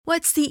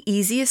What's the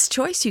easiest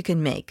choice you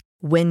can make?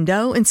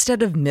 Window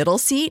instead of middle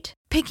seat?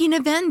 Picking a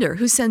vendor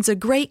who sends a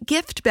great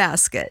gift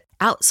basket?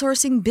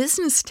 Outsourcing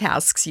business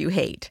tasks you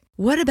hate?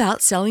 What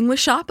about selling with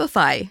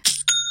Shopify?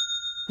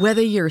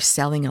 Whether you're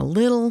selling a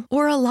little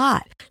or a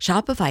lot,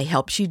 Shopify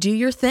helps you do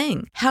your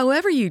thing,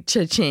 however you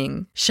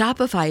cha-ching.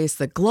 Shopify is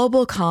the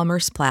global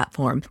commerce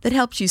platform that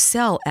helps you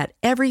sell at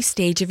every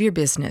stage of your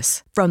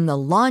business. From the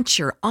launch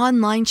your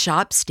online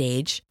shop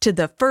stage to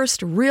the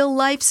first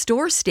real-life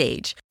store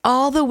stage,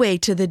 all the way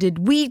to the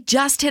did we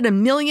just hit a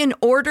million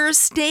orders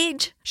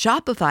stage.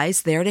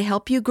 Shopify's there to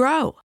help you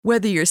grow.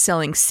 Whether you're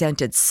selling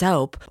scented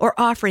soap or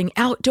offering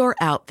outdoor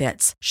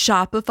outfits,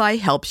 Shopify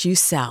helps you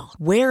sell.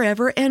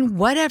 Wherever and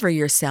whatever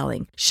you're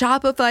selling,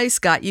 Shopify's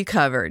got you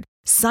covered.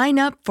 Sign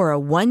up for a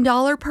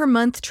 $1 per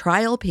month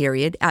trial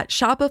period at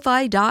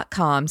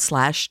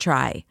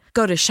shopify.com/try.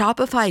 Go to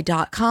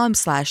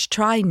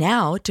shopify.com/try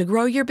now to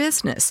grow your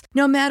business,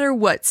 no matter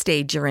what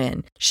stage you're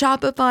in.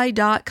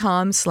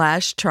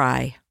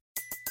 Shopify.com/try.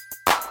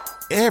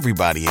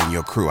 Everybody in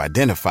your crew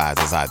identifies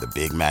as either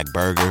Big Mac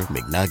Burger,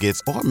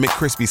 McNuggets, or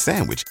McCrispy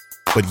Sandwich.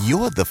 But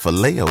you're the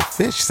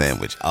Filet-O-Fish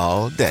Sandwich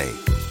all day.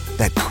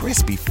 That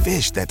crispy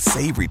fish, that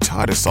savory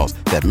tartar sauce,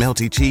 that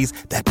melty cheese,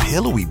 that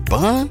pillowy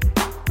bun.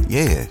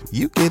 Yeah,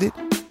 you get it.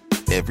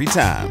 Every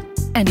time.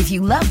 And if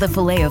you love the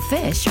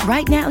Filet-O-Fish,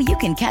 right now you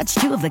can catch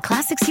two of the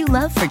classics you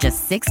love for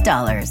just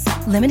 $6.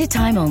 Limited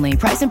time only.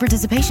 Price and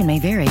participation may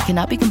vary.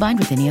 Cannot be combined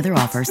with any other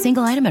offer.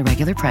 Single item at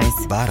regular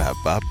price.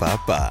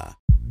 Ba-da-ba-ba-ba.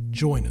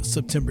 Join us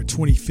September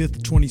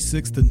 25th,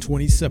 26th, and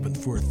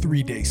 27th for a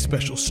 3-day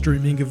special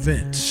streaming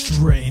event,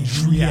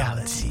 Strange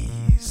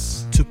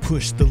Realities, to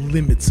push the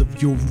limits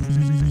of your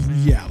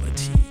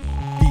reality.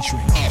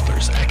 Featuring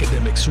authors,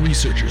 academics,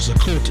 researchers,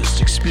 occultists,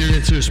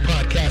 experiencers,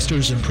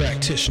 podcasters, and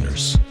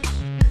practitioners.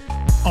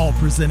 All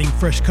presenting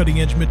fresh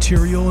cutting-edge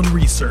material and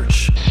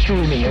research.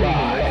 Streaming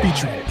live.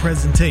 Featuring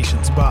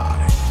presentations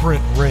by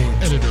Brent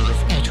Rains, editor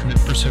of Alternate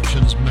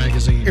Perceptions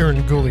magazine.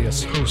 Aaron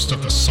Goulias, host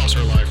of the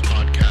Saucer Life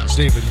podcast.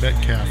 David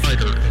Metcalf,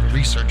 writer and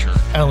researcher.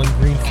 Alan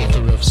Greenfield,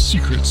 author of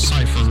Secret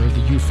Cipher of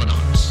the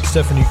Euphonauts.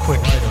 Stephanie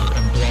Quick, writer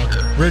and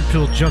blogger. Red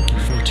Pill Junkie,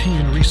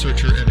 Fortean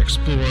researcher and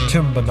explorer.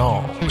 Tim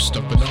Banal, host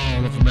of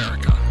Banal of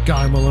America.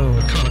 Guy Malone,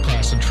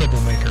 iconoclast and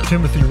troublemaker.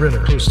 Timothy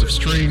Ritter, host of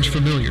Strange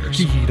Familiars.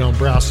 Kiki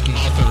Dombrowski,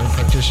 author and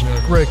practitioner.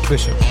 Greg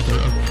Bishop, author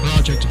of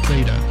Project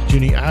Beta.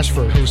 Jenny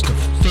Ashford, host of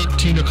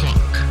 13 O'Clock.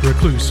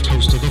 Recluse,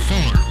 host of The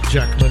Farm.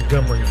 Jack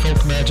Montgomery,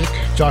 Folk Magic.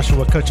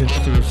 Joshua Cutchin,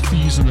 author of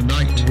Thieves in the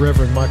Night.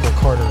 Reverend Michael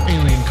Carter,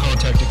 Alien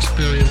Contact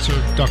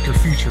Experiencer. Dr.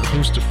 Future,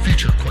 host of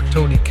Future Court.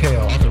 Tony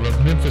Kale, author of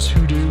Memphis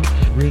Hoodoo.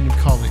 Rin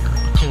Collier,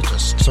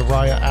 occultist.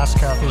 Soraya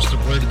Askap, host of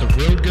Where Did the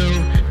Road Go?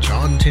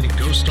 John Tenney,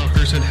 Ghost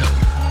Stalkers in Hell.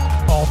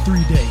 all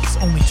 3 days,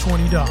 only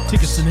 $20.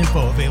 Tickets and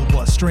info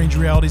available at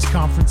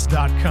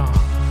strangerealitiesconference.com.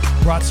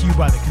 Brought to you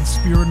by the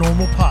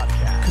Conspiranormal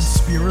Podcast.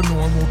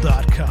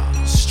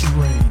 Conspiranormal.com.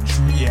 Strange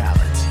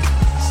Realities.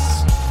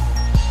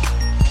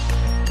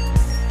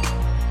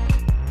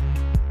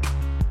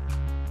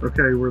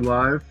 Okay, we're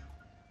live.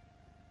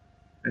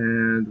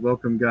 And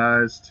welcome,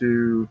 guys,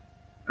 to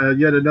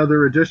yet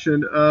another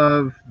edition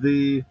of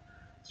the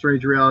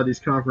Strange Realities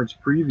Conference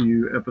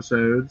preview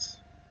episodes.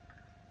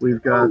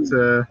 We've got...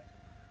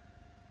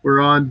 we're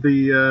on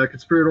the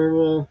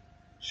Conspiranormal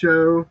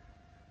Show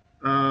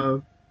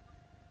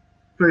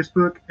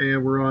Facebook,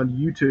 and we're on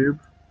YouTube.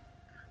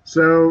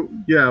 So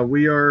yeah,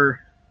 we are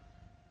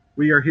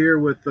here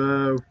with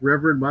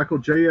Reverend Michael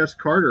J.S.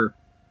 Carter.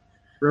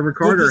 Reverend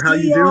Carter, how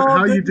you doing?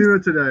 How you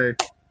doing today?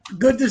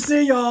 Good to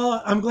see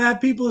y'all. I'm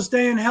glad people are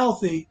staying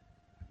healthy.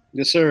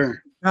 Yes,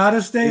 sir.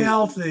 Gotta stay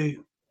healthy.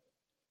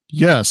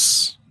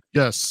 Yes,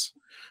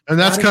 and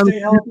that's gotta kind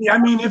stay healthy. I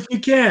mean, if you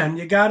can,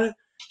 you gotta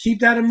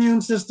keep that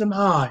immune system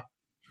high.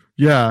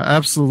 Yeah,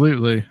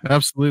 absolutely.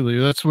 That's what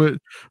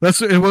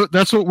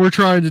we're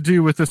trying to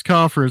do with this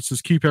conference,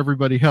 is keep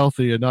everybody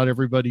healthy and not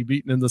everybody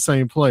beaten in the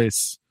same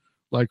place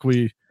like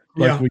we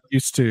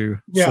used to.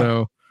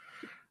 Yeah.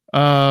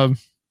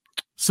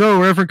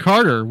 So Reverend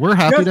Carter, we're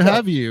happy to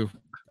have you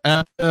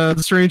at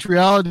the Strange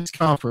Realities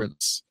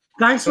Conference.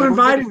 Thanks for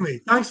inviting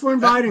me.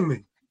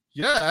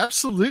 Yeah,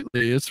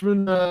 absolutely. It's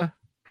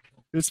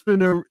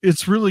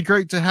really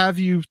great to have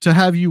you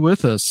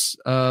with us.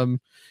 You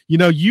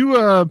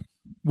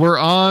were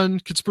on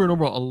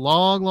Conspiranormal a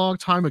long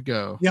time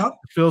ago. Yep.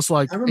 It feels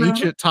like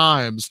ancient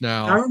times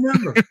now. I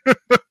remember.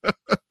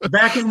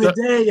 Back in the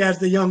day, as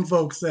the young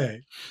folks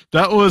say.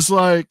 That was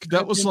like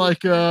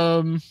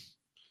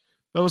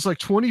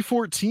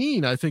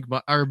 2014, I think,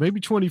 or maybe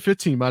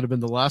 2015 might have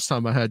been the last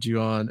time I had you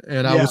on.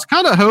 And I was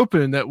kind of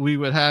hoping that we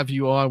would have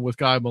you on with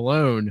Guy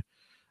Malone,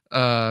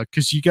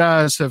 because you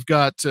guys have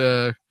got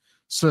a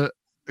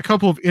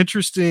couple of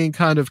interesting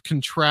kind of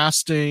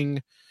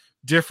contrasting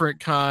different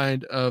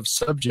kind of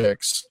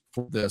subjects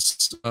for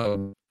this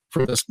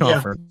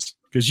conference,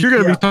 because you're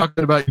going to be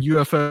talking about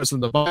UFOs in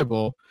the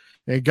Bible,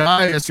 and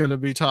Guy is going to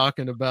be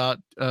talking about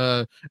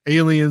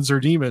aliens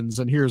or demons,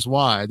 and here's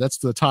why. That's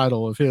the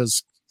title of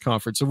his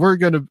conference. So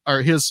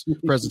his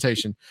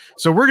presentation.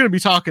 So we're going to be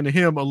talking to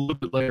him a little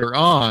bit later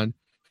on,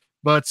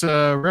 But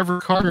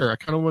Reverend Carter, I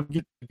kind of want to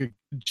get a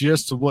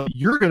gist of what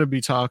you're going to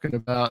be talking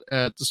about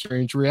at the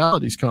Strange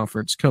Realities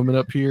Conference coming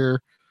up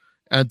here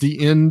at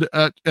the end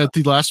at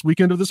the last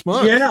weekend of this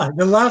month. Yeah,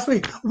 the last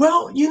week.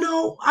 Well,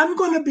 I'm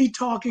going to be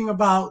talking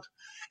about,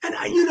 and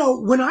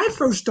when I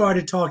first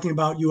started talking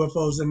about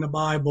UFOs in the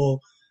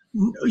Bible,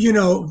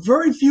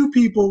 very few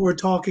people were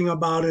talking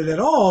about it at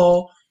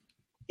all.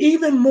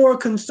 Even more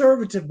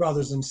conservative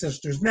brothers and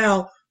sisters.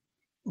 Now,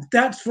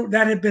 that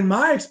had been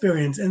my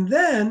experience, and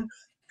then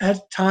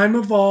as time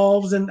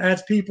evolves and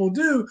as people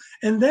do,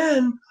 and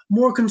then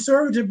more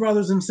conservative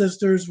brothers and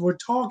sisters were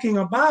talking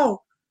about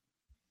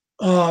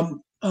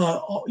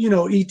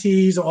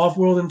ETs or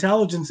off-world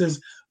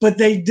intelligences, but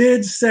they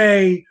did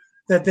say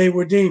that they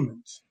were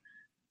demons.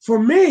 For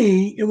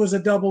me, it was a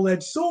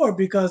double-edged sword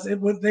because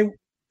at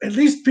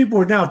least people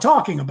were now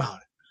talking about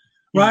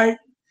it, right?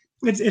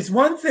 It's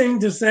one thing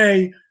to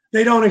say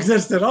they don't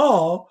exist at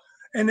all,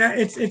 and that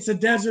it's a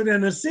desert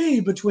and a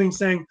sea between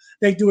saying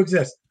they do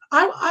exist.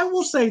 I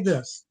will say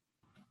this.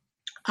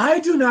 I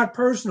do not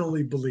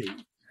personally believe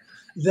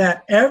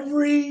that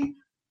every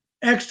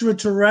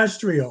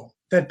extraterrestrial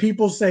that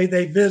people say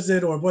they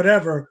visit or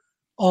whatever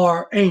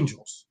are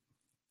angels,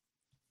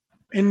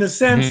 in the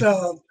sense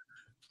of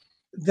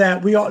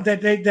that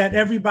that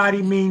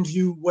everybody means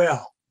you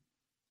well,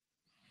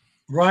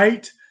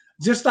 right?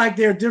 Just like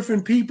there are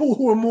different people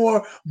who are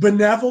more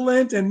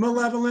benevolent and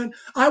malevolent.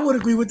 I would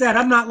agree with that.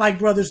 I'm not like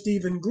Brother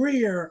Stephen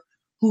Greer,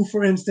 who,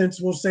 for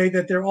instance, will say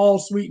that they're all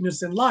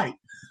sweetness and light.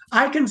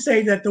 I can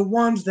say that the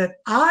ones that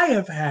I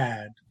have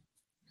had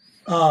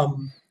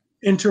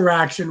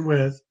interaction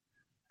with,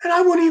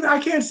 and I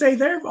can't say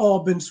they've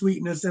all been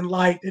sweetness and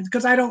light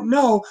because I don't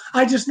know.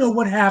 I just know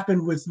what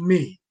happened with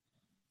me.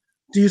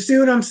 Do you see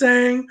what I'm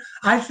saying?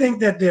 I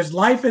think that there's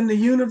life in the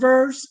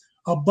universe,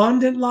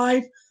 abundant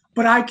life,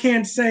 but I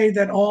can't say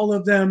that all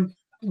of them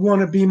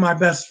want to be my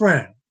best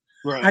friend.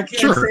 Right. I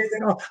can't say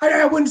that.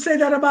 I wouldn't say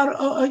that about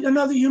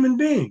another human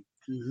being.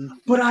 Mm-hmm.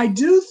 But I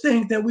do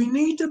think that we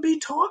need to be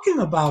talking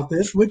about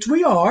this, which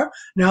we are.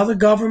 Now the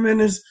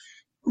government is,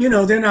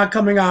 they're not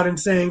coming out and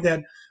saying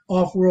that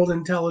off-world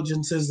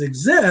intelligences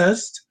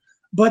exist,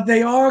 but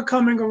they are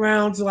coming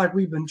around to, like,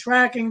 we've been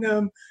tracking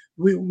them.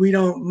 We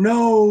don't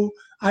know.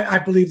 I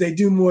believe they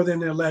do more than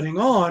they're letting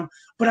on.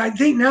 But I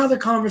think now the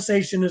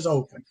conversation is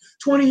open.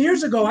 20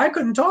 years ago, I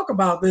couldn't talk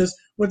about this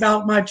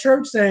without my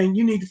church saying,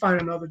 you need to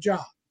find another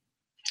job.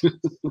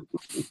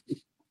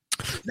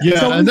 Yeah,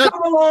 so we've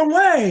come a long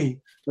way.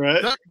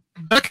 Right.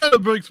 That kind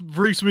of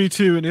brings me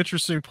to an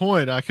interesting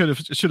point. I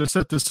should have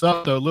set this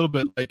up though a little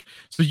bit.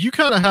 So you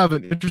kind of have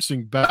an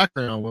interesting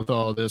background with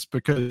all this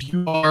because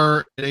you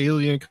are an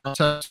alien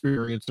contact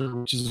experiencer,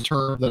 which is a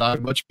term that I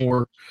much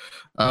more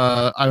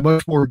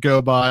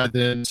go by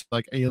than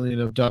like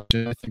alien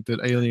abduction. I think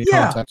that alien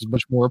contact is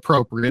much more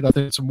appropriate. I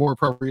think it's a more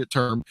appropriate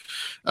term.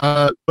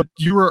 But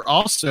you are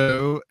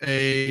also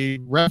a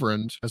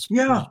reverend, as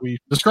we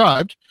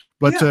described.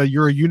 But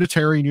you're a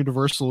Unitarian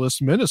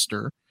Universalist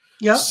minister.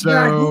 Yeah,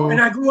 so,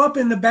 I grew up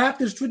in the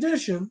Baptist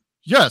tradition.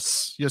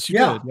 Yes, you did.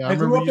 Yeah, I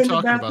grew up in the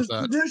Baptist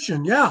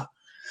tradition. Yeah.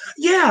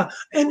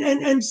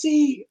 And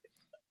see,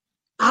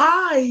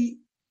 I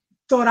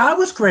thought I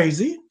was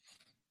crazy.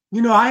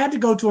 I had to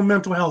go to a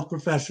mental health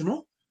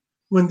professional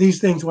when these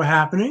things were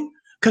happening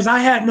because I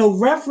had no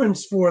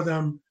reference for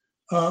them,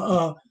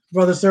 Brother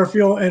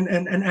Sergio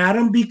and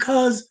Adam,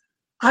 because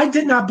I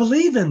did not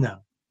believe in them.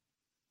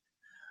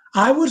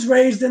 I was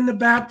raised in the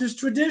Baptist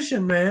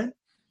tradition, man.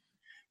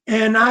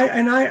 And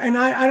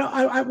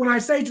I when I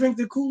say drink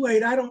the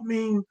Kool-Aid, I don't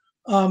mean,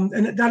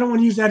 and I don't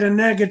want to use that in a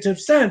negative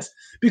sense,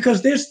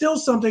 because there's still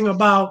something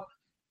about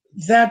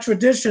that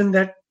tradition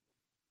that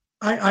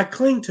I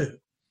cling to.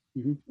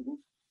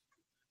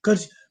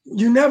 Because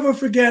you never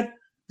forget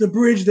the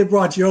bridge that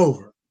brought you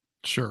over.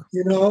 Sure.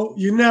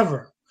 You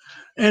never.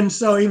 And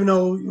so even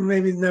though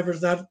maybe never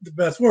is not the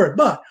best word,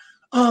 but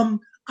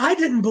I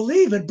didn't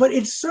believe it, but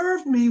it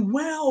served me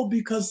well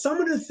because some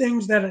of the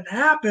things that had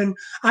happened,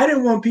 I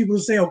didn't want people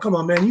to say, oh, come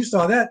on, man, you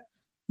saw that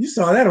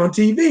on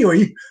TV or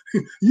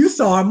you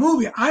saw a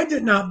movie. I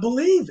did not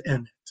believe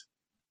in it.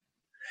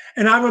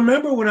 And I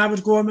remember when I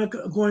was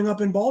growing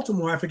up in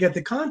Baltimore, I forget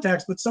the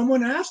context, but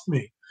someone asked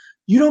me,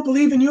 you don't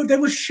believe in you? They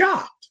were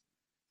shocked.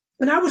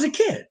 And I was a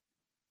kid.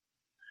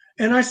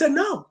 And I said,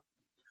 no.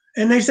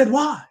 And they said,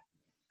 why?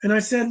 And I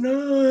said,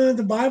 no,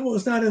 the Bible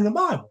is not in the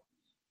Bible.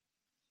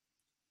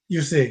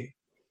 You see,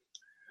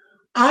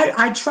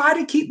 I try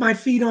to keep my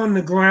feet on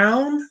the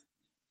ground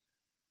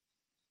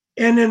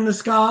and in the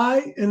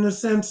sky in the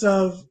sense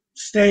of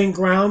staying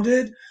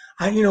grounded.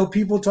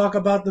 People talk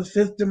about the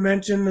fifth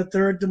dimension, the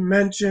third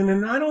dimension,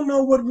 and I don't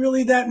know what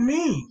really that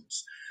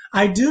means.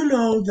 I do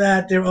know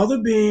that there are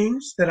other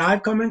beings that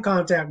I've come in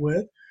contact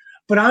with,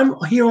 but I'm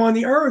here on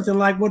the earth, and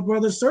like what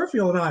Brother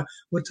Sergio and I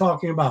were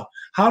talking about,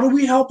 how do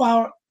we help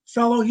our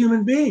fellow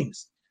human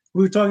beings?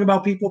 We were talking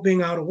about people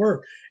being out of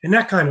work and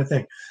that kind of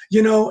thing,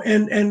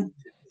 and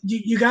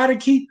you got to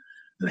keep,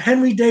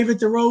 Henry David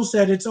Thoreau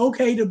said, it's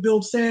okay to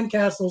build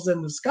sandcastles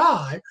in the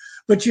sky,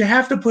 but you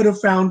have to put a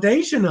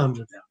foundation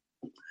under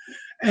them.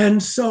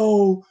 And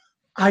so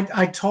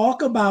I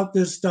talk about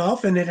this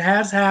stuff, and it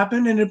has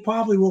happened, and it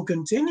probably will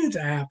continue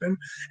to happen.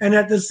 And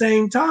at the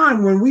same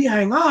time, when we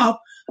hang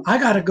up, I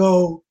got to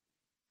go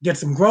get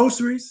some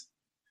groceries.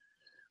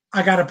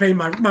 I got to pay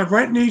my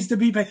rent needs to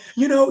be paid.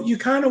 You know, you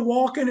kind of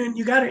walking and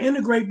you got to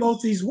integrate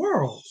both these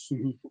worlds.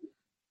 Mm-hmm.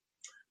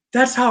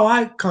 That's how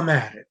I come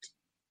at it.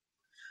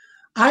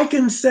 I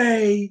can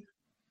say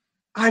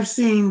I've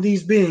seen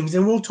these beings,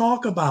 and we'll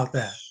talk about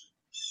that.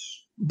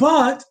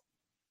 But,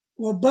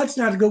 well, but's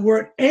not a good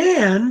word.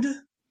 And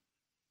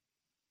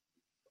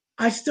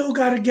I still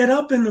got to get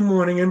up in the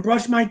morning and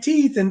brush my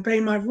teeth and pay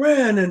my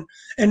rent.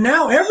 And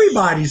now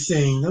everybody's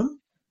seeing them.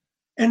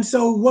 And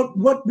so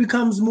what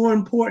becomes more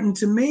important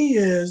to me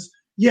is,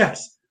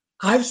 yes,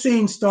 I've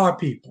seen star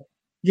people.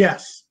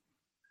 Yes.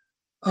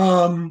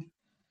 But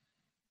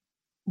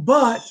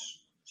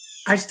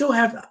I still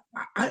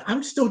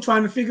I'm still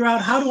trying to figure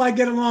out, how do I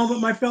get along with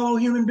my fellow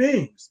human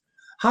beings?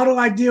 How do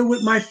I deal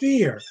with my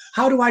fear?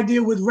 How do I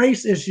deal with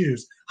race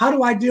issues? How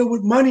do I deal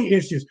with money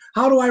issues?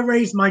 How do I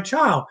raise my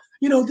child?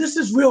 You know, this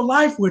is real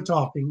life we're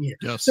talking here.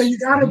 Yes. So you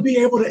got to be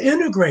able to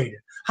integrate it.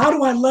 How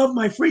do I love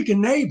my freaking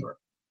neighbor?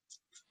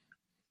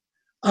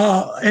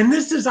 And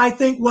this is, I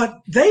think,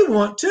 what they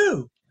want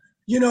too.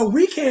 You know,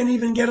 we can't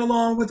even get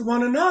along with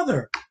one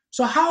another.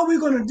 So how are we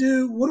going to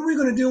do, what are we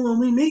going to do when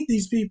we meet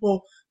these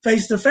people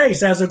face to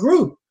face as a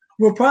group?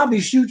 We'll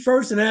probably shoot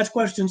first and ask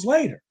questions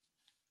later.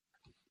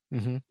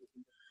 Mm-hmm.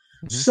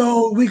 Mm-hmm.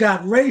 So we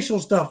got racial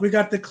stuff. We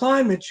got the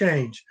climate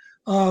change.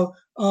 Brother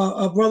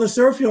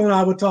Sergio and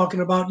I were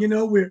talking about, you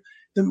know,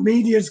 the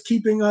media is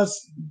keeping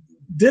us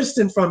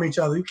distant from each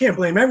other. You can't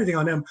blame everything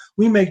on them.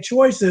 We make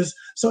choices.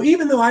 So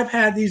even though I've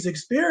had these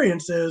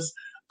experiences,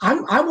 I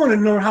want to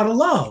know how to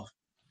love.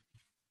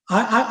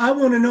 I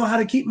want to know how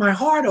to keep my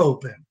heart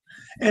open.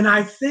 And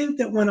I think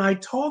that when I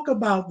talk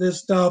about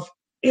this stuff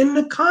in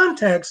the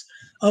context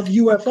of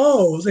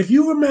UFOs, if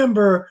you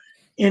remember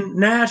in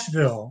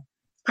Nashville,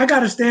 I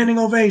got a standing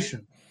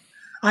ovation.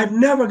 I've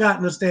never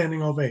gotten a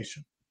standing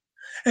ovation.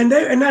 And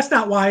that's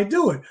not why I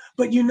do it.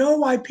 But you know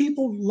why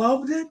people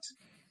loved it?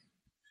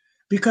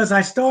 Because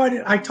I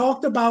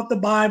talked about the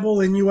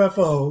Bible and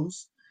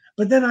UFOs,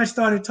 but then I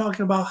started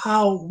talking about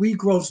how we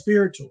grow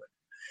spiritually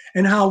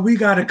and how we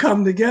got to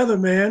come together,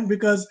 man,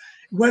 because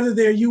whether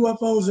they're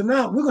UFOs or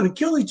not, we're going to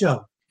kill each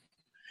other.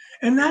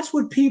 And that's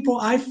what people,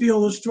 I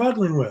feel, are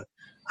struggling with.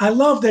 I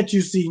love that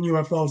you've seen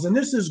UFOs, and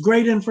this is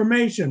great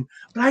information,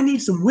 but I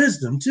need some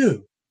wisdom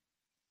too.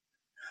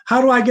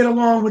 How do I get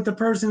along with the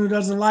person who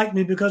doesn't like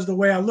me because of the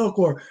way I look,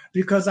 or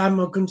because I'm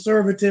a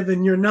conservative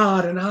and you're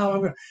not? And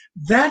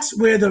that's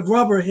where the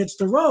rubber hits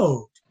the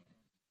road.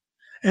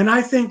 And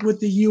I think with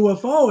the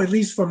UFO, at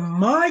least from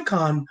my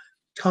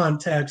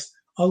context,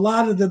 a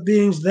lot of the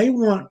beings, they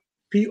want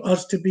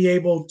us to be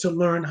able to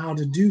learn how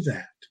to do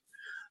that.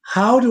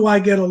 How do I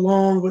get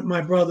along with my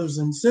brothers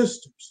and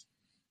sisters?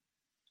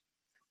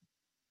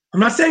 I'm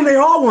not saying they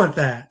all want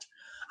that.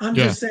 I'm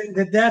just saying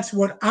that that's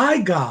what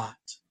I got.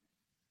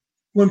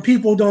 When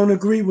people don't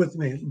agree with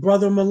me,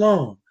 Brother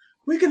Malone,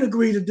 we can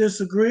agree to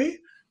disagree,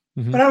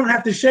 but I don't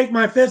have to shake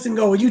my fist and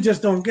go, well, you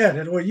just don't get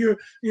it. Or you're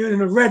in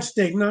the red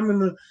state and I'm in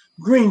the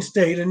green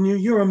state and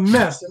you're a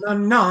mess and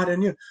I'm not.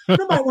 And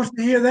nobody wants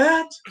to hear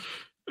that.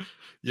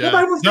 Yeah,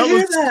 nobody wants to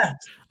hear that.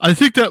 I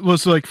think that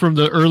was like from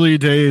the early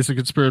days of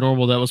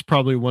Conspiranormal. That was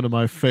probably one of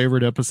my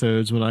favorite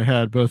episodes when I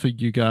had both of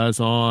you guys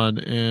on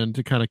and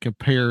to kind of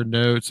compare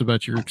notes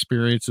about your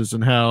experiences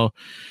and how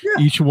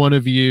each one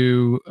of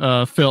you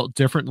felt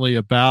differently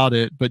about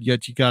it, but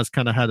yet you guys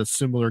kind of had a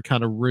similar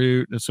kind of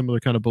root and a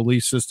similar kind of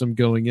belief system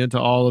going into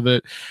all of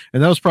it.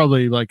 And that was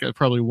probably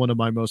one of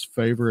my most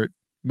favorite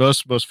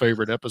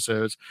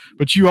episodes.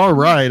 But you are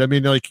right. I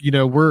mean, like, you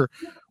know,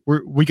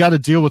 we got to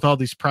deal with all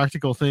these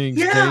practical things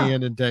day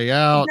in and day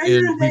out.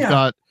 And we've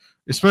got,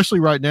 especially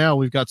right now,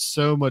 we've got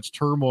so much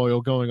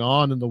turmoil going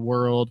on in the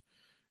world.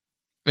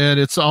 And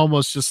it's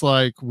almost just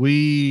like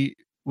we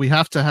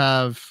have to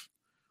have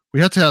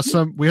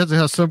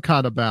some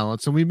kind of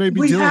balance. And we may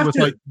be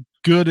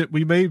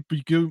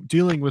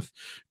dealing with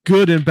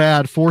good and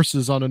bad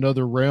forces on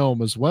another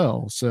realm as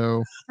well.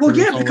 So,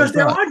 because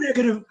there are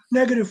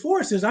negative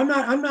forces. I'm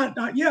not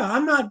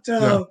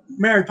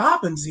Mary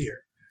Poppins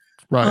here.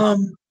 Right.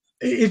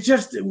 It's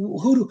just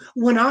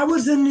when I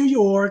was in New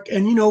York,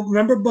 and you know,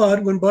 remember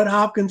Bud when Bud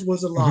Hopkins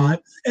was alive,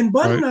 and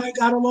Bud and I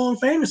got along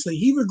famously.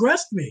 He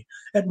regressed me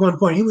at one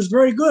point. He was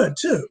very good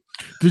too.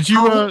 Did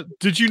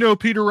you know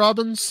Peter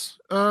Robbins?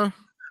 We've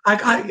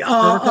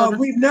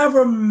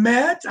never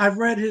met. I've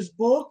read his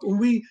book.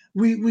 We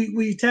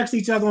text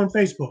each other on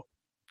Facebook.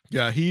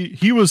 Yeah,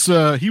 he was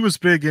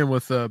big in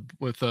with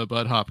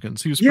Bud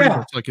Hopkins. He was pretty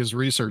much like his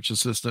research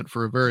assistant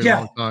for a very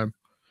long time.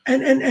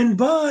 And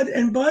Bud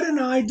and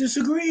I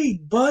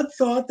disagreed. Bud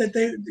thought that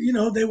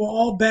they were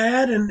all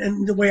bad,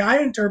 and the way I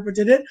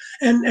interpreted it,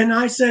 and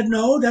I said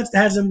no, that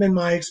hasn't been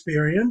my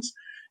experience,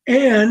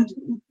 and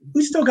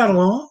we still got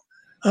along.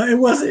 It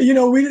wasn't,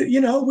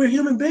 we're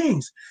human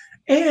beings,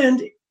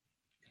 and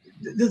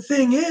the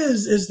thing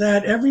is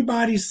that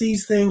everybody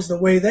sees things the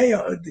way they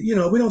are.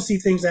 We don't see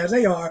things as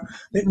they are.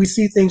 That we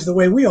see things the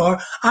way we are.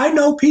 I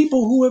know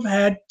people who have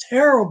had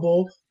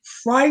terrible,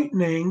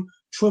 frightening,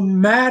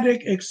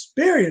 traumatic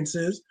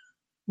experiences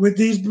with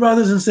these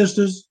brothers and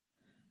sisters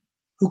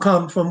who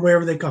come from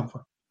wherever they come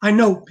from. I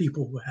know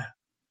people who have.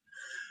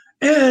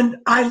 And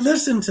I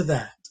listen to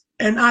that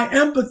and I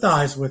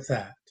empathize with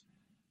that.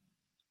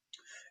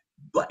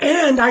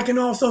 And I can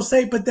also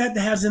say, but that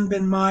hasn't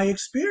been my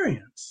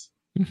experience.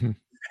 Mm-hmm.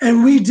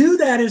 And we do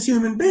that as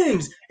human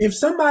beings. If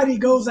somebody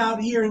goes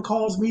out here and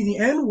calls me the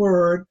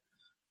N-word,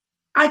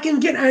 I can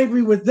get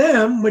angry with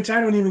them, which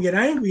I don't even get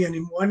angry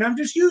anymore. And I'm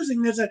just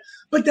using this.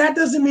 But that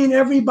doesn't mean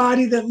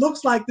everybody that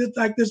looks like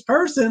this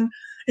person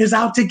is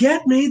out to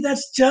get me.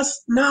 That's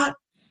just not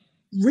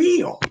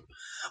real.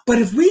 But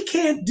if we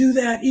can't do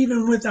that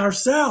even with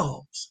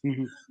ourselves,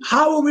 mm-hmm.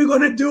 how are we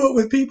going to do it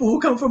with people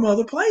who come from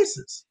other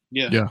places?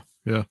 Yeah.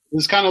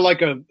 It's kind of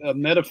like a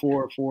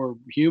metaphor for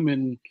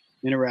human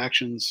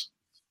interactions.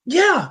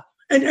 Yeah.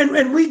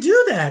 And we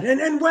do that.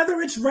 And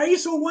whether it's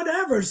race or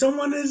whatever,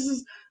 someone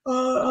is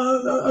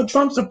a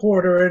Trump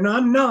supporter and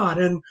I'm not.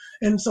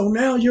 And so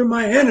now you're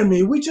my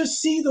enemy. We just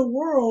see the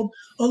world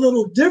a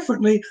little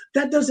differently.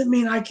 That doesn't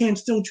mean I can't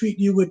still treat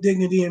you with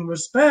dignity and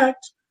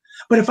respect.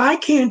 But if I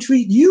can't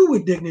treat you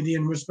with dignity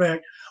and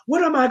respect,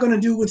 what am I going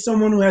to do with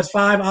someone who has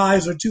 5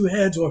 eyes or 2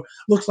 heads or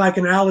looks like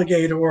an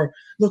alligator or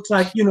looks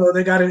like,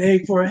 they got an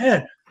egg for a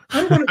head?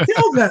 I'm going to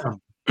kill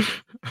them.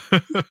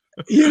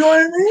 You know what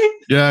I mean?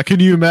 Yeah.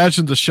 Can you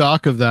imagine the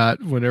shock of that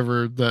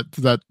whenever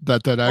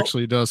that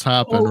actually does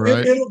happen,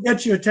 right? It'll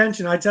get your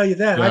attention. I tell you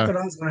that. Yeah. I thought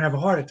I was going to have a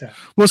heart attack.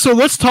 Well, so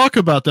let's talk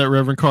about that,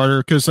 Reverend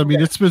Carter, because I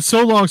mean, it's been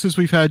so long since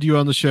we've had you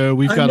on the show.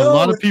 We've got a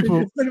lot of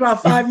people. It's been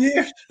about 5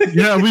 years.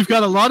 Yeah. We've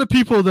got a lot of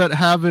people that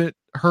haven't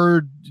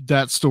heard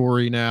that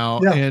story now.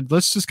 Yeah. And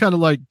let's just kind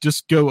of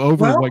just go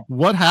over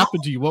what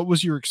happened to you? What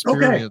was your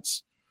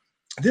experience?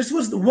 Okay. This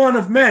was one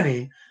of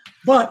many,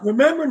 but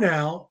remember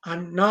now, I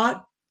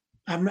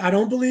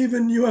don't believe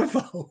in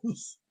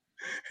UFOs.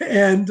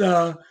 And,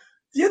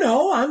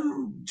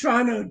 I'm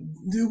trying to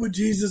do what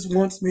Jesus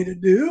wants me to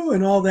do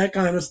and all that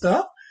kind of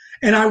stuff.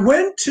 And I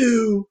went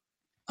to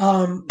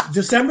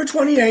December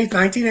 28th,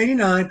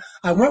 1989.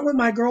 I went with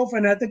my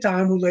girlfriend at the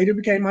time, who later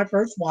became my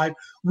first wife.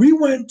 We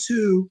went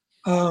to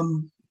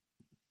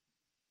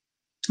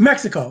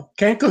Mexico,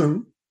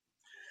 Cancun.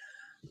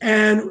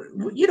 And,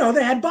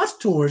 they had bus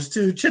tours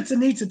to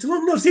Chichen Itza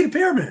to see the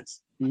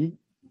pyramids. Mm-hmm.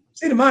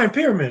 See the Mayan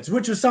pyramids,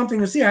 which was something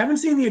to see. I haven't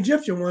seen the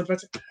Egyptian ones,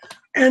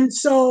 and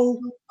so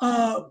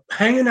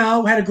hanging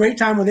out, had a great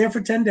time. We're there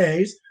for 10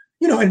 days.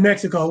 In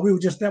Mexico,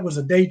 that was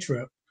a day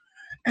trip,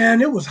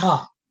 and it was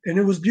hot and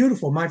it was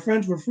beautiful. My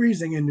friends were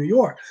freezing in New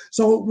York,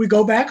 so we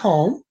go back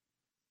home.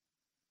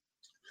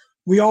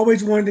 We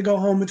always wanted to go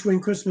home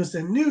between Christmas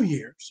and New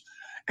Year's,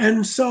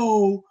 and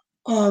so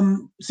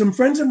some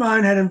friends of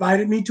mine had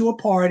invited me to a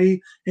party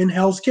in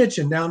Hell's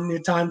Kitchen down near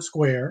Times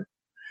Square.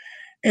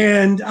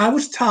 And I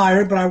was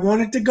tired, but I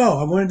wanted to go.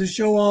 I wanted to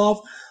show off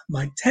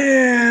my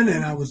tan,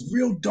 and I was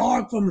real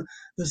dark from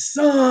the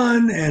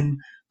sun. And,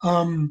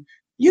 and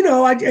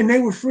they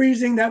were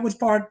freezing. That was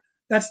wanted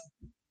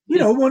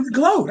to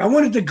gloat. I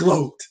wanted to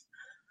gloat.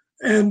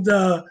 And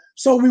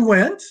so we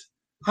went.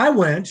 I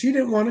went. She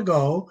didn't want to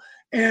go.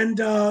 And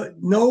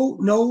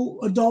no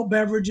adult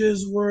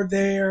beverages were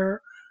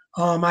there.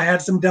 I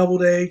had some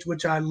deviled eggs,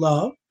 which I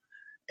love.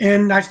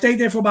 And I stayed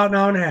there for about an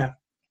hour and a half.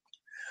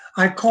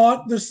 I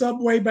caught the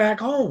subway back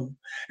home.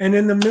 And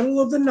in the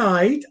middle of the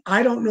night,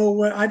 I don't know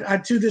where,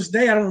 to this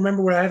day, I don't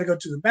remember where I had to go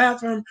to the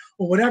bathroom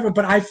or whatever,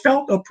 but I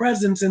felt a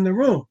presence in the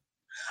room.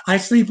 I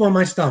sleep on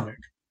my stomach.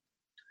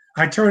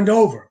 I turned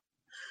over.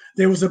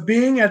 There was a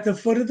being at the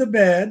foot of the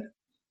bed.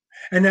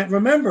 And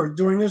remember,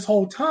 during this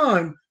whole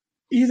time,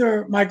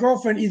 either my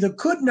girlfriend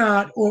could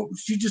not, or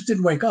she just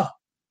didn't wake up.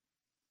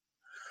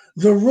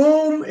 The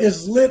room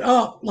is lit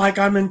up like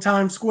I'm in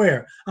Times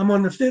Square. I'm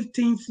on the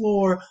 15th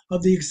floor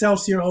of the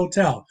Excelsior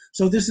Hotel.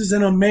 So this is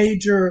in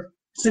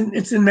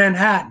it's in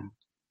Manhattan.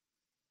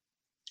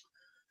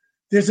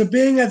 There's a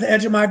being at the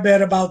edge of my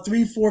bed about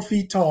 3-4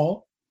 feet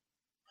tall.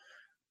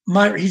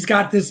 He's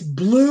got this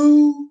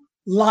blue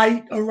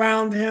light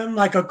around him,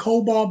 like a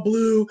cobalt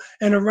blue,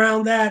 and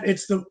around that,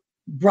 it's the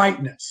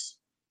brightness.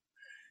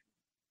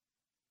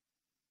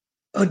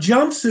 A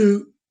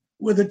jumpsuit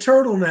with a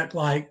turtleneck,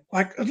 like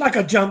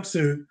a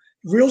jumpsuit,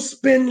 real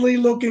spindly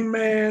looking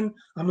man.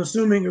 I'm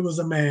assuming it was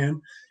a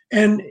man.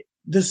 And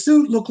the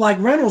suit looked like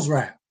Reynolds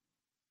wrap.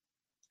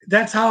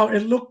 That's how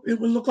it looked.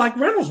 It would look like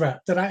Reynolds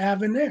wrap that I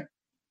have in there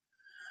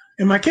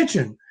in my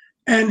kitchen.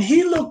 And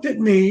he looked at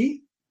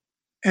me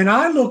and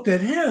I looked at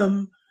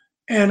him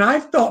and I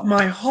thought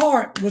my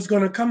heart was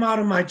going to come out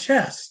of my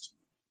chest.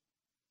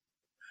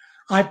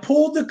 I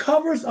pulled the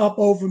covers up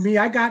over me.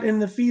 I got in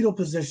the fetal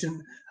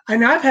position.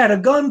 And I've had a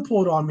gun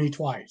pulled on me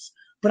twice,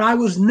 but I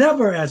was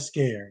never as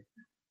scared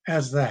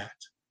as that.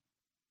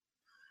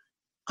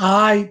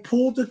 I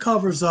pulled the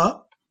covers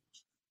up.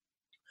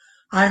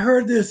 I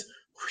heard this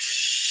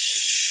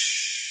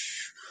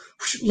whoosh,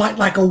 whoosh,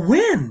 like a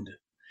wind.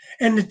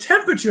 and the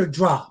temperature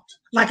dropped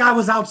like I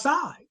was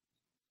outside.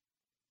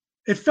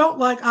 It felt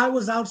like I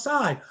was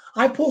outside.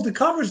 I pulled the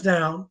covers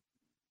down.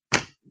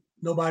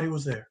 Nobody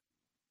was there.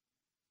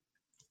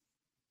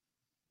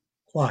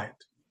 Quiet.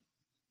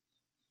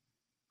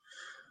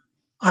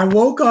 I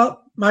woke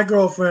up my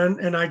girlfriend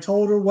and I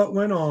told her what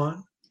went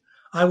on.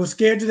 I was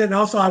scared to death, and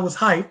also I was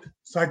hyped,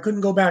 so I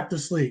couldn't go back to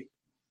sleep.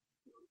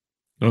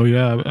 Oh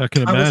yeah, I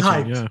can imagine. I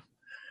was hyped. Yeah.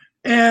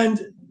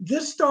 And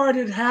this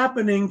started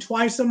happening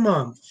twice a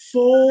month,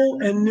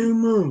 full and new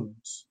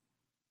moons.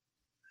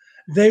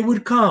 They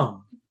would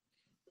come.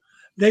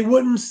 They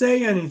wouldn't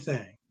say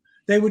anything.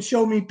 They would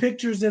show me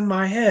pictures in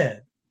my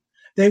head.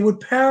 They would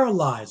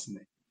paralyze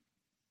me.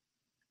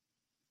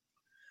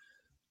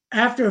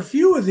 After a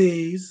few of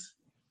these,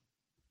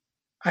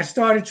 I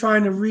started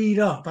trying to read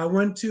up. I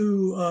went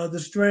to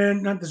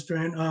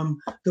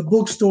the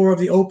bookstore of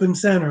the Open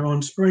Center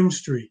on Spring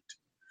Street.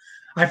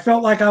 I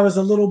felt like I was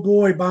a little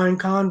boy buying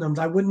condoms.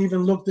 I wouldn't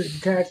even look the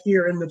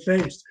cashier in the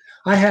face.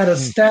 I had a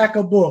stack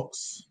of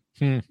books,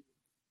 and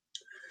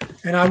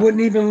I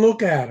wouldn't even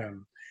look at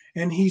him.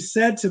 And he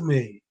said to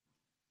me,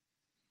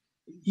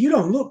 "You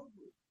don't look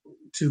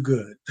too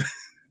good."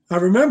 I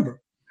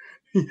remember.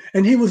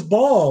 And he was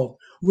bald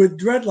with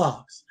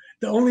dreadlocks.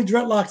 The only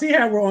dreadlocks he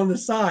had were on the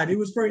side. He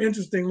was a very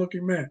interesting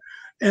looking man.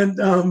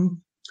 And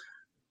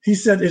he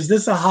said, "Is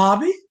this a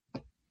hobby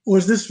or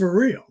is this for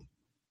real?"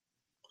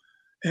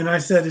 And I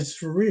said, "It's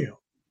for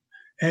real."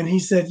 And he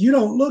said, "You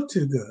don't look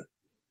too good."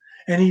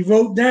 And he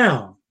wrote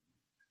down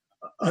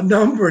a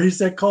number. He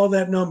said, "Call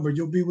that number.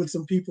 You'll be with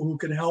some people who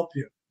can help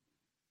you."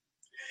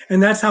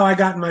 And that's how I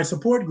got in my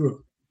support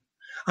group.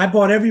 I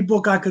bought every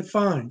book I could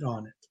find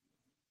on it.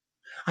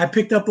 I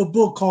picked up a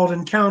book called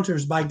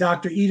Encounters by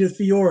Dr. Edith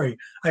Fiore.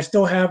 I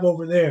still have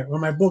over there on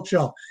my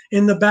bookshelf.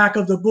 In the back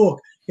of the book,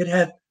 it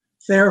had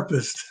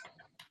therapists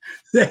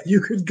that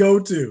you could go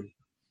to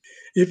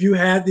if you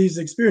had these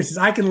experiences.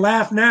 I can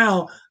laugh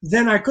now,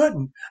 then I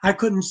couldn't. I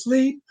couldn't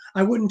sleep.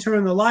 I wouldn't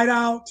turn the light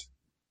out.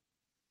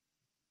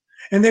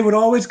 And they would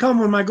always come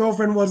when my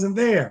girlfriend wasn't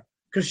there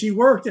because she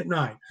worked at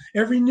night.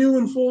 Every new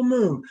and full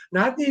moon.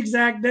 Not the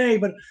exact day,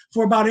 but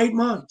for about 8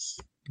 months.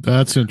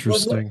 That's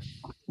interesting.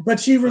 But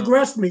she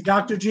regressed me,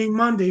 Dr. Jean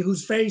Mundy,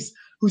 whose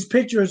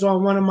picture is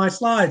on one of my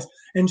slides.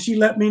 And she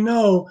let me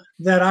know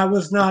that I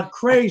was not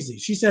crazy.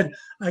 She said,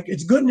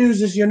 "It's good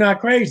news is you're not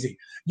crazy.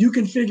 You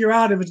can figure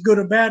out if it's good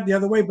or bad the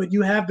other way, but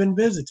you have been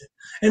visited."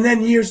 And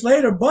then years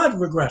later, Bud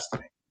regressed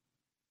me.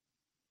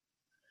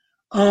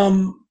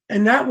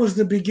 And that was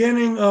the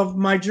beginning of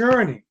my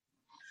journey.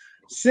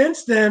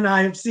 Since then,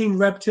 I have seen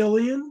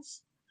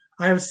reptilians.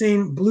 I have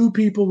seen blue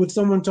people, with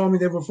someone told me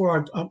they were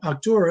for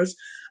Arcturus.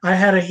 I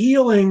had a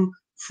healing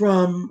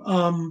from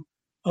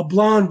a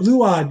blonde,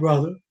 blue-eyed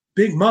brother,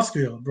 big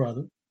muscular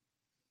brother.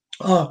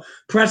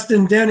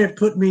 Preston Dennett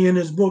put me in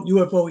his book,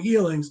 UFO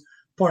Healings,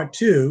 Part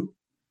 2.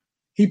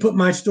 He put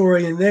my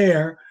story in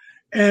there.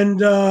 And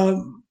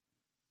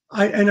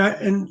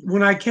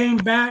when I came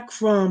back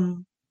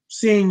from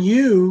seeing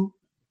you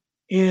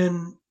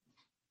in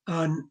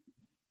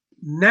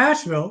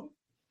Nashville,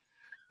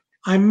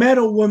 I met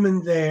a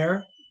woman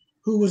there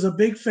who was a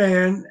big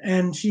fan,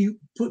 and she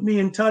put me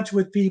in touch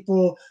with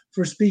people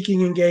for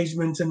speaking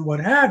engagements and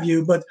what have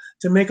you. But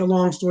to make a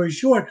long story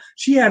short,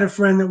 she had a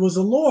friend that was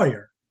a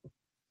lawyer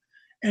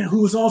and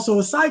who was also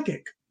a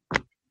psychic.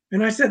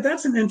 And I said,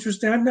 "That's an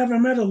interesting, I've never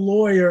met a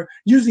lawyer.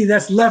 Usually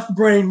that's left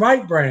brain,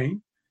 right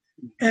brain."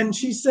 And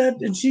she said,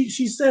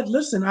 she said,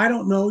 "Listen, I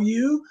don't know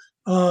you.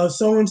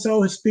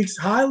 So-and-so speaks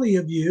highly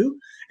of you."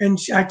 And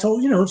I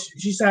told,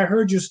 she said, "I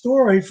heard your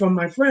story from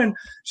my friend."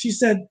 She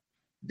said,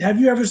 "Have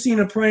you ever seen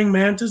a praying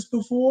mantis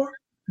before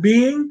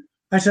being?"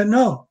 I said,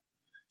 "No."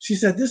 She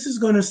said, "This is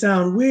going to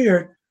sound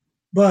weird,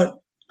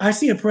 but I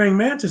see a praying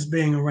mantis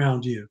being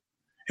around you,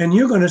 and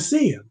you're going to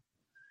see him.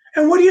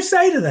 And what do you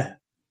say to that?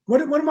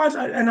 What am I?"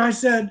 And I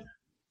said,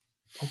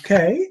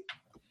 okay.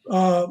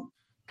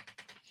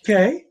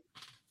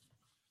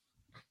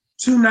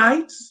 2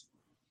 nights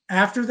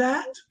after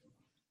that,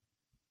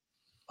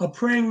 a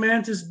praying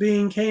mantis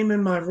being came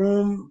in my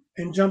room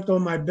and jumped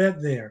on my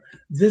bed there,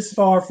 this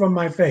far from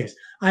my face.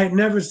 I had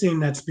never seen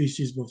that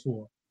species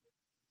before.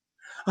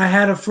 I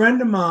had a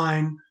friend of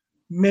mine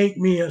make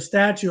me a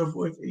statue of,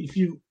 if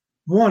you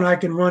want, I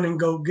can run and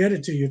go get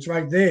it to you. It's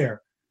right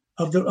there,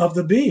 of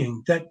the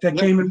being that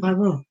came in my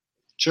room.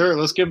 Sure,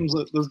 let's give him.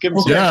 Okay,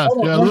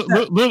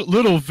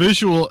 little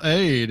visual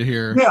aid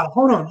here. Yeah,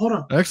 hold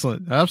on.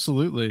 Excellent,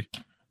 absolutely.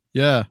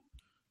 Yeah,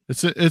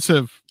 it's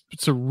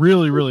a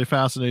really, really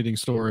fascinating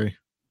story.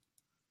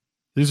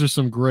 These are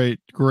some great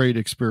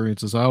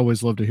experiences. I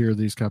always love to hear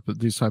these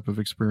type of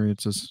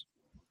experiences.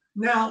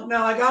 Now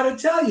I got to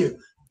tell you,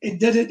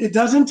 it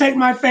doesn't take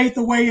my faith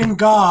away in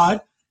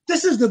God.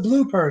 This is the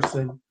blue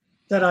person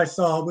that I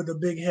saw with the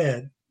big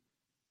head.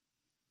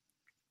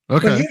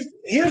 Okay.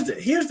 But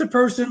here's the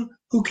person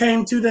who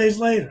came 2 days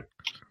later.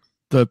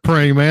 The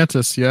praying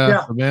mantis,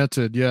 the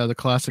mantid, the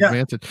classic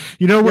mantid.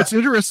 You know what's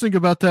interesting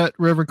about that,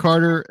 Reverend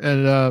Carter,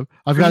 and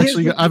I've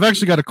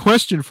actually got a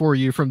question for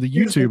you from the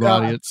YouTube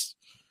audience.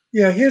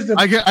 Yeah, here's the.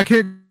 I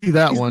can't see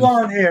that he's one.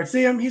 Blonde hair.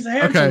 See him? He's a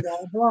handsome guy,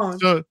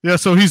 blonde.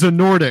 So he's a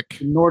Nordic.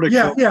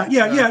 Yeah.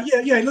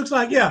 He looks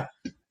like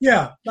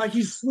like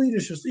he's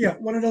Swedish or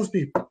one of those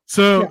people.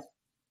 So,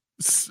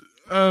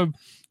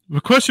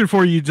 the question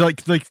for you,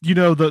 like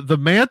the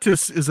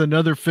mantis is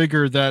another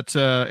figure that,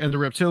 and the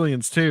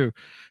reptilians too.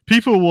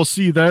 People will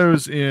see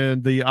those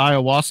in the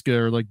ayahuasca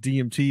or like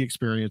DMT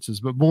experiences,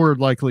 but more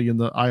likely in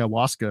the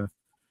ayahuasca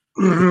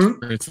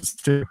experiences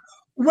too.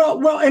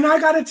 Well, and I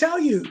got to tell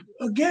you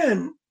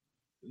again,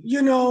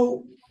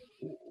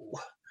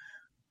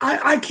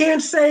 I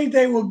can't say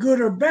they were good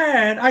or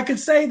bad. I could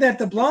say that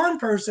the blonde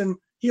person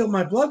healed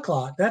my blood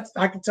clot.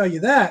 I can tell you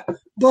that.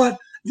 But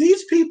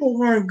these people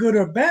weren't good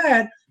or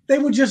bad. They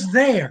were just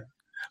there.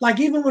 Like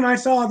even when I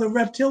saw the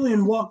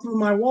reptilian walk through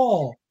my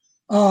wall,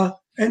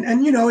 and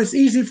it's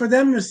easy for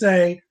them to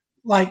say,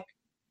 like,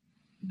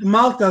 the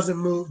mouth doesn't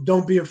move,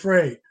 don't be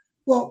afraid.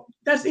 Well,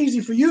 that's easy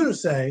for you to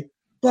say,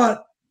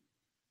 but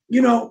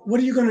what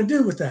are you going to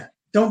do with that?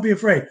 Don't be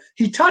afraid.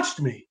 He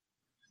touched me,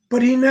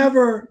 but he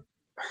never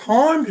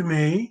harmed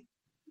me.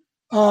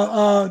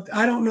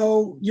 I don't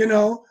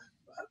know,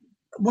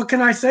 what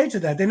can I say to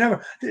that? They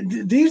never,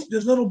 these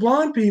little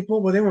blonde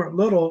people, well, they weren't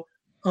little,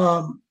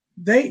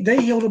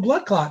 they healed a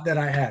blood clot that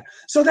I had.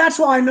 So that's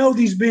why I know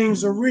these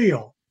beings are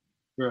real.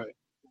 Right.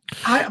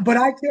 But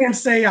I can't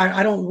say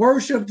I don't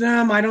worship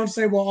them. I don't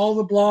say, well, all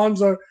the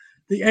blondes are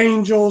the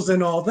angels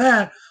and all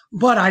that.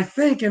 But I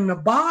think in the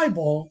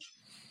Bible,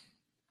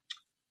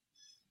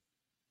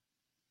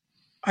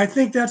 I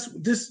think this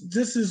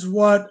is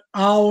what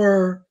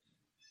our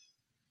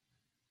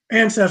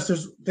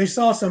ancestors, they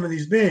saw some of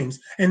these beings,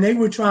 and they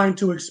were trying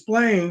to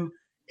explain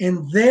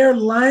in their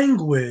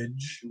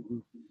language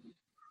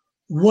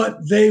what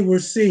they were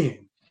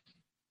seeing.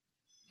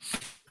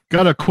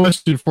 Got a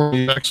question for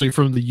you, actually,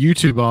 from the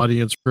YouTube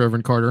audience,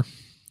 Reverend Carter.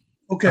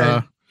 Okay.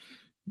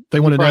 They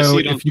want to know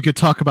if you could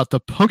talk about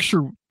the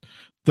puncture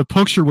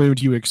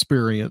wound you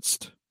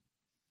experienced.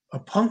 A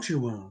puncture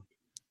wound.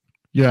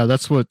 Yeah,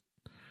 that's what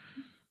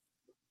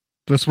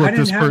this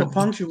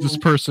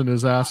person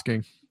is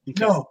asking.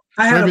 No,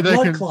 I had a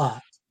blood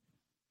clot.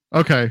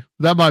 Okay,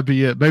 that might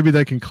be it. Maybe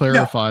they can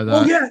clarify that.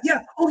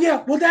 Oh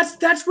yeah. Well,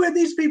 that's where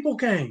these people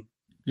came.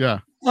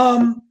 Yeah.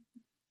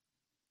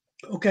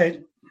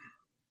 Okay.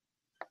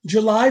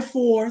 July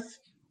 4th,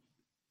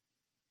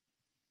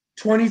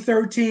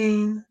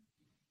 2013,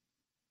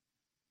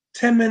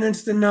 10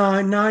 minutes to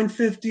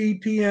 9:50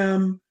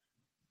 p.m.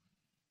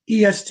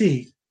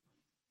 EST,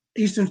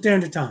 Eastern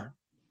Standard Time.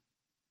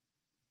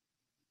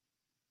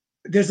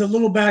 There's a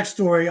little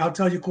backstory I'll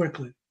tell you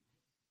quickly.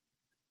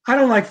 I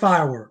don't like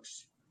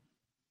fireworks.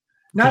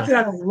 Not that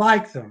I don't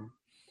like them,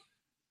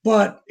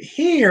 but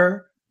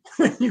here,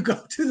 when you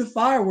go to the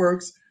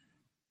fireworks,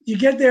 you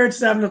get there at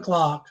 7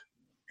 o'clock.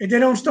 They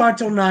don't start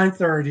till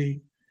 9:30.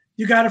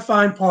 You got to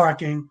find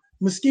parking.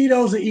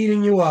 Mosquitoes are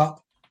eating you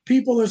up.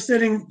 People are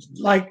sitting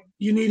like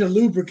you need a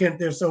lubricant.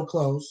 They're so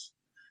close.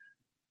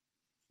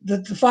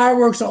 The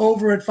fireworks are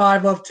over at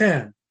 5 of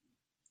 10.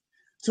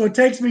 So it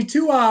takes me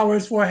 2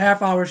 hours for a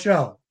half-hour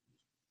show.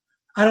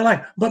 I don't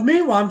like. But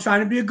meanwhile, I'm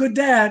trying to be a good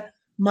dad.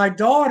 My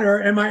daughter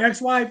and my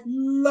ex-wife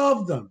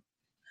love them.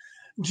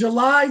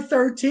 July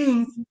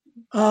 13th,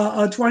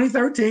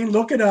 2013,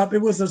 look it up.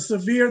 It was a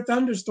severe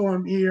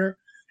thunderstorm here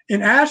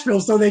in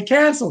Asheville, so they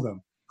canceled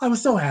them. I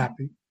was so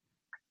happy.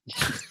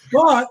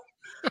 But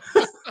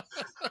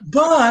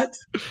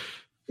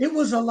it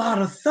was a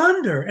lot of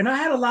thunder. And I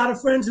had a lot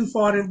of friends who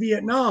fought in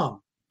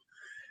Vietnam.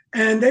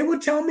 And they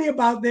would tell me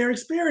about their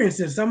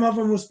experiences. Some of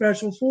them were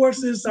special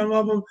forces. Some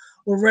of them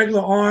were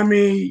regular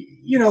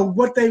army,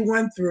 what they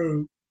went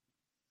through.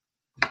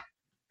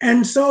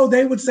 And so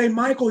they would say,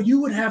 Michael,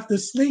 you would have to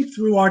sleep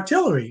through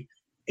artillery,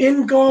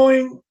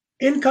 incoming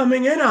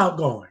and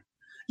outgoing.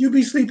 You'd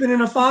be sleeping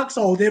in a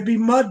foxhole. There'd be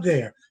mud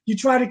there. You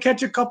try to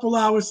catch a couple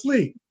hours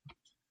sleep.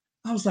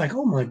 I was like,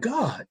 oh my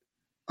God.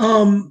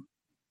 And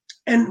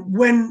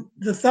when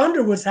the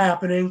thunder was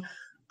happening,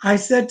 I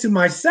said to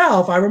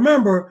myself, I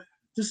remember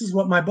this is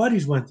what my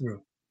buddies went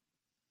through,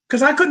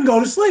 because I couldn't go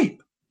to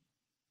sleep.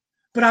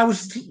 But I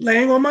was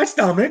laying on my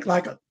stomach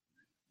like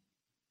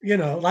in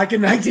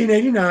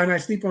 1989, I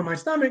sleep on my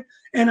stomach,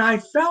 and I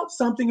felt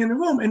something in the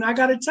room. And I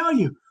got to tell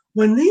you,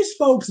 when these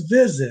folks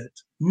visit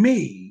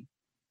me,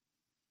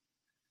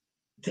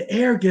 the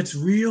air gets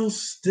real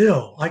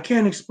still. I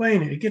can't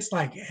explain it. It gets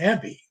like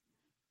heavy.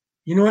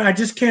 I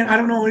just can't. I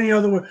don't know any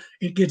other word.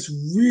 It gets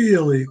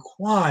really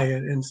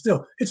quiet and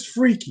still. It's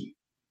freaky.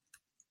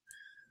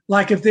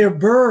 Like if they're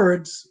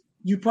birds,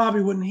 you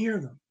probably wouldn't hear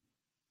them.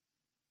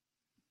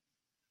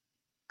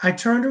 I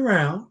turned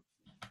around.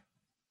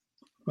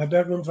 My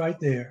bedroom's right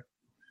there.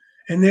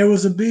 And there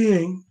was a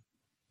being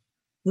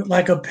with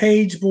like a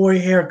page boy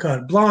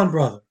haircut, blonde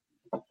brother.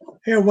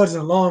 Hair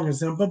wasn't long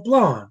as him, but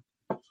blonde.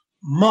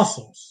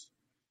 Muscles,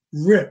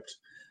 ripped.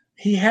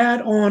 He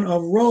had on a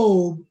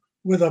robe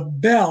with a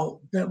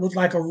belt that was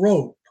like a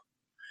rope.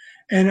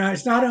 And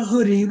it's not a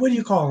hoodie. What do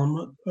you call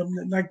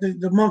them? Like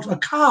the monks, a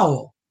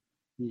cowl.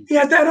 He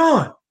had that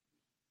on.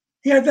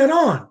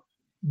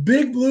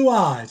 big blue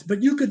eyes,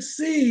 but you could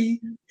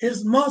see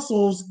his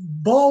muscles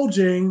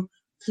bulging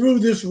through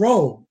this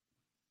robe.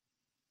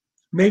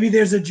 Maybe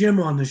there's a gym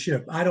on the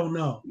ship. I don't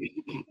know.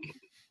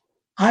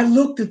 I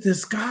looked at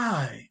this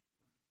guy,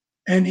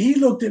 and he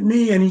looked at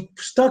me, and he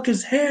stuck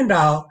his hand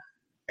out,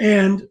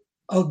 and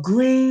a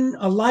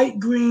light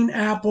green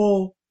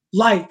apple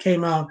light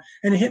came out,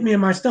 and it hit me in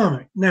my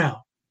stomach.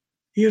 Now,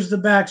 here's the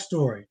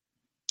backstory.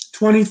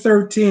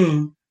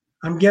 2013,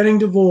 I'm getting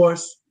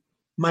divorced.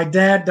 My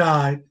dad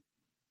died.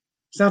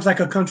 Sounds like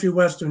a country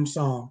western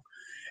song.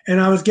 And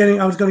I was going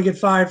to get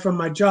fired from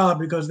my job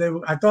because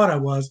I thought I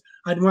was.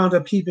 I'd wound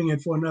up keeping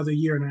it for another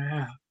year and a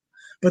half.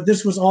 But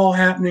this was all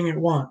happening at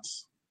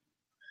once.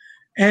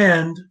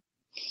 And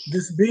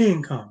this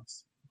being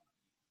comes.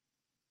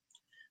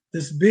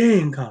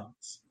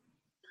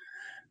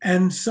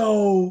 And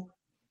so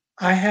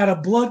I had a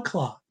blood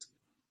clot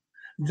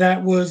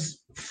that was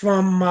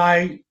from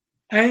my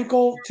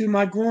ankle to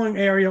my groin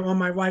area on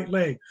my right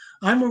leg.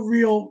 I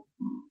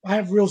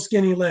have real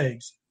skinny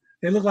legs.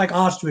 They look like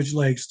ostrich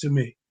legs to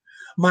me.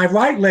 My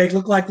right leg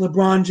looked like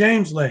LeBron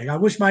James' leg. I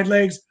wish my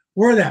legs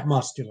were that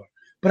muscular,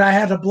 but I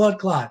had a blood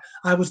clot.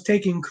 I was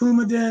taking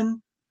Coumadin,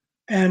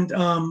 and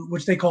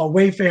which they call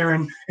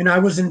Wayfarin, and I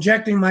was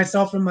injecting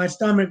myself in my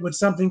stomach with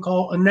something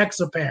called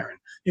enoxaparin.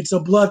 It's a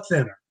blood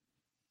thinner.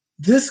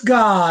 This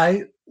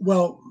guy,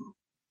 well,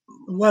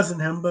 it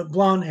wasn't him, but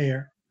blonde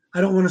hair.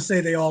 I don't want to say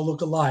they all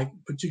look alike,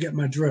 but you get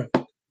my drift.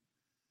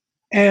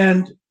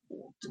 And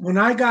when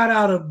I got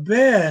out of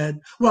bed,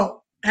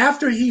 well,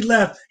 after he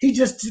left, he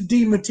just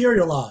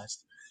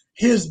dematerialized.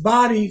 His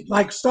body,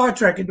 like Star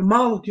Trek, and the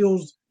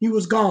molecules, he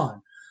was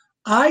gone.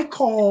 I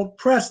called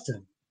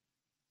Preston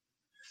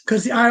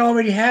because I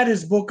already had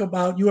his book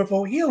about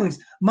UFO healings.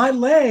 My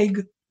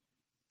leg,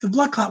 the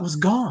blood clot was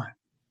gone.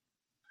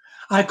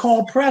 I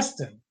called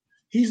Preston.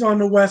 He's on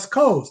the West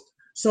Coast,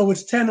 so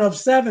it's 10 of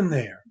 7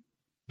 there.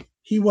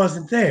 He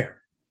wasn't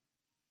there.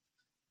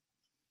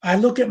 I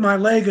look at my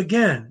leg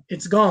again.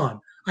 It's gone.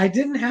 I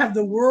didn't have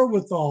the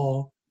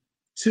wherewithal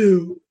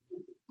to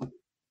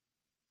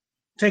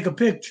take a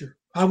picture.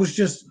 I was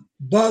just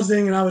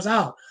buzzing and I was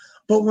out.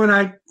 But when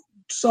I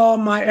saw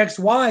my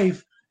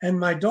ex-wife and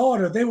my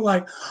daughter, they were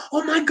like,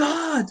 "Oh my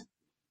God,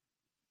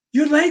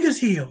 your leg is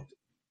healed."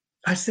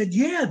 I said,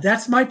 "Yeah,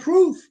 that's my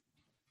proof."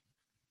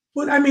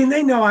 Well, I mean,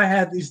 they know I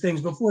had these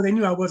things before. They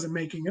knew I wasn't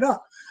making it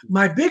up.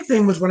 My big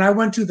thing was when I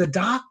went to the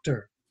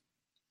doctor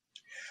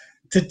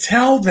to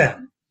tell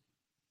them,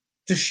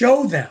 to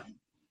show them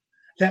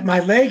that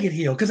my leg had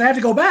healed, because I had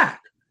to go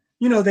back.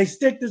 You know, they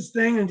stick this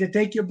thing and they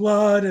take your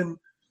blood and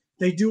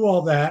they do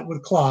all that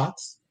with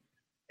clots.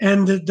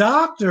 And the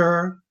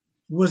doctor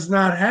was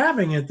not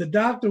having it. The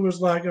doctor was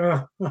like,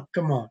 "Oh,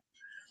 come on,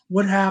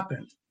 what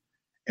happened?"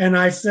 And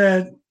I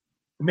said,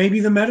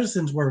 "Maybe the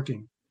medicine's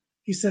working."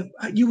 He said,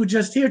 "You were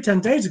just here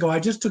 10 days ago. I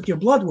just took your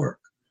blood work."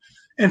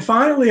 And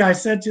finally, I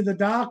said to the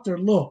doctor,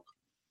 "Look,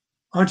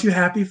 aren't you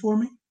happy for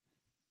me?"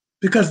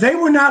 Because they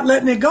were not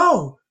letting it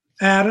go,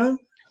 Adam.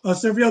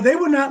 Silvio, they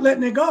were not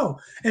letting it go.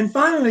 And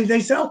finally,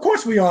 they said, "Of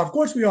course we are. Of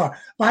course we are."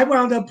 But I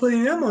wound up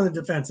putting them on the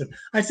defensive.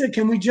 I said,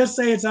 "Can we just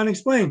say it's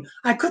unexplained?"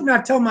 I could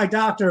not tell my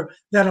doctor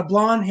that a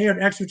blonde-haired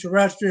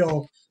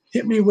extraterrestrial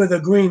hit me with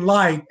a green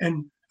light,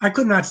 and I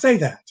could not say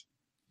that.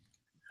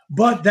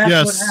 But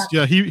that's what happened.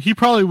 Yeah, he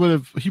probably would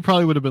have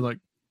been like,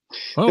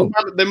 "Oh,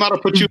 they might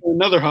have put you in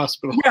another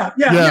hospital." Yeah.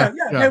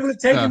 They would have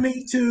taken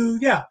me to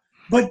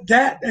But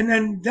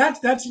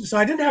that's so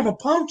I didn't have a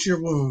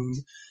puncture wound.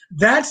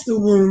 That's the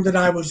wound that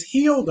I was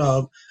healed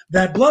of,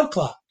 that blood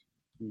clot.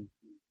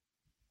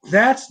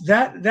 That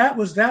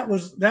was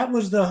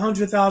the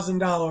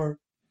 $100,000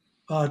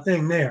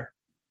 thing there.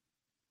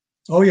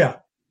 Oh yeah.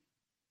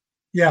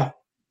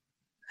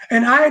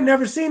 And I had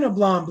never seen a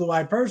blonde,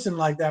 blue-eyed person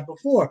like that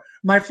before.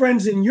 My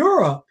friends in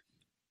Europe,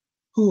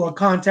 who are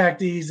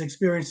contactees,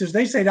 experiencers,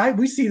 they say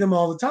we see them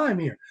all the time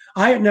here.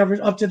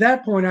 Up to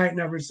that point, I had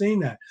never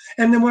seen that.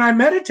 And then when I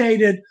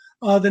meditated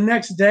the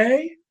next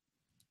day,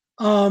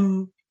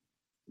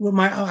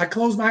 I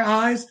closed my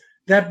eyes,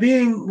 that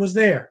being was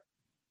there.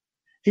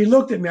 He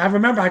looked at me. I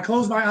remember I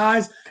closed my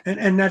eyes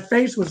and that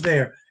face was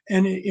there.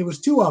 And it was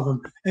 2 of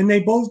them. And they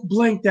both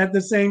blinked at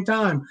the same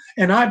time.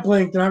 And I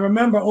blinked. And I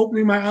remember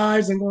opening my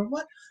eyes and going,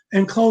 "What?"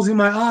 And closing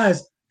my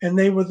eyes. And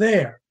they were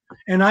there.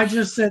 And I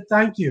just said,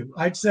 "Thank you."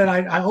 I said,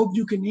 I hope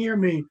you can hear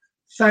me.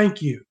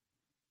 Thank you.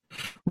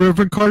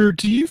 Reverend Carter,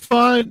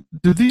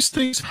 do these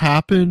things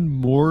happen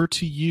more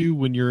to you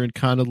when you're in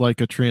kind of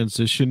like a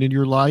transition in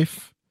your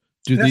life?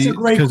 That's a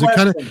great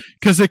question.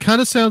 Because it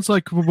kind of sounds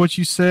like what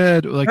you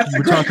said, like you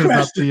were talking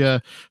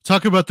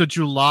about the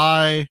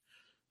July,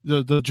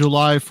 the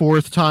July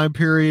 4th time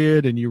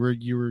period, and you were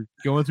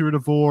going through a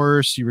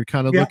divorce. You were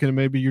kind of looking at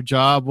maybe your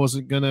job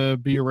wasn't going to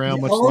be around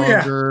much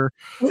longer.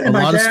 A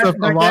lot of stuff.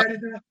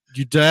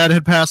 Your dad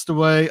had passed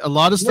away. A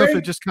lot of stuff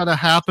had just kind of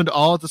happened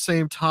all at the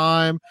same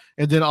time,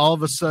 and then all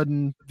of a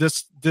sudden,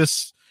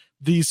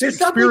 these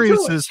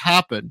experiences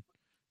happen.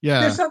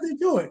 Yeah, there's something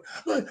to it.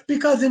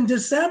 Because in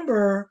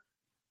December,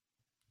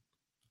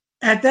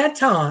 at that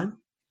time,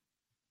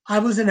 I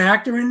was an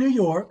actor in New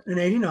York in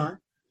 '89.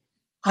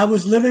 I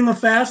was living a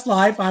fast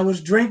life. I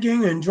was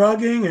drinking and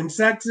drugging and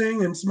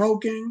sexing and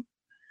smoking.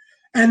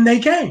 And they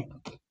came.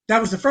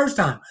 That was the first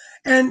time.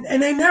 And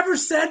they never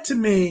said to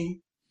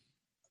me,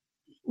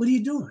 what are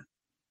you doing?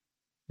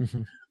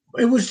 Mm-hmm.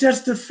 It was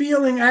just the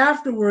feeling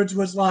afterwards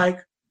was like,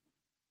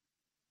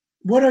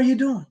 what are you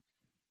doing?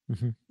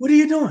 Mm-hmm. What are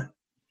you doing?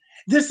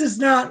 This is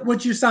not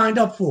what you signed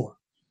up for.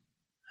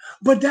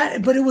 But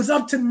it was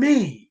up to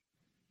me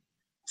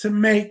to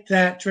make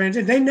that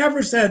transition. They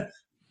never said,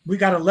 we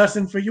got a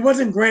lesson for you. It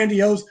wasn't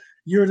grandiose.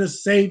 You're the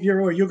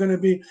savior, or you're going to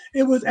be.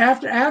 It was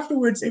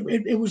afterwards.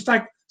 It was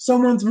like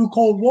someone threw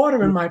cold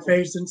water in my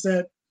face and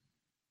said,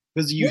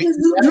 "What are you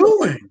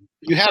doing?"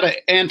 You had an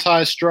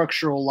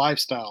anti-structural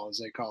lifestyle, as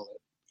they call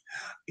it.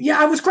 Yeah,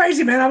 I was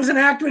crazy, man. I was an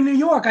actor in New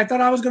York. I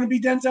thought I was going to be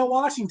Denzel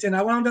Washington.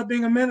 I wound up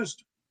being a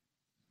minister.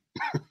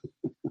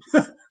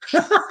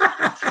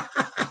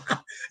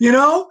 You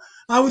know,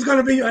 I was going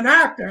to be an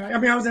actor. I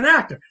mean, I was an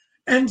actor.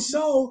 And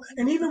so,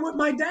 and even with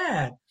my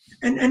dad.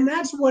 And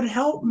that's what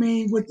helped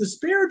me with the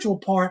spiritual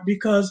part,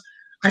 because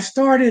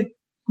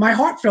my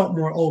heart felt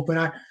more open.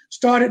 I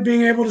started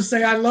being able to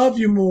say, I love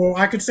you more.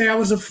 I could say I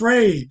was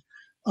afraid.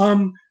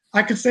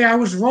 I could say I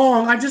was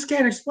wrong. I just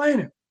can't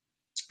explain it.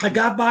 I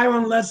got by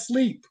on less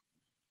sleep.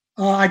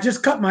 I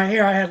just cut my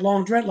hair. I had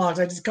long dreadlocks.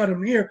 I just cut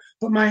them here,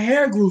 but my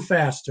hair grew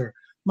faster.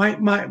 My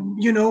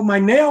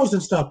nails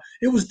and stuff.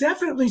 It was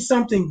definitely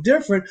something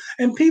different.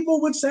 And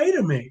people would say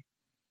to me,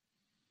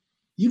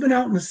 you been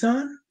out in the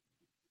sun?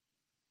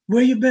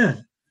 Where you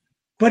been?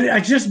 But I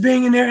just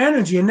being in their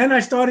energy. And then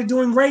I started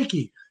doing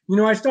Reiki.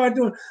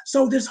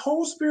 So this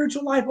whole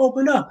spiritual life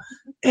opened up.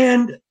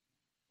 And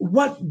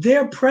what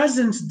their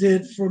presence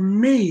did for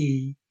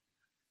me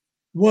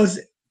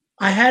was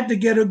I had to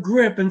get a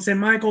grip and say,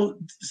 Michael,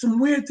 some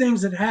weird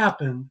things had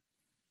happened.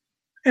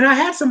 And I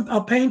had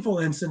a painful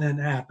incident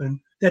happen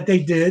that they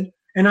did.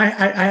 And I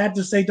had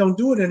to say, don't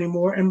do it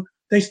anymore. And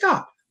they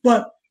stopped.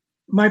 But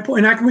my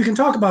point, and we can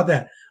talk about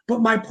that.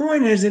 But my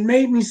point is, it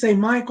made me say,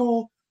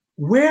 Michael,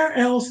 where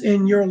else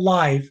in your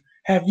life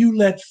have you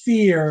let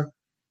fear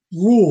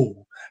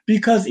rule?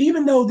 Because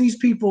even though these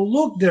people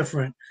look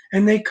different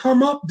and they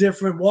come up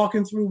different,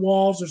 walking through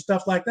walls or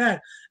stuff like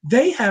that,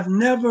 they have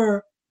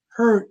never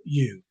hurt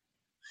you.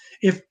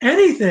 If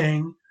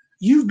anything,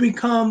 you've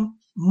become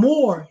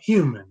more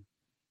human.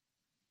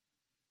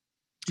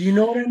 Do you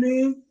know what I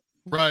mean?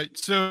 Right.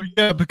 So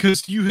yeah,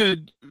 because you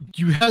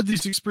had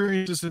these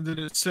experiences, and then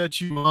it set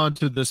you on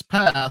to this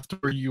path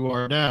where you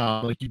are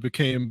now. Like you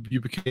became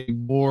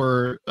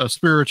more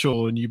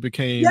spiritual, and you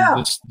became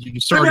this. You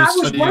started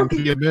studying to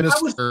be a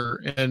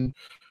minister,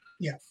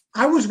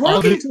 I was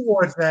working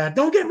towards that.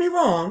 Don't get me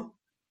wrong.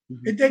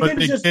 They didn't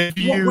just gave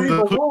you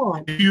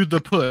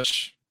the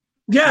push.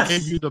 Yes, they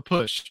gave you the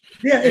push.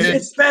 Yeah,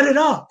 it sped it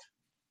up.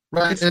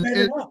 Right, it sped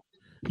it up.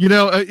 You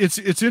know,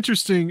 it's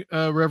interesting,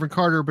 Reverend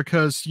Carter,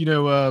 because,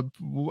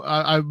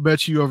 I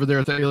met you over there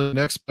at the Alien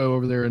Expo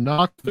over there in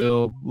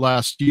Knoxville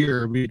last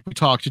year. We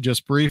talked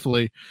just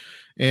briefly,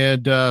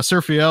 and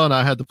Serfiel and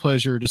I had the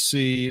pleasure to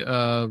see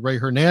Ray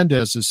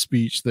Hernandez's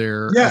speech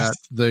there at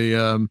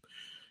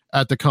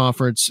the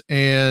conference,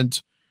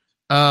 and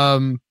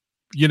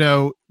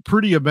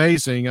pretty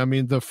amazing. I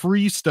mean, the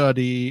free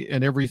study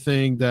and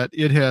everything that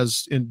it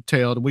has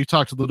entailed, and we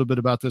talked a little bit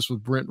about this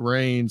with Brent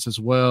Rains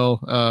as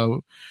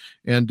well.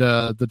 And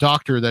the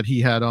doctor that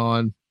he had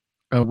on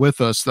with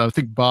us, I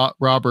think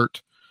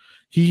Robert,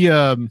 they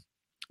have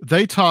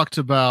talked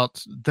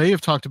about,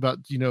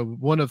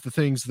 one of the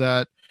things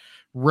that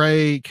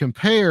Ray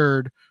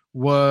compared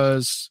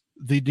was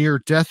the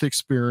near-death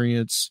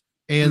experience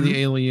and the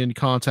alien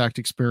contact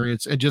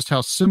experience, and just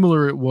how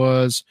similar it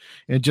was,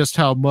 and just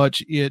how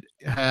much it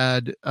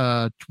had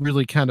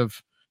really kind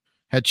of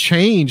had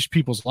changed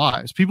people's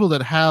lives. People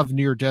that have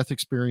near-death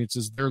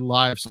experiences, their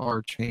lives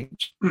are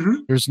changed.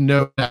 Mm-hmm. There's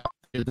no doubt.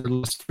 They're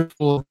less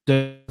fearful of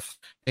death,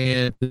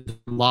 and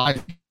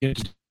life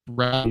is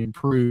radically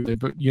improved.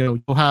 But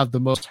you'll have the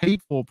most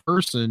hateful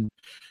person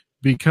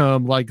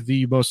become like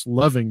the most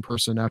loving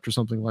person after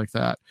something like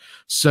that.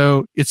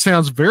 So it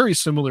sounds very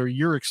similar,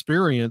 your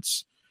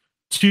experience,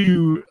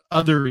 to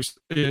others'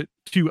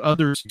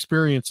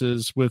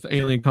 experiences with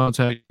alien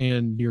contact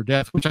and near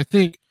death, which I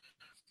think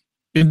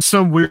in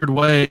some weird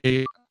way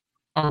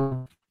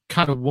are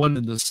kind of one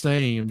and the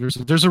same.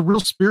 There's a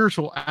real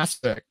spiritual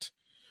aspect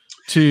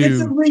to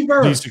it's a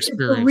rebirth. These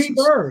experiences. It's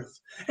a rebirth.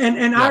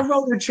 And I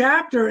wrote a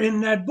chapter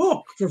in that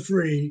book for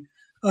free,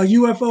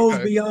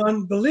 UFOs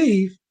Beyond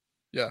Belief.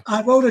 Yeah.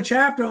 I wrote a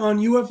chapter on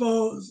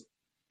UFOs,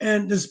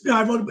 and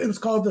it was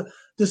called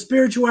the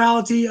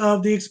Spirituality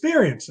of the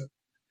Experiencer.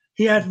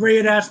 Ray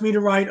had asked me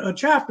to write a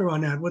chapter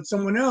on that with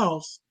someone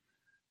else.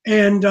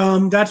 And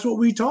that's what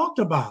we talked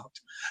about.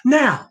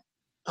 Now,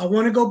 I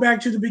want to go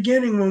back to the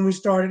beginning when we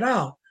started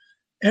out.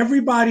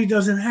 Everybody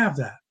doesn't have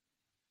that.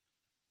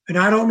 And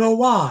I don't know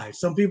why.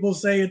 Some people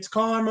say it's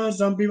karma.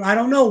 Some people, I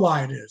don't know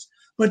why it is.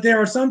 But there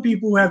are some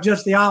people who have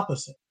just the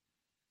opposite.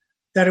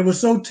 That it was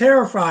so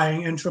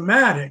terrifying and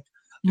traumatic.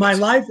 My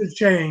life has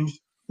changed,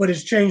 but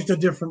it's changed a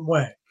different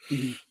way.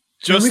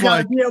 Just we got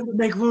to like be able to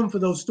make room for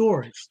those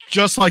stories.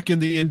 Just like in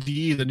the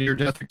NDE, the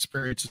near-death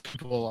experiences,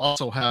 people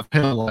also have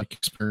hell-like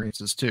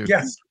experiences too.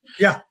 Yes.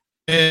 Yeah.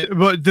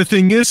 But the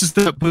thing is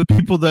that with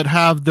people that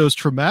have those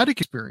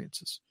traumatic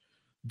experiences,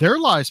 their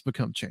lives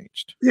become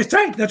changed. That's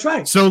right. That's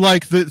right. So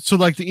like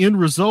the end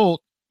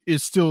result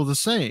is still the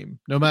same,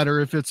 no matter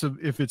if it's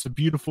a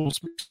beautiful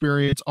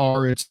experience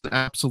or it's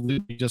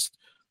absolutely just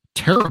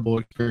terrible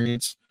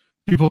experience.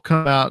 People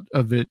come out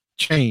of it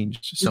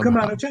changed. You come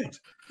out of change.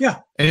 Yeah.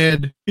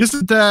 And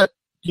isn't that,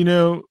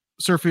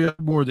 Sophia,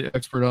 more the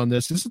expert on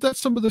this, isn't that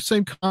some of the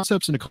same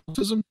concepts in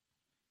occultism?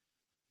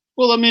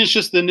 Well, I mean, it's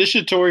just the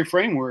initiatory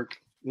framework.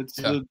 It's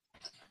the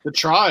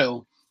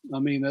trial. I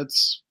mean,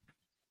 that's,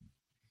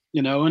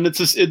 and it's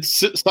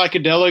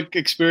psychedelic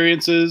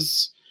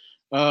experiences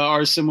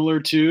are similar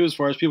too, as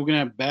far as people can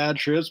have bad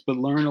trips, but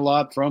learn a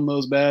lot from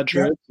those bad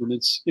trips. Yeah. And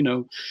it's,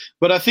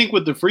 but I think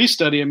with the free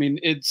study, I mean,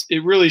 it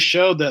really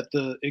showed that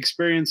the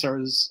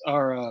experiences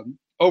are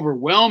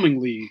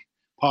overwhelmingly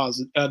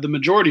positive. The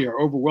majority are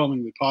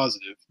overwhelmingly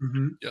positive.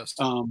 Mm-hmm. Yes.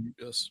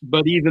 Yes.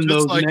 But even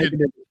just those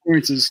negative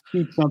experiences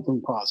keep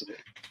something positive.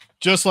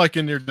 Just like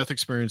in near-death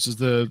experiences,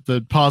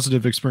 the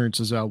positive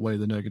experiences outweigh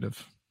the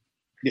negative.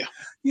 Yeah.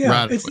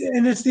 Yeah. It's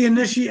the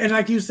initiation. And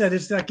like you said,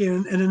 it's like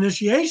an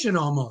initiation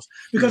almost,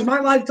 because my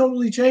life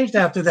totally changed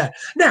after that.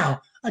 Now,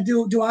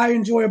 do I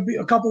enjoy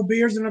a couple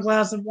beers and a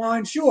glass of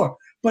wine? Sure.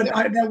 But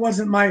that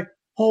wasn't my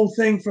whole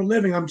thing for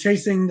living. I'm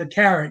chasing the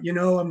carrot,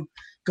 I'm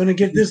going to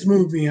get this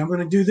movie. I'm going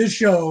to do this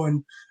show,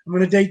 and I'm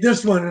going to date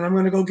this one, and I'm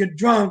going to go get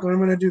drunk, and I'm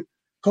going to do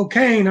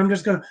cocaine. I'm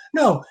just going to,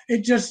 no,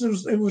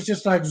 it was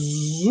just like,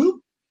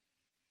 zoop.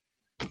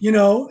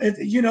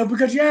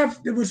 Because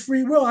it was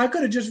free will. I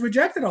could have just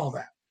rejected all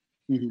that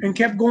and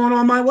kept going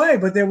on my way.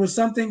 But there was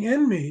something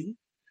in me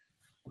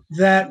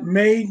that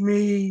made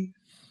me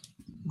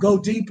go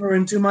deeper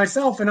into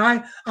myself. And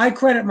I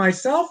credit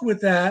myself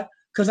with that,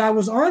 because I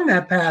was on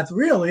that path,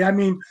 really. I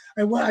mean,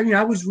 I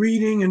was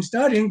reading and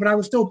studying, but I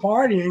was still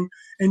partying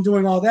and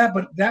doing all that.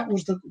 But that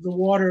was the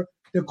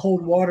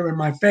cold water in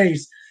my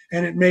face,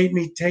 and it made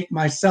me take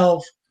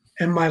myself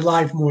and my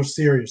life more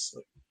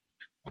seriously.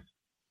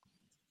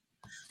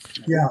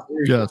 Yeah.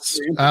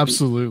 Yes,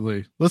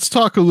 absolutely. Let's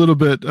talk a little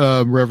bit,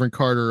 Reverend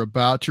Carter,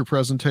 about your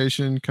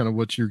presentation, kind of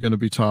what you're going to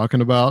be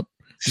talking about.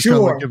 Just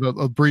sure. Kind of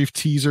give a brief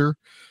teaser.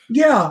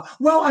 Yeah.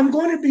 Well, I'm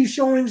going to be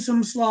showing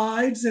some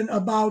slides and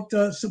about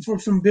for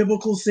some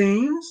biblical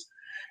scenes,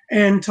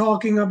 and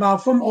talking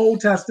about from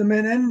Old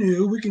Testament and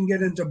New. We can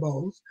get into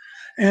both,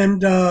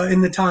 and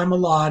in the time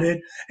allotted,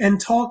 and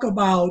talk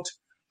about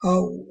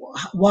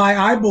why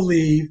I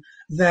believe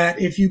that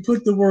if you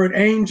put the word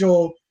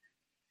angel,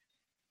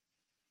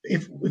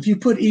 if you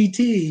put ET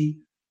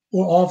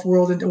or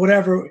off-world into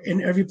whatever,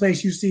 in every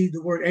place you see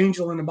the word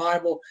angel in the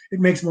Bible, it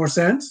makes more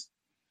sense,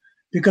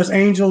 because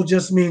angel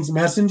just means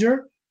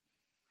messenger.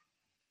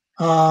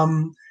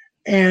 And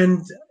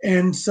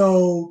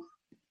so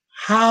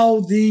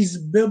how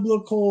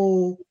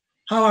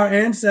our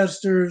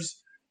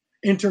ancestors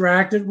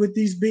interacted with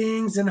these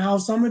beings, and how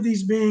some of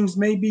these beings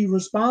may be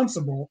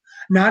responsible,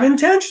 not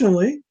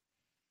intentionally,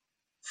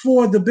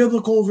 for the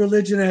biblical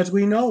religion as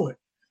we know it,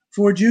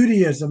 for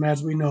Judaism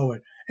as we know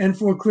it, and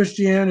for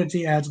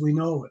Christianity as we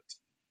know it.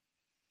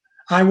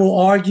 I will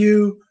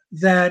argue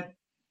that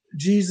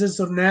Jesus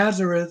of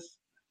Nazareth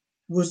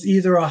was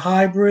either a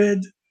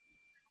hybrid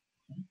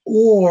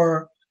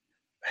or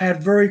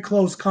had very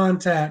close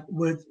contact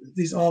with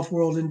these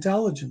off-world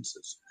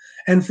intelligences.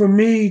 And for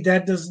me,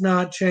 that does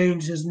not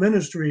change his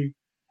ministry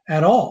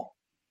at all,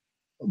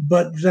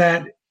 but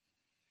that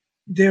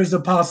there's a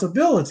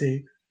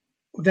possibility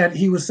that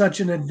he was such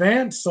an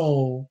advanced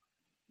soul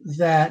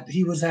that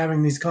he was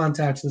having these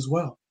contacts as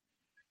well.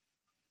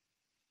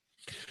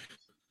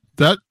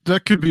 That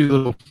could be a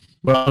little,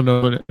 well, I don't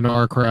know in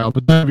our crowd,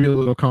 but that'd be a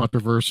little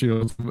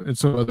controversial in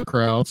some other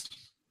crowds,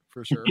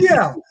 for sure.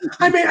 Yeah,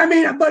 I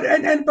mean, but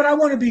I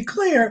want to be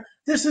clear.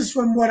 This is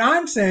from what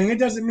I'm saying. It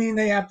doesn't mean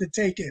they have to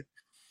take it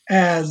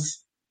as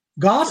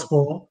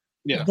gospel.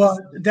 Yeah. But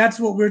that's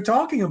what we're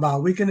talking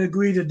about. We can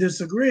agree to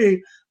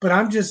disagree, but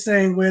I'm just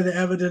saying where the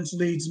evidence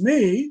leads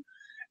me.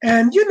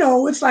 And,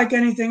 it's like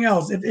anything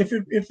else.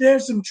 If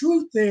there's some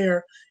truth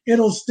there,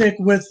 it'll stick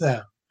with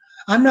them.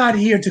 I'm not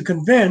here to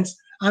convince.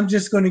 I'm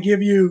just going to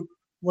give you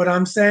what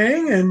I'm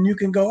saying, and you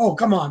can go, oh,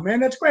 come on, man,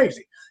 that's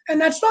crazy. And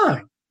that's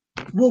fine.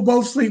 We'll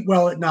both sleep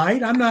well at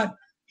night. I'm not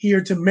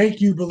here to make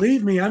you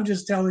believe me. I'm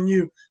just telling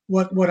you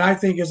what I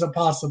think is a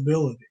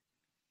possibility.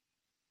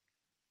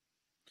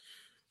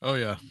 Oh,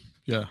 yeah.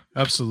 Yeah,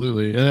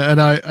 absolutely.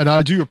 And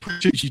I do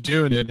appreciate you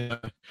doing it. I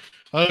don't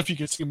know if you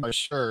can see my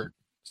shirt.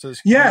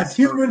 Says, yes,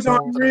 humans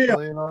are real.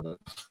 On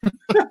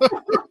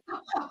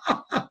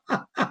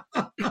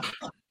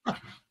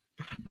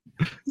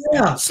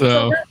Yeah,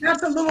 so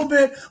that's a little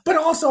bit, but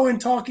also in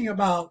talking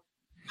about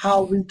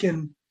how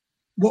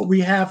what we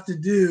have to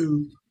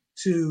do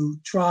to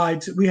try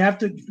to, we have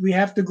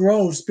to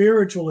grow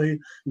spiritually,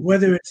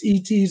 whether it's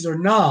ETs or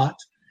not.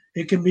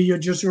 It can be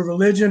just your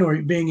religion or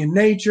being in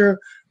nature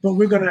but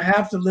we're going to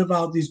have to live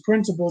out these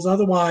principles.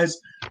 Otherwise,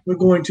 we're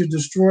going to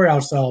destroy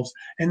ourselves.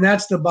 And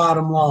that's the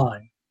bottom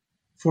line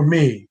for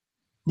me.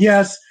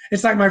 Yes,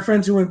 it's like my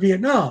friends who were in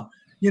Vietnam.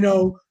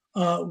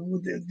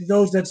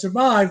 Those that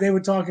survived, they were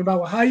talking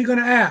about, well, how are you going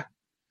to act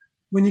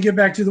when you get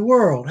back to the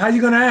world? How are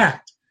you going to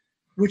act?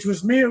 Which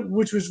was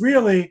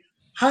really,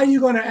 how are you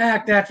going to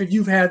act after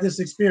you've had this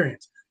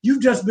experience?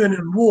 You've just been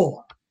in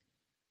war.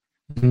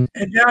 And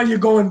now you're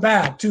going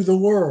back to the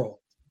world.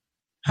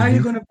 How are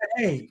you going to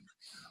behave?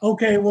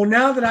 Okay, well,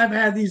 now that I've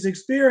had these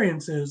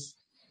experiences,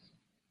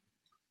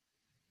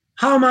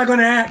 how am I going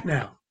to act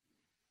now?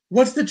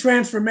 What's the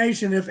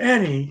transformation, if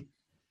any,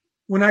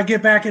 when I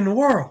get back in the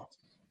world?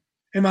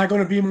 Am I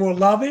going to be more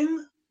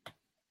loving?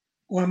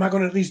 Or am I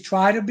going to at least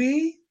try to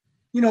be?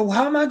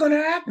 How am I going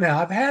to act now?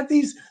 I've had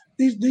these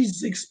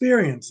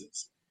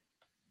experiences.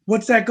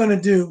 What's that going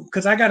to do?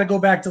 Because I got to go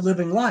back to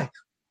living life.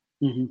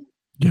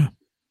 Yeah.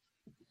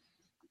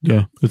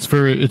 Yeah, it's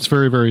very,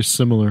 very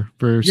similar.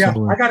 Very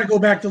similar. I got to go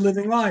back to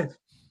living life.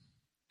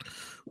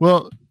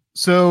 Well,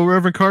 so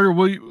Reverend Carter,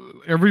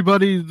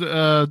 everybody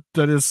that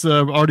has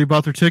already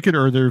bought their ticket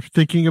or they're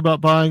thinking about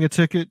buying a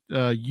ticket,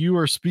 you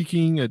are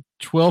speaking at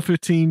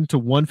 12:15 to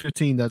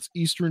 1:15. That's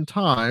Eastern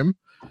time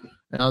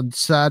on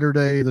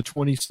Saturday, the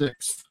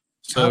 26th.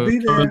 So I'll be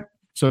there.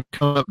 So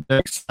come up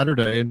next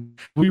Saturday, and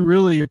we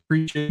really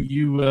appreciate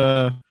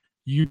you.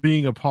 You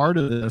being a part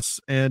of this,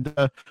 and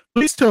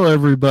please tell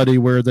everybody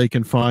where they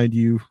can find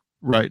you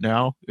right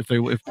now if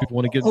people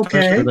want to get in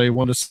touch or they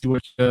want to see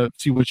what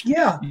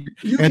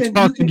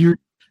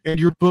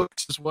your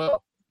books as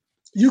well.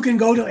 You can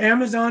go to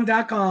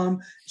Amazon.com,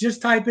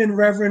 just type in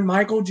Reverend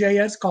Michael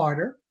J.S.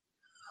 Carter.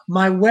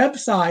 My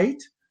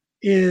website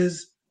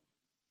is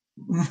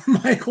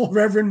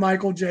Reverend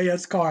Michael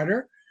J.S.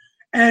 Carter,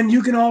 and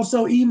you can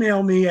also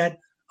email me at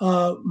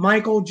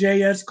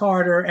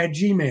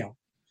michaeljscarter@gmail.com.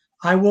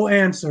 I will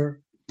answer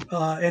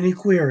any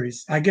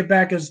queries. I get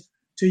back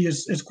to you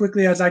as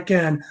quickly as I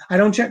can. I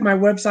don't check my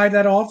website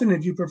that often.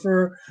 If you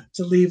prefer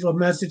to leave a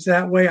message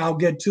that way, I'll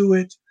get to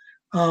it.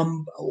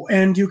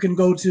 And you can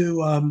go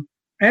to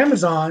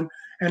Amazon,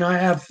 and I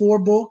have 4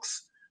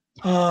 books,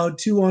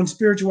 2 on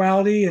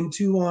spirituality and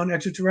 2 on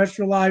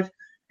extraterrestrial life,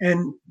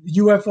 and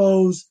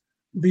UFOs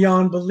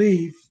Beyond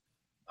Belief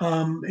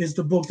is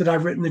the book that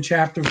I've written the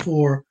chapter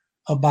for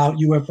about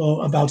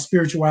UFO, about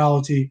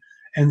spirituality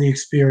and the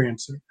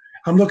experiencer.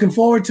 I'm looking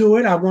forward to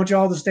it. I want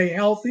y'all to stay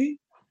healthy.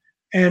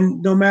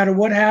 And no matter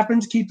what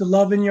happens, keep the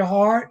love in your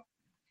heart.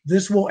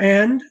 This will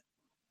end.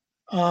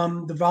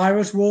 The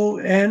virus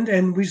will end,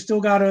 and we still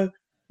got to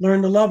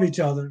learn to love each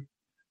other.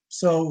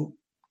 So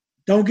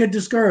don't get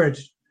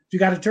discouraged. If you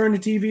got to turn the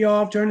TV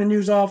off, turn the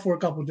news off for a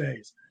couple of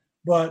days.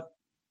 But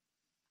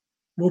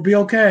we'll be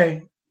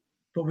okay.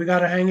 But we got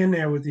to hang in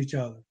there with each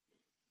other.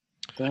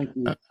 Thank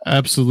you.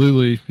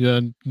 Absolutely. Yeah.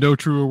 No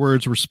truer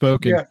words were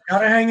spoken. Yeah. Got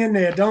to hang in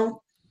there. Don't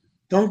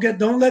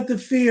let the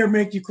fear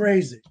make you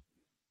crazy.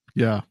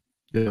 Yeah.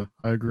 Yeah.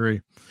 I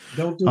agree.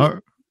 Don't do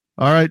it.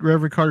 All right,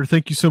 Reverend Carter,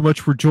 thank you so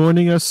much for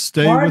joining us.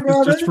 Stay with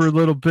us just for a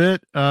little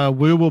bit.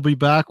 We will be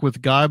back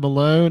with Guy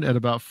Malone at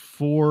about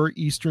 4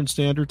 Eastern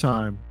Standard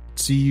Time.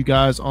 See you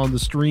guys on the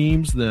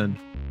streams then.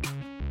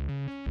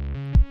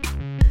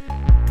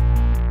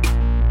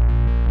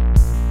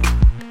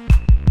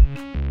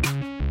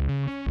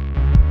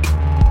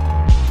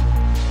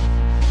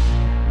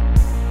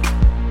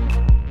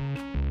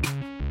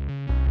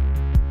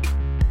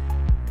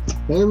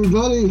 Hey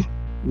everybody,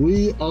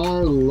 we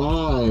are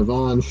live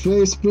on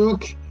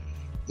Facebook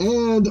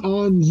and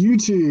on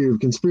YouTube,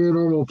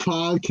 Conspiranormal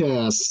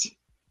Podcast.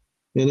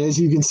 And as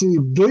you can see,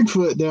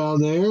 Bigfoot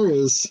down there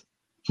is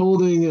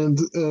holding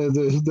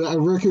the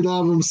record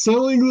album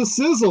Selling the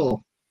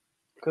Sizzle.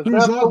 Who's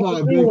that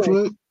by,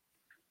 Bigfoot?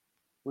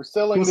 We're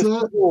selling the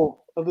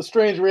sizzle of the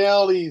Strange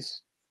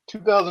Realities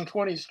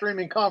 2020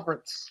 streaming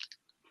conference.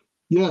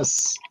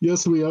 Yes,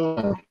 we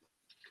are.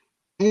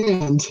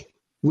 And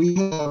we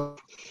have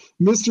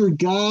Mr.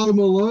 Guy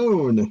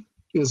Malone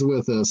is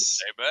with us.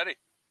 Hey, buddy.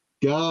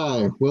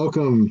 Guy,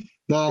 welcome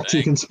back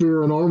to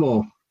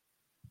Conspiranormal.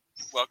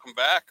 Welcome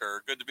back,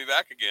 or good to be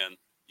back again.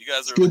 You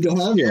guys are good to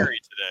have you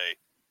today.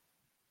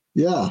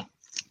 Yeah.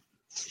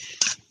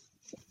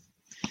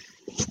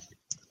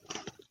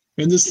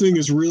 And this thing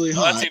is really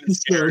hot. That's even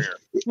scarier.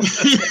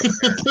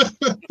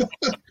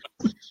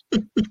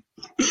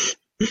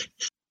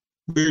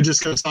 We were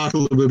just going to talk a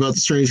little bit about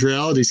the Strange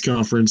Realities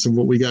Conference and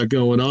what we got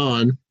going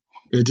on.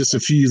 And just a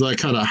few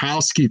kind of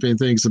housekeeping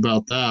things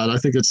about that. I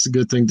think it's a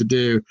good thing to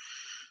do.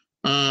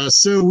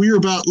 So we're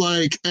about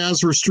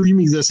as we're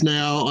streaming this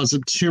now on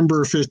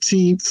September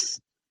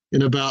 15th,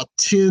 in about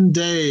 10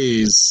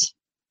 days,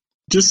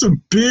 just a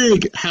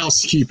big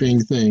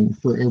housekeeping thing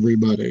for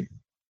everybody.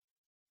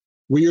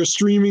 We are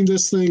streaming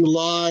this thing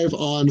live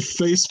on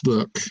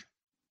Facebook.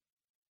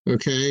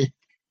 Okay.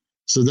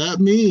 So that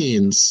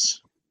means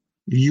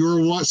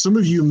some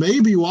of you may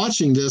be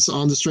watching this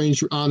on the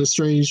Strange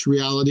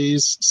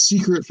Realities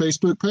secret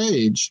Facebook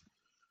page,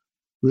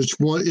 which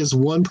is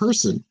one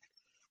person.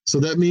 So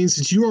that means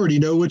that you already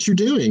know what you're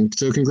doing.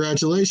 So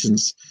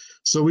congratulations.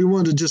 So we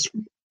want to just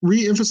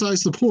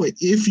re-emphasize the point.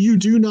 If you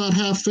do not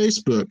have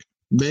Facebook,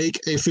 make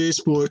a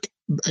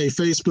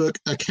Facebook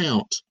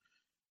account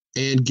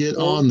and get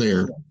on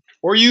there.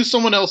 Or use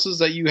someone else's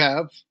that you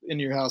have in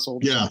your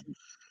household. Yeah.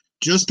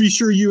 Just be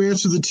sure you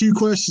answer the 2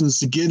 questions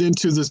to get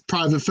into this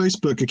private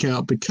Facebook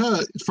account,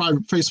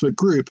 private Facebook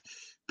group,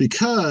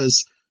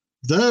 because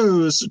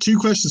those 2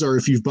 questions are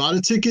if you've bought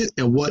a ticket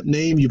and what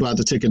name you bought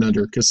the ticket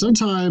under. Because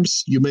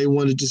sometimes you may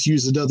want to just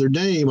use another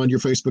name on your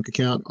Facebook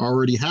account,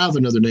 already have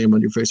another name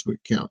on your Facebook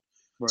account.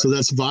 Right. So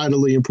that's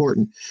vitally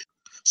important.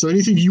 So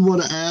anything you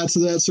want to add to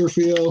that,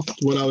 Sergio,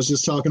 what I was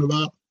just talking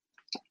about?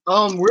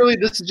 Really,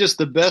 this is just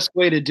the best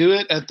way to do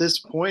it at this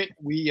point.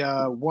 We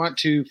want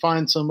to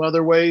find some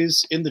other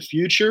ways in the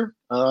future.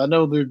 I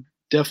know there are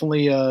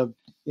definitely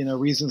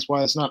reasons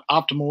why it's not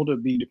optimal to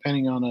be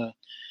depending on a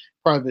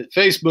private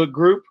Facebook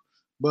group,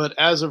 but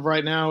as of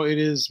right now, it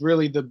is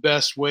really the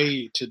best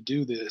way to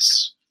do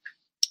this.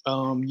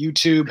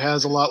 YouTube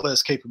has a lot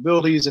less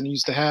capabilities than it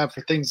used to have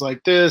for things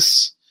like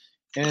this.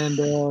 And,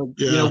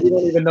 we don't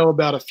even know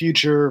about a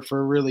future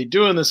for really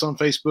doing this on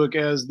Facebook,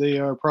 as they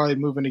are probably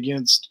moving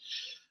against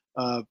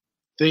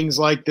things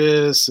like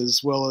this, as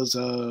well as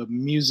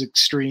music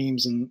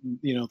streams and,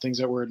 things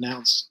that were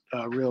announced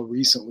real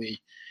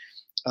recently.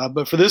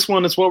 But for this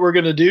one, it's what we're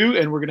going to do.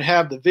 And we're going to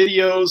have the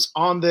videos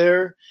on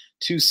there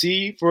to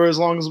see for as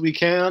long as we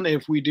can.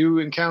 If we do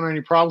encounter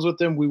any problems with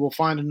them, we will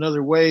find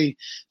another way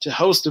to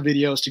host the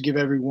videos to give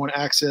everyone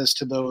access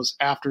to those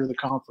after the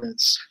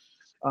conference.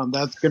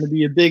 That's going to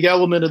be a big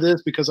element of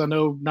this, because I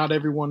know not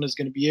everyone is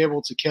going to be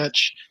able to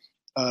catch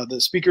the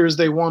speakers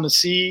they want to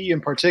see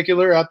in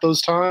particular at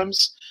those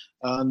times.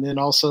 And then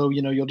also,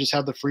 you'll just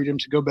have the freedom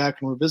to go back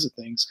and revisit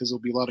things, because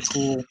there'll be a lot of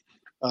cool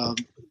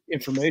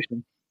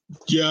information.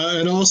 Yeah,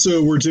 and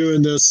also we're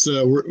doing this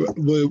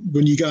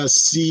when you guys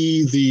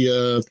see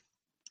the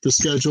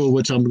schedule,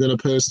 which I'm going to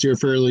post here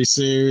fairly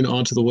soon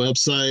onto the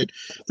website.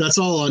 That's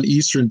all on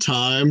Eastern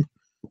time.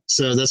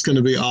 So that's going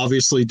to be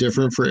obviously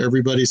different for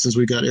everybody, since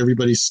we got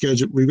everybody's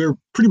schedule. We've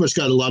pretty much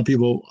got a lot of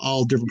people,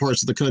 all different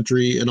parts of the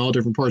country and all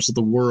different parts of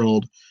the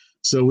world.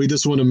 So we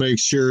just want to make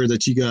sure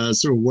that you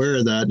guys are aware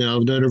of that. Now,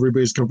 not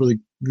everybody's going to really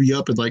be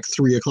up at like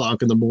 3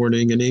 o'clock in the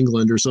morning in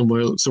England or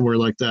somewhere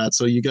like that.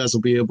 So you guys will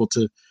be able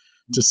to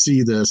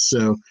see this.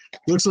 So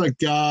looks like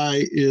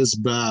Guy is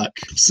back.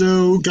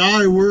 So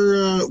Guy,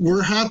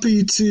 we're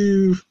happy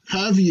to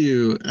have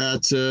you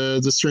at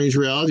the Strange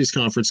Realities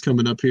Conference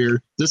coming up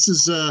here. This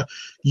is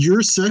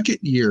your second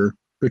year,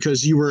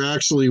 because you were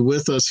actually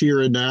with us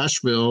here in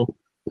Nashville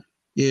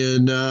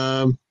in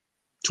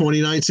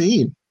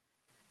 2019.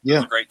 Yeah, it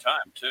was a great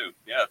time too.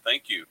 Yeah,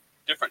 thank you.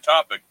 Different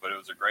topic, but it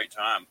was a great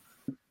time.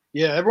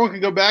 Yeah, everyone can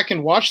go back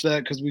and watch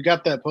that, because we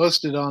got that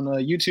posted on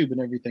YouTube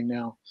and everything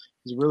now.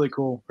 It was a really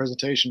cool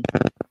presentation. I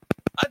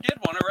did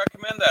want to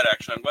recommend that,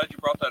 actually. I'm glad you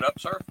brought that up,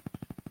 sir,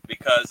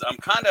 because I'm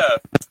kind of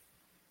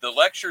 – the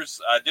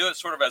lectures, I do it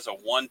sort of as a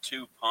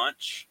 1-2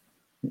 punch,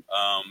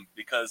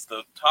 because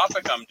the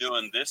topic I'm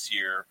doing this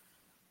year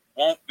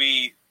won't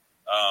be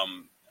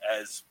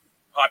as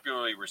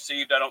popularly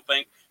received, I don't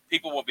think.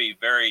 People will be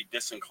very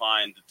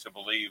disinclined to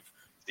believe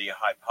the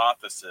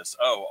hypothesis,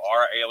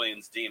 are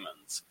aliens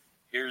demons?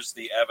 Here's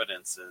the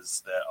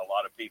evidences that a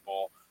lot of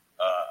people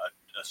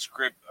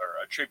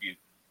attribute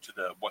to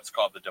the what's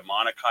called the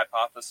demonic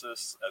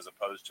hypothesis, as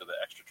opposed to the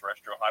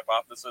extraterrestrial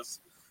hypothesis.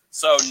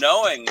 So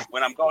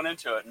when I'm going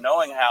into it,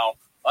 knowing how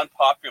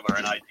unpopular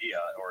an idea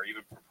or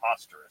even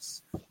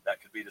preposterous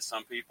that could be to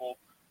some people,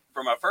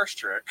 for my first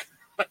trick,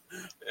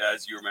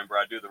 as you remember,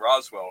 I do the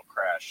Roswell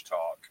crash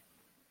talk,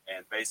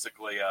 and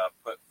basically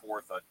put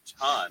forth a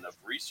ton of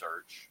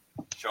research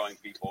showing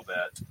people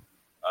that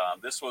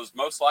this was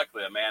most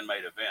likely a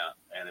man-made event.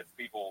 And if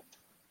people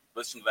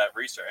listen to that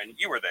research, and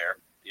you were there,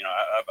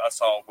 I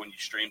saw when you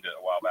streamed it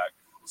a while back,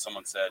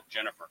 someone said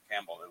Jennifer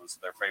Campbell, it was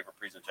their favorite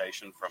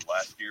presentation from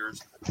last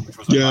year's, which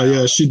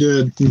was she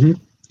did. Mm-hmm.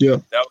 Yeah,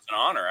 that was an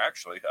honor,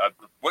 actually. I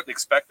wouldn't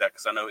expect that,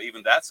 because I know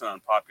even that's an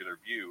unpopular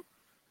view.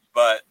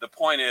 But the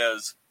point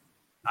is,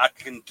 I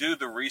can do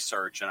the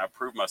research, and I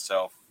prove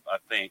myself, I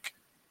think,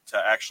 to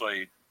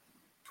actually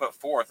put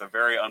forth a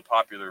very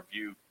unpopular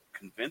view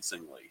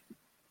convincingly.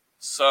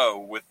 So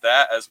with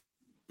that as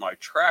my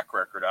track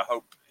record, I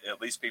hope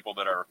at least people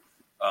that are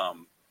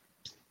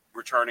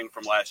returning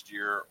from last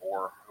year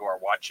or who are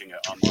watching it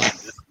online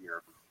this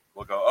year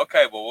will go,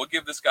 okay, well, we'll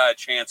give this guy a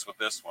chance with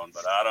this one,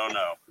 but I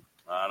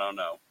don't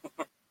know.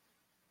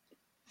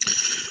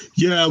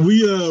 Yeah,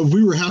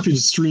 we were happy to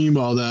stream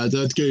all that.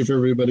 That gave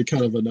everybody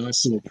kind of a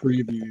nice little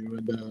preview,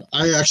 and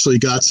I actually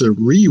got to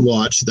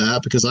rewatch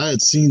that, because I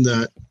had seen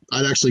that.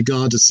 I'd actually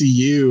gone to see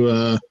you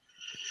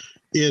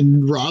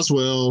in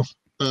Roswell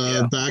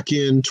back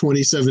in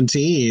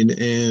 2017,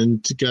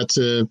 and got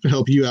to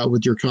help you out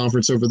with your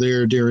conference over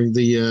there during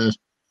the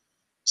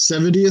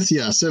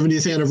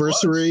 70th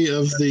anniversary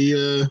of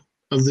the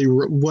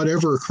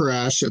whatever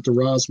crash at the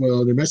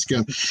Roswell, New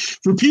Mexico.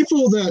 For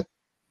people that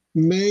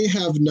may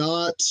have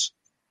not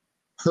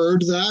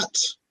heard that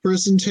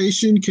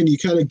presentation, can you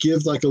kind of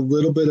give like a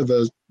little bit of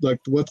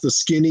what the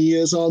skinny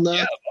is on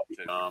that?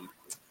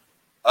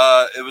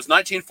 It was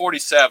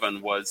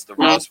 1947 was the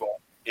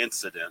Roswell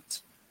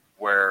incident,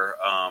 where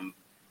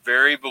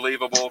very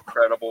believable,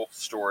 credible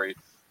story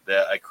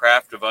that a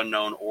craft of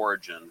unknown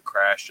origin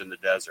crashed in the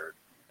desert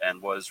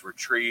and was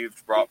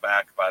retrieved, brought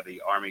back by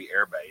the Army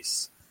Air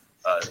Base,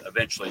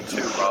 eventually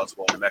to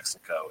Roswell, New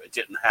Mexico. It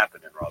didn't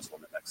happen in Roswell,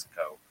 New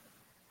Mexico.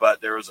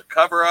 But there was a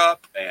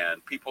cover-up,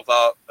 and people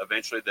thought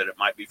eventually that it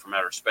might be from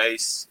outer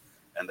space,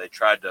 and they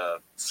tried to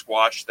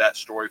squash that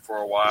story for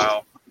a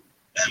while.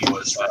 And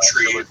was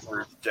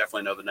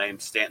definitely know the name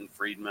Stanton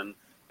Friedman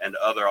and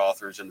other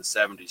authors in the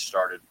 70s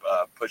started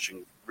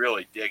pushing,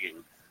 really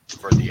digging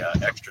for the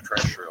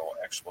extraterrestrial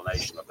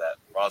explanation of that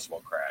Roswell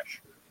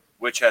crash,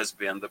 which has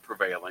been the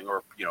prevailing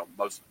or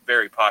most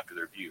very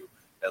popular view,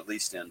 at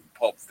least in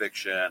pulp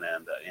fiction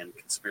and in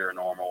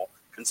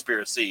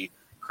conspiracy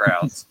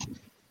crowds.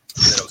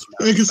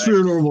 And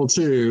conspiranormal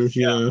too.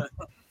 Yeah.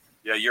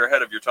 Yeah, you're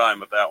ahead of your time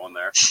with that one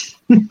there.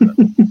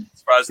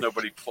 Surprised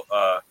nobody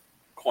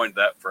coined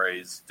that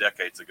phrase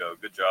decades ago.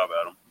 Good job,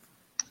 Adam.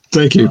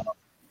 Thank you.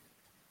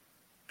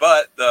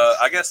 But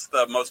I guess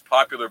the most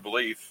popular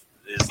belief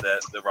is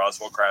that the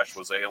Roswell crash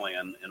was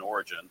alien in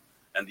origin,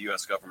 and the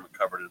U.S. government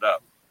covered it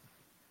up.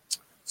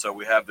 So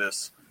we have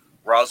this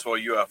Roswell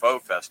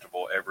UFO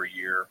Festival every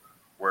year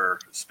where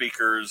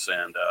speakers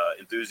and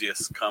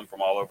enthusiasts come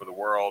from all over the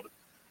world,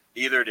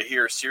 either to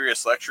hear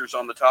serious lectures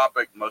on the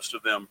topic, most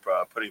of them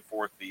putting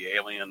forth the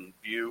alien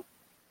view,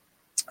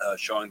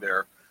 showing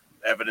their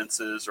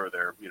evidences or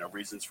their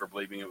reasons for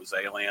believing it was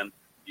alien.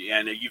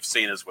 And you've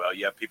seen as well,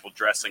 you have people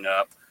dressing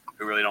up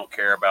who really don't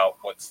care about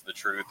what's the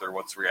truth or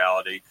what's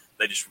reality.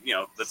 They just,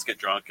 let's get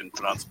drunk and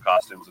put on some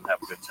costumes and have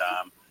a good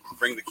time.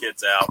 Bring the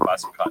kids out, buy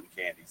some cotton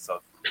candy.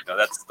 So,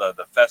 that's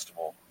the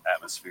festival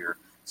atmosphere.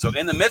 So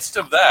in the midst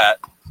of that,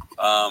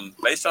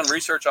 based on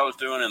research I was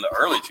doing in the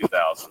early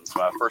 2000s,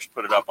 when I first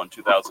put it up on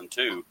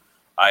 2002,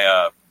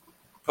 I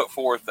put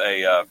forth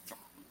a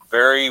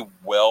very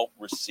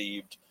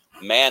well-received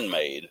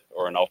man-made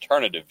or an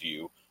alternative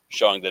view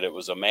showing that it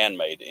was a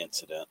man-made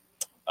incident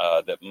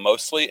that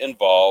mostly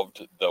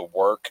involved the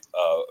work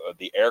of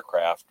the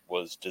aircraft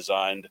was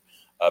designed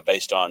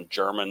based on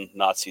German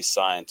Nazi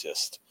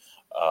scientists,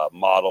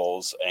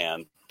 models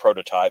and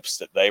prototypes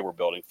that they were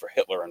building for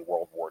Hitler in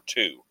World War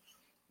II.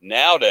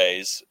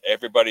 Nowadays,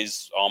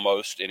 everybody's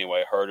almost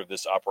anyway heard of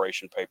this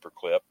Operation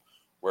Paperclip,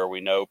 where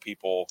we know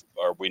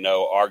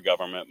our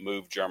government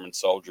moved German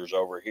soldiers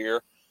over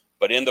here.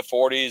 But in the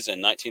 40s, in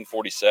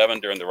 1947,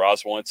 during the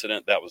Roswell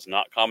incident, that was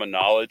not common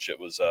knowledge. It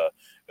was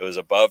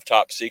above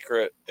top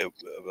secret.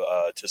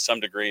 To some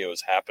degree, it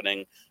was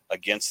happening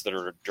against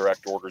the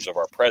direct orders of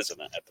our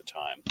president at the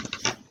time.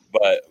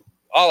 But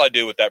all I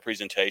do with that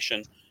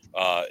presentation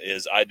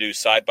is I do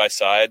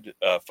side-by-side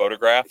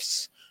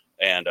photographs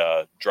and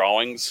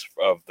drawings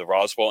of the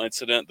Roswell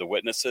incident, the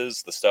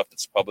witnesses, the stuff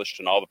that's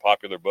published in all the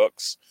popular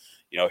books.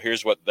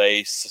 Here's what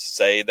they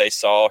say they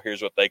saw.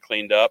 Here's what they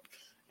cleaned up.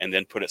 And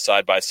then put it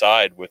side by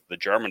side with the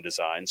German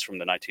designs from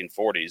the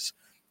 1940s.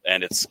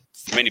 And it's,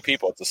 for many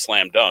people, it's a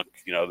slam dunk.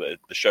 The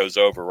show's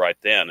over right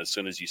then. As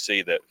soon as you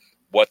see that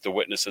what the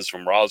witnesses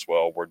from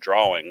Roswell were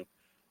drawing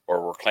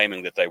or were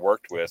claiming that they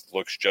worked with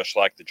looks just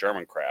like the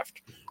German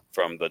craft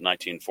from the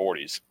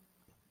 1940s.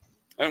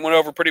 And it went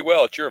over pretty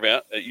well at your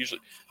event. It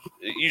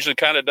usually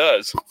kind of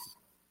does.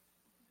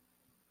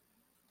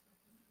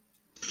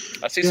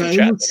 I see some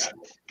chat.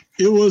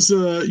 It was,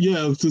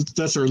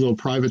 that's our little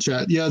private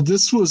chat. Yeah,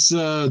 this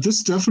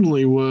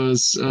definitely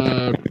was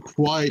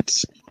quite.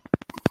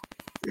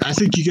 I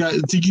think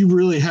you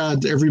really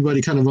had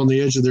everybody kind of on the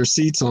edge of their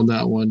seats on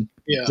that one.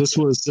 Yeah, this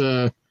was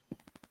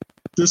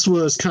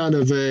kind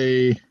of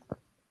a,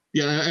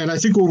 and I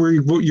think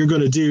what you're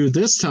going to do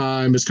this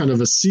time is kind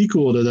of a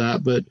sequel to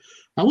that. But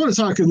I want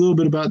to talk a little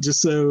bit about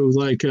just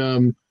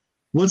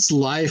what's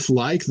life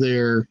like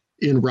there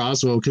in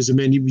Roswell, because I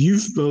mean you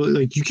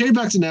came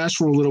back to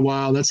Nashville a little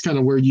while. That's kind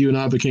of where you and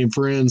I became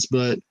friends.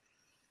 But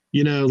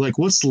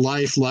what's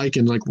life like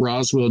in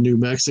Roswell, New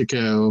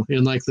Mexico,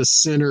 in the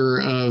center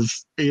of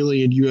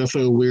alien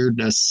UFO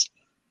weirdness?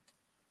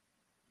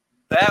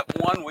 That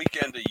one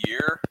weekend a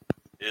year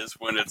is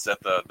when it's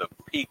at the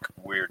peak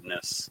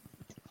weirdness.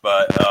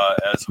 But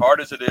as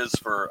hard as it is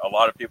for a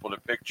lot of people to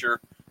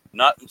picture,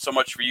 not so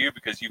much for you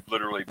because you've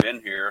literally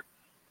been here,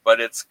 but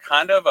it's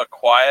kind of a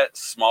quiet,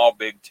 small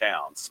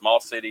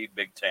city,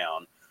 big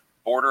town,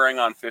 bordering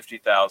on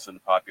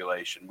 50,000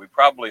 population. We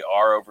probably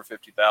are over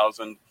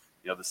 50,000.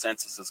 The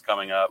census is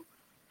coming up,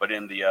 but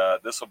in the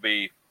this will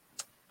be.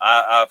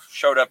 I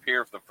showed up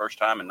here for the first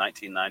time in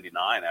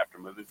 1999 after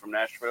moving from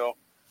Nashville,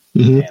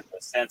 and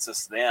the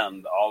census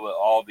then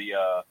all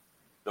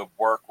the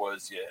work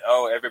was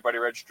everybody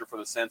register for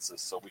the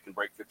census so we can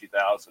break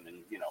 50,000, and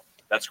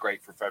that's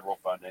great for federal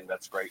funding.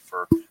 That's great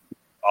for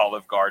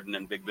Olive Garden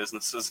and big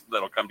businesses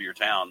that'll come to your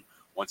town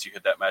once you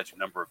hit that magic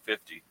number of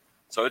 50.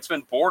 So it's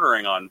been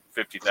bordering on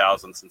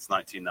 50,000 since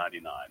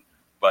 1999,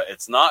 but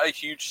it's not a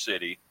huge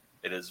city.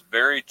 It is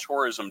very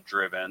tourism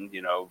driven.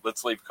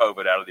 Let's leave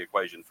COVID out of the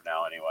equation for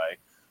now anyway.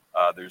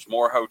 There's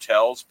more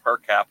hotels per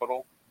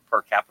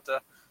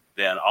capita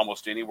than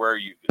almost anywhere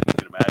you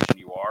can imagine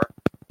you are.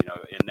 You know,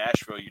 in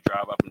Nashville, you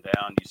drive up and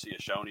down, you see a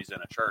Shoney's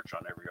and a church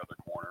on every other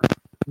corner.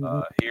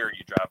 Here,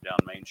 you drive down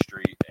Main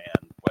Street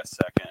and West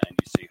 2nd, and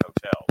you see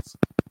hotels.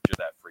 Do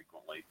that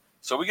frequently.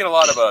 So we get a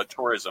lot of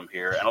tourism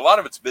here, and a lot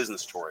of it's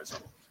business tourism.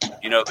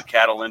 You know, the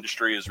cattle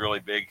industry is really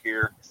big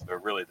here, or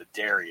really the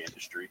dairy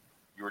industry.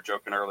 You were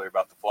joking earlier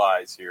about the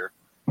flies here.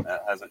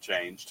 That hasn't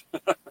changed.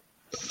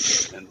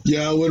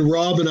 Yeah, when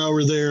Rob and I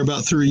were there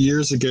about 3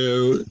 years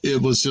ago,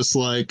 it was just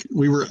like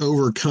we were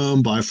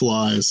overcome by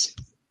flies.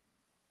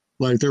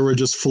 Like there were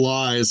just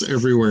flies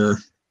everywhere.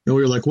 And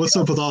we were like, what's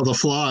up with all the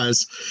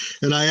flies?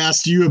 And I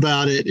asked you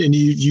about it, and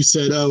you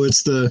said, oh,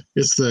 it's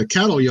the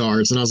cattle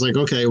yards. And I was like,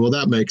 okay, well,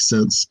 that makes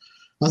sense.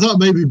 I thought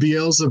maybe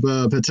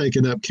Beelzebub had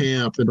taken up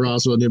camp in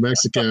Roswell, New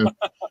Mexico.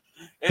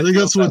 I think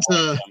that's what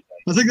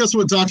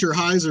Dr.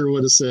 Heiser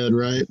would have said,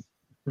 right?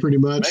 Pretty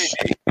much.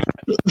 Maybe.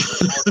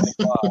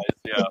 Flies,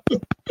 yeah.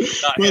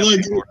 But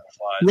like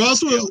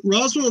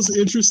Roswell is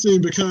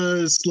interesting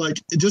because like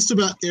just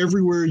about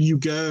everywhere you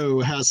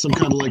go has some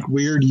kind of like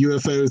weird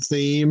UFO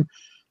theme.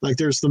 Like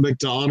there's the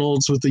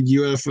McDonald's with the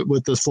UFO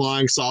with the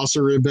flying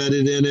saucer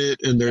embedded in it,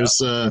 and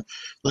there's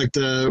like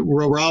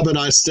where Rob and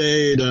I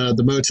stayed,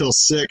 the Motel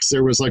 6.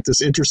 There was like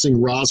this interesting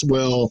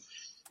Roswell,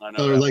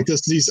 like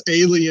these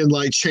alien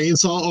like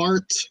chainsaw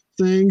art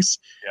things.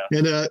 Yeah.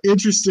 And an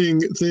interesting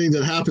thing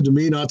that happened to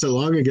me not too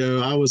long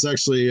ago. I was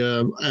actually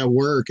at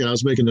work and I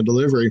was making a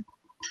delivery,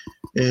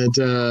 and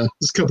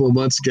this a couple of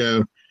months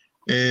ago,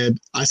 and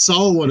I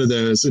saw one of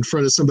those in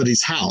front of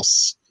somebody's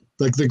house.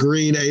 Like the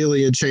green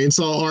alien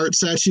chainsaw art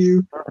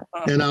statue.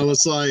 And I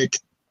was like,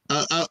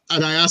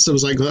 and I asked him, I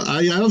was like,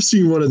 I've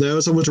seen one of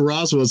those. I went to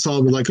Roswell and saw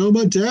him, like, oh,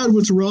 my dad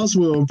went to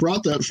Roswell and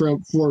brought that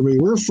for me.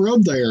 We're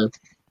from there.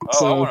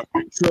 Oh,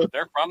 so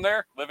they're from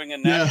there, living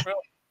in Nashville?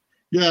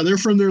 Yeah, they're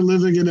from there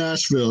living in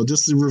Nashville,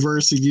 just the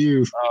reverse of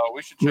you. Oh,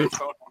 we should change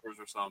phone numbers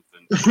or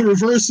something.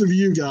 Reverse of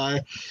you,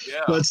 guy. Yeah.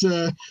 But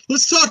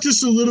let's talk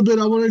just a little bit.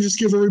 I want to just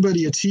give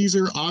everybody a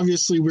teaser.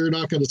 Obviously, we're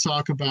not going to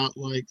talk about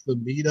like the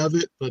meat of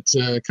it, but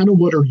kind of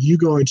what are you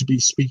going to be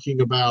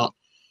speaking about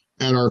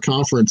at our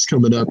conference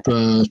coming up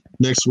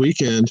next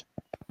weekend?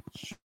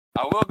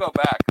 I will go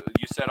back.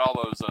 You said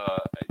all those,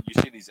 you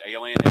see these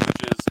alien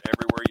images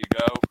everywhere you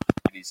go.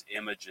 These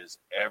images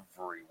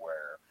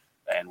everywhere.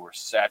 And we're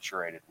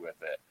saturated with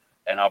it.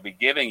 And I'll be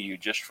giving you,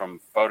 just from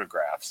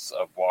photographs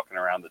of walking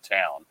around the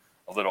town,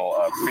 a little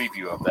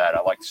preview of that.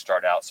 I like to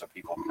start out so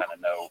people kind of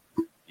know,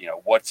 you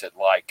know, what's it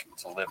like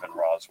to live in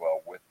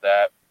Roswell with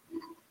that.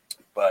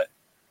 But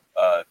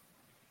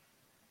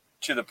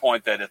to the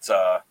point that it's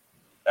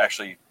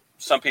actually,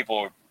 some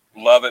people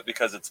love it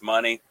because it's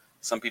money.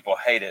 Some people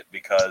hate it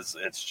because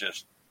it's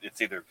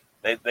either,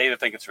 they either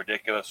think it's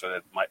ridiculous or they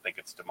might think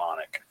it's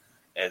demonic.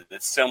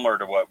 It's similar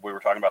to what we were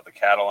talking about, the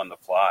cattle and the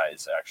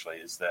flies, actually,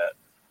 is that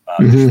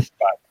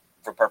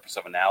for purpose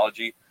of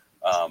analogy,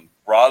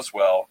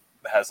 Roswell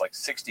has like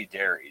 60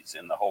 dairies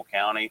in the whole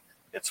county.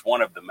 It's one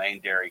of the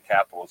main dairy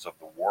capitals of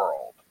the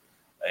world.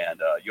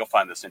 And you'll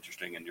find this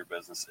interesting in your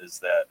business, is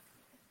that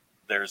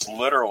there's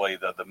literally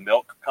the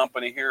milk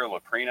company here,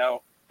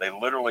 Leprino, they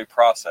literally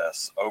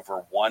process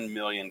over 1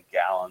 million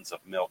gallons of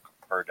milk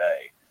per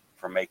day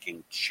for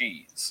making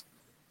cheese.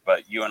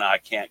 But you and I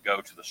can't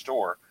go to the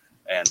store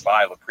and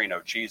buy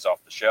Leprino cheese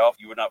off the shelf.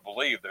 You would not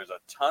believe there's a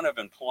ton of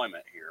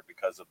employment here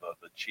because of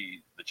the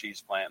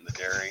cheese plant and the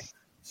dairy.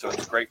 So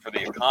it's great for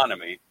the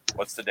economy.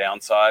 What's the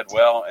downside?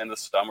 Well, in the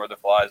summer, the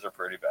flies are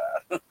pretty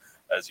bad,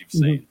 as you've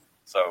seen.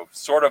 So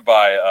sort of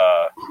by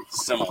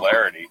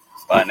similarity,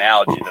 by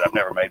analogy that I've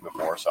never made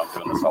before, so I'm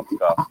doing this off the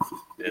cuff,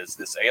 is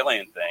this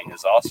alien thing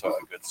is also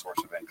a good source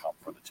of income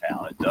for the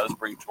town. It does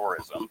bring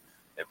tourism.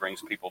 It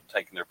brings people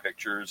taking their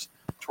pictures,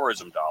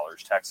 tourism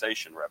dollars,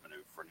 taxation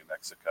revenue for New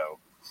Mexico.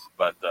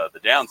 But the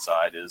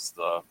downside is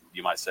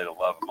you might say the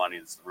love of money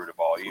is the root of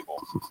all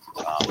evil.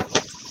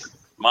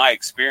 My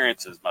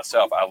experiences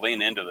myself, I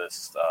lean into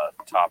this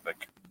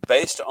topic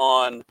based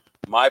on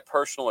my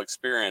personal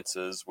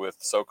experiences with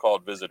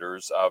so-called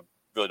visitors. I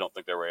really don't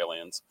think they were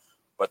aliens,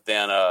 but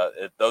then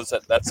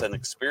that's an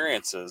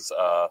experiences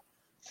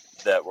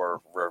that were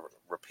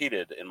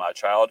repeated in my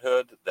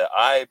childhood that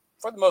I,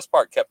 for the most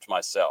part, kept to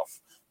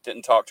myself.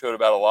 Didn't talk to it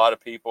about a lot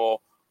of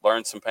people.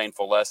 Learned some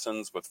painful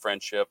lessons with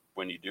friendship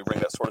when you do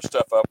bring that sort of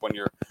stuff up when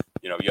you're,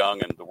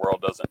 young and the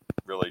world doesn't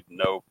really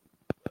know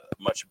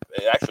much.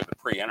 Actually, the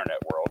pre-internet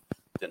world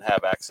didn't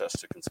have access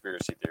to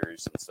conspiracy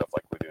theories and stuff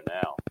like we do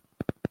now.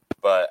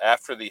 But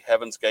after the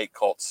Heaven's Gate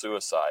cult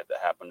suicide that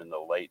happened in the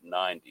late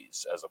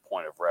 90s, as a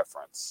point of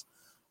reference,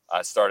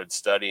 I started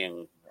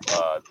studying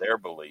their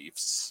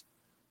beliefs,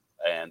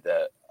 and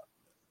that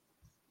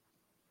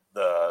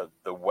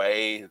the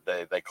way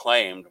they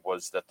claimed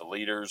was that the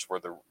leaders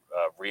were the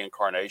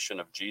reincarnation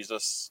of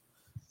Jesus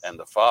and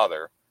the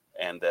Father,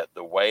 and that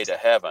the way to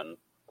heaven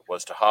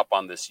was to hop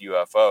on this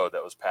UFO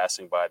that was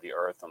passing by the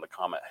Earth on the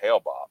comet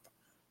Hale-Bopp,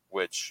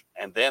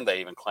 and then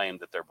they even claimed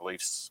that their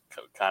beliefs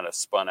kind of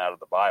spun out of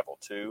the Bible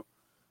too.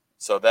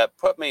 So that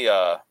put me,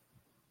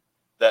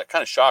 that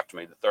kind of shocked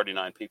me that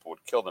 39 people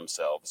would kill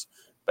themselves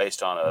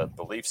based on a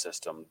belief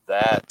system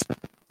that,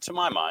 to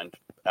my mind,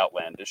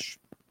 outlandish,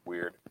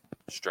 weird,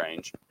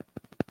 strange,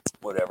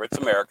 whatever. It's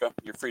America.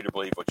 You're free to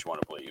believe what you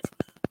want to believe.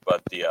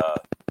 But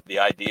the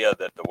idea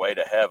that the way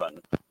to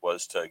heaven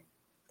was to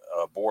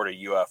board a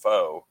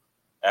UFO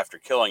after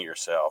killing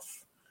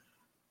yourself,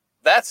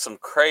 that's some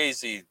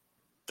crazy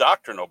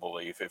doctrinal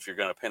belief if you're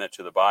going to pin it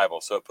to the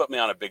Bible. So it put me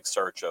on a big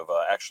search of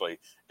actually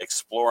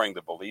exploring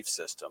the belief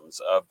systems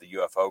of the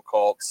UFO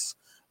cults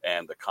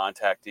and the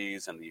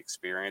contactees and the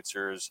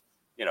experiencers.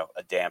 You know,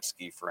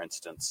 Adamski, for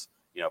instance,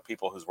 you know,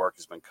 people whose work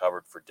has been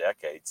covered for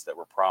decades that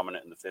were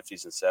prominent in the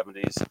 50s and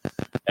 70s.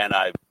 And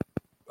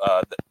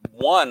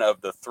one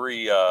of the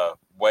three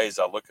ways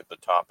I look at the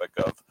topic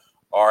of,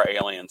 are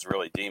aliens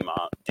really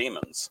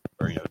demons,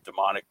 or, you know,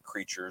 demonic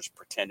creatures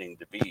pretending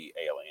to be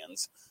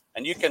aliens?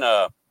 And you can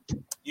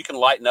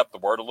lighten up the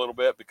word a little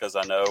bit, because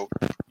I know,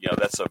 you know,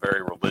 that's a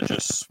very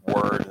religious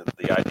word.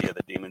 The idea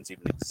that demons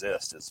even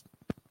exist is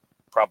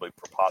probably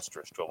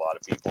preposterous to a lot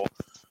of people.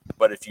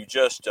 But if you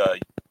just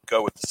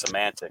go with the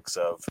semantics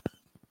of,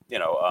 you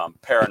know,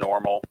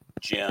 paranormal,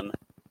 jinn,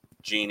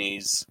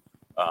 genies,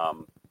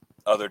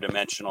 other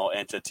dimensional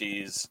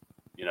entities,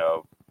 you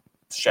know,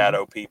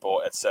 shadow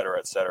people, et cetera,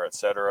 et cetera, et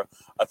cetera.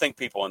 I think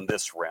people in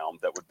this realm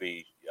that would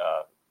be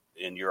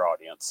in your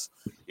audience,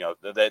 you know,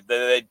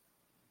 they'd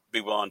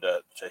be willing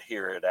to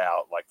hear it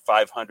out. Like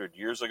 500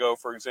 years ago,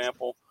 for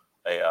example,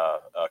 a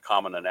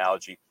common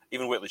analogy,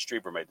 even Whitley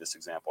Strieber made this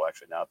example,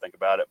 actually, now I think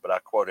about it, but I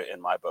quote it in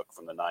my book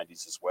from the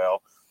 90s as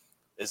well,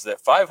 is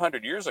that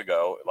 500 years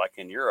ago, like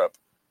in Europe,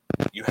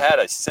 you had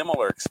a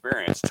similar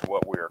experience to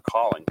what we are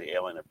calling the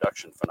alien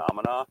abduction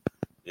phenomena.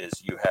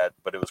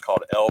 But it was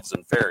called elves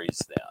and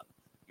fairies then.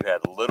 You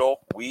had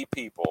little wee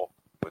people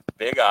with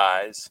big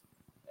eyes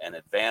and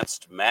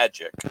advanced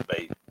magic,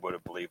 they would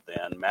have believed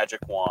then, magic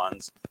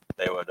wands.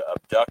 They would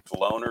abduct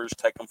loners,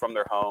 take them from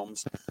their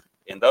homes.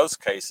 In those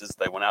cases,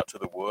 they went out to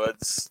the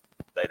woods.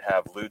 They'd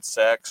have lewd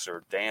sex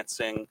or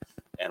dancing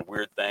and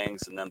weird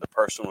things, and then the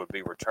person would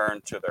be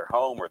returned to their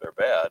home or their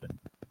bed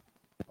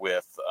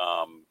with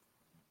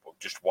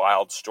just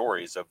wild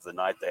stories of the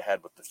night they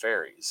had with the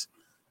fairies.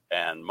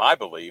 And my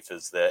belief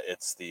is that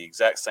it's the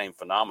exact same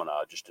phenomena,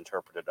 just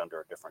interpreted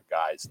under a different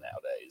guise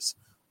nowadays.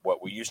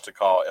 What we used to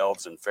call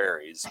elves and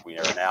fairies, we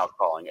are now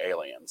calling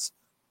aliens.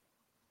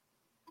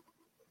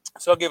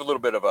 So I'll give a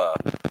little bit of a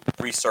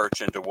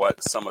research into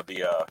what some of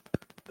the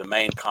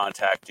main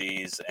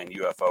contactees and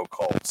UFO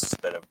cults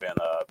that have been,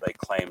 they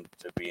claim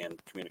to be in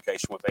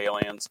communication with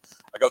aliens.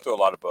 I go through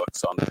a lot of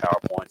books on the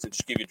PowerPoints and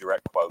just give you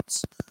direct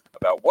quotes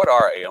about what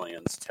are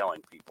aliens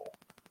telling people.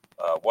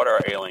 What are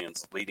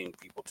aliens leading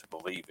people to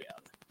believe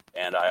in?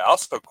 And I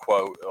also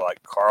quote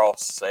like Carl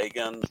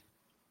Sagan,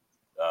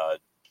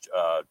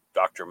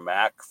 Dr.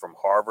 Mack from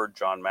Harvard,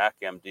 John Mack,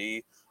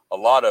 MD, a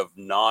lot of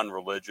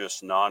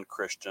non-religious,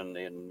 non-Christian,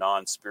 and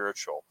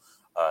non-spiritual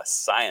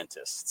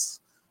scientists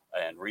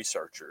and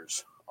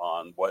researchers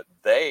on what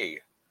they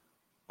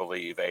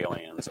believe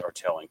aliens are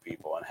telling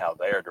people and how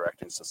they are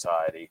directing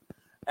society,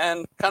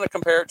 and kind of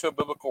compare it to a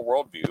biblical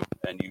worldview.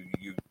 And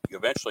you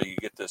eventually you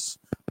get this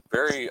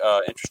very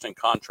interesting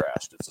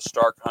contrast. It's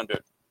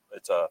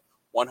a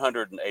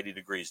 180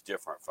 degrees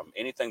different from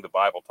anything the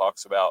Bible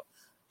talks about.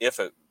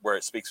 Where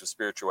it speaks of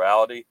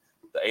spirituality,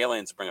 the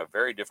aliens bring a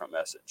very different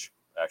message,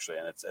 actually.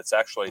 And it's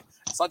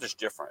not just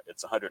different,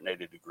 it's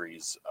 180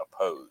 degrees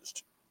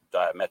opposed,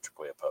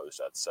 diametrically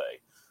opposed, I'd say.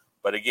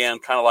 But again,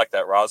 kind of like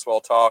that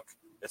Roswell talk,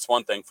 it's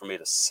one thing for me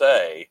to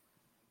say,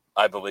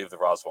 I believe the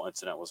Roswell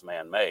incident was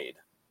man-made.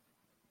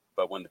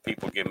 But when the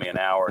people give me an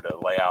hour to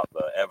lay out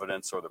the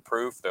evidence or the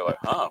proof, they're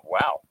like,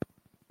 wow,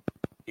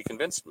 he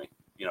convinced me.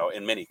 You know,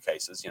 in many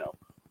cases, you know,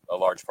 a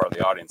large part of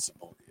the audience.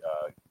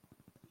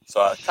 So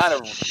I kind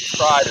of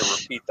try to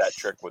repeat that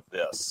trick with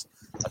this.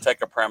 I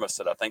take a premise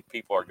that I think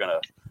people are going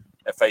to,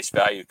 at face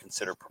value,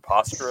 consider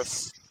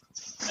preposterous,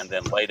 and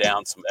then lay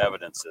down some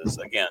evidences.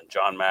 Again,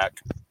 John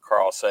Mack,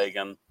 Carl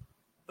Sagan,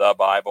 the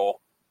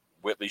Bible,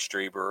 Whitley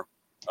Strieber,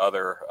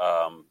 other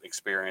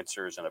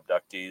experiencers and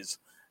abductees,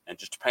 and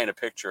just to paint a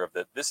picture of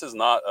that this is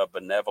not a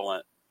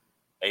benevolent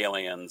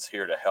aliens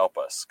here to help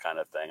us kind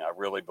of thing. I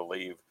really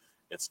believe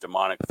it's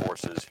demonic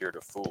forces here to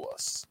fool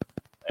us.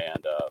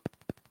 And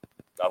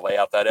I lay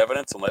out that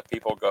evidence and let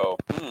people go,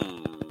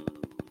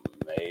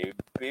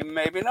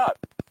 maybe not.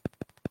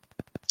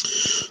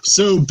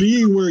 So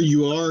being where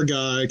you are,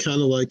 Guy,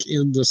 kind of like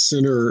in the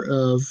center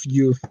of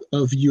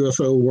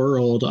UFO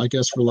world, I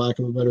guess, for lack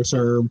of a better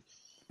term,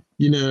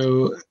 you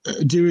know,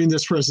 doing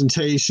this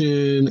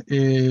presentation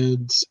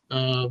and,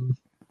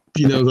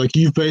 you know, like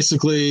you've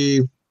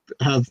basically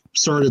have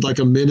started like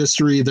a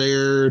ministry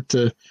there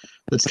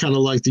that's kind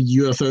of like the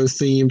UFO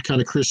themed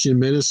kind of Christian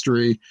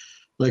ministry.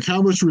 Like,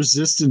 how much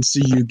resistance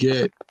do you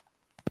get?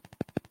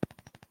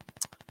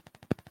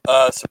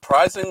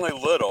 Surprisingly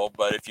little,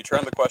 but if you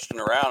turn the question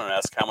around and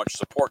ask how much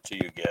support do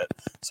you get,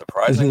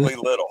 surprisingly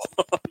little.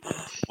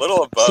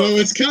 Little of both. So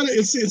it's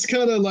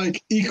kind of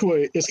like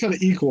equal. It's kind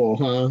of equal,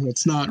 huh?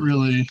 It's not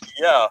really.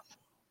 Yeah,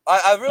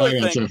 I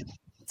really think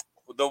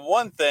the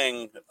one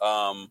thing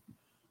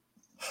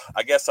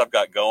I guess I've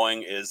got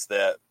going is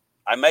that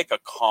I make a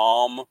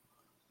calm,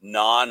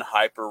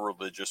 non-hyper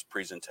religious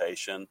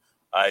presentation.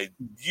 I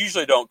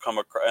usually don't come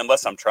across,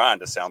 unless I'm trying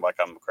to sound like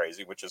I'm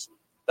crazy,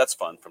 that's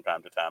fun from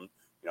time to time,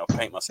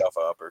 paint myself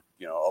up or,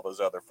 all those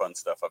other fun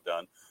stuff I've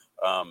done.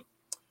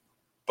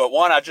 But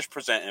one, I just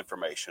present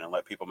information and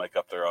let people make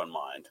up their own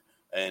mind.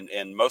 And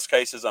in most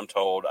cases, I'm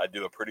told I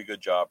do a pretty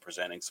good job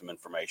presenting some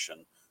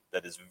information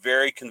that is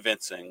very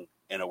convincing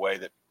in a way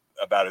that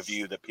about a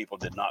view that people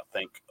did not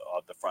think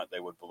at the front they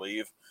would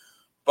believe.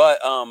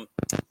 But on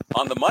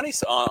the money,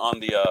 on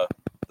the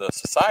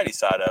society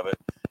side of it,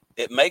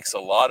 it makes a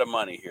lot of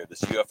money here.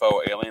 This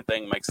UFO alien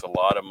thing makes a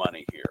lot of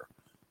money here.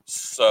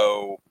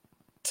 So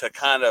to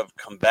kind of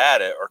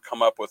combat it or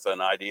come up with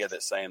an idea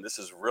that's saying this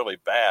is really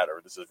bad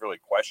or this is really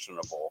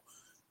questionable,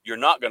 you're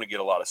not going to get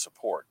a lot of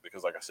support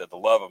because, like I said, the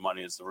love of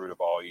money is the root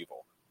of all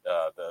evil.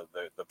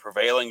 The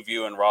prevailing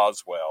view in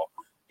Roswell,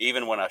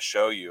 even when I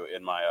show you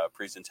in my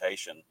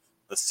presentation,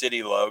 the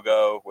city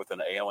logo with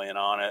an alien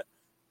on it,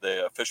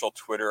 the official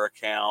Twitter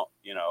account,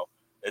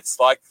 it's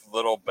like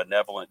little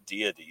benevolent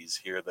deities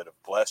here that have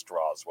blessed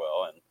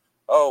Roswell. And,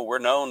 we're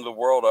known the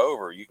world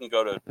over. You can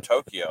go to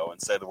Tokyo and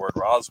say the word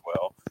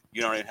Roswell.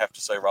 You don't even have to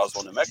say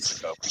Roswell, New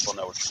Mexico. People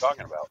know what you're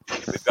talking about.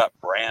 We've got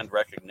brand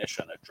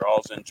recognition. It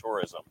draws in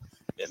tourism.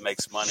 It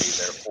makes money.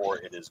 Therefore,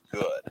 it is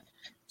good.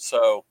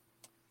 So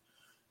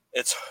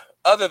it's,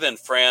 other than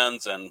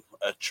friends and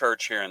a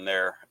church here and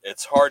there,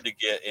 it's hard to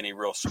get any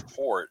real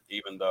support,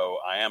 even though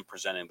I am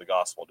presenting the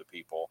gospel to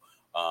people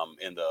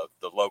in the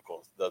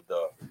local, the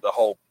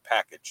whole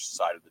package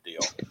side of the deal.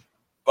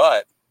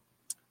 But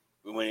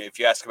if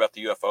you ask about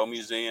the UFO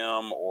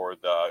museum or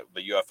the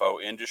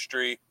UFO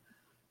industry,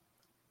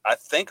 I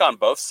think on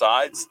both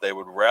sides, they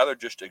would rather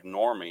just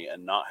ignore me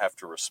and not have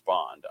to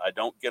respond. I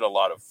don't get a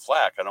lot of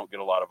flack. I don't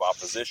get a lot of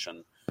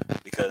opposition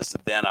because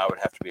then I would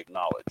have to be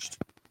acknowledged.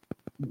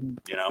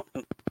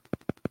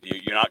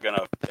 You're not going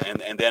to,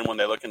 and then when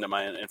they look into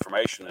my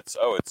information, it's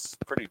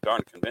pretty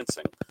darn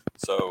convincing.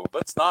 So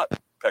let's not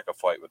pick a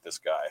fight with this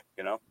guy,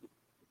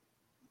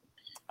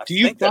 Do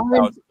you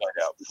find,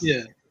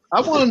 yeah, I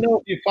want to know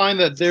if you find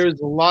that there's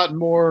a lot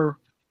more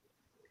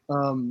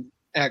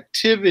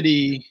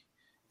activity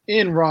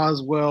in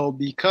Roswell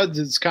because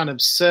it's kind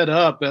of set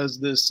up as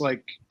this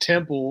like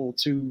temple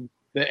to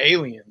the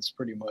aliens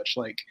pretty much.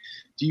 Like,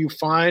 do you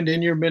find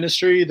in your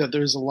ministry that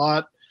there's a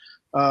lot,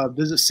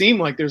 does it seem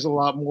like there's a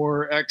lot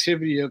more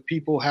activity of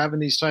people having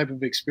these type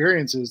of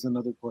experiences than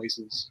other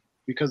places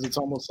because it's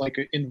almost like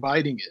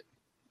inviting it?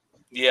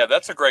 Yeah,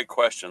 that's a great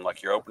question.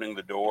 Like you're opening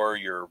the door,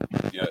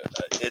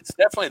 it's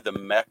definitely the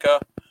Mecca.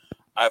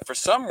 For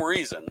some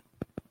reason,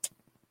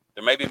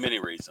 there may be many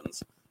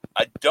reasons,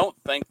 I don't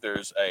think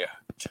there's a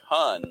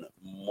ton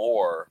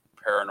more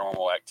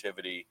paranormal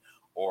activity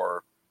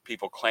or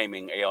people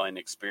claiming alien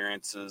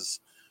experiences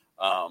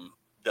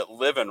that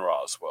live in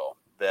Roswell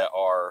that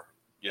are,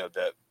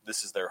 that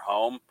this is their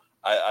home.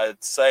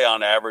 I'd say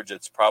on average,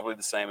 it's probably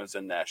the same as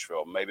in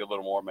Nashville, maybe a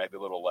little more, maybe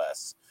a little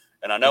less.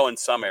 And I know in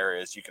some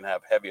areas you can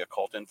have heavy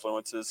occult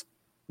influences.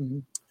 Mm-hmm.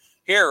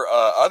 Here,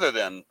 other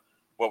than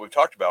what we've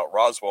talked about,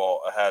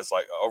 Roswell has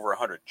like over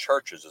 100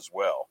 churches as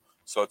well.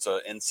 So it's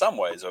in some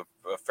ways a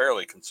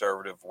fairly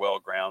conservative,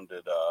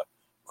 well-grounded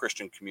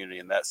Christian community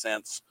in that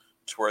sense,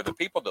 to where the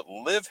people that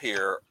live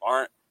here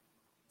aren't,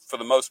 for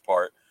the most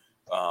part,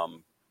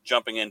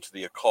 jumping into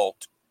the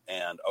occult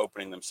and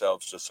opening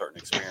themselves to certain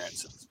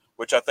experiences,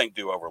 which I think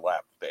do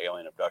overlap with the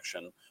alien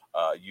abduction.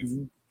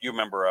 You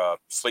remember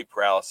Sleep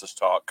Paralysis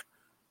Talk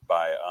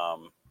by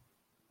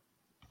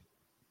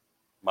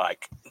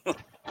Mike.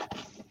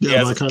 He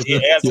has a stage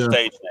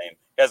name.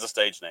 He has a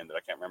stage name that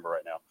I can't remember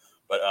right now.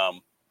 But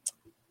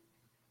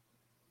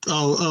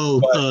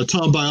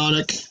Tom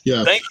Bionic.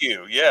 Yeah. Thank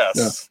you.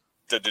 Yes.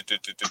 Yeah. To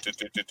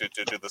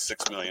the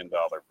 $6 million.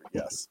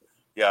 Yes.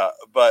 Yeah.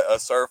 But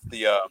Surf,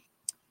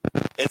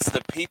 it's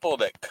the people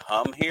that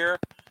come here.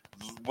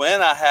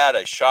 When I had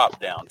a shop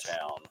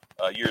downtown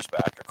years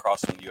back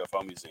across from the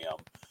UFO museum,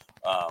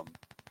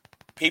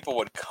 people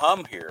would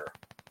come here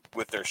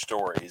with their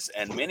stories,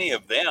 and many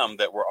of them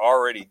that were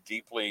already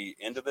deeply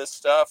into this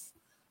stuff,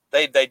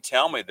 they'd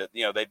tell me that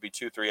they'd be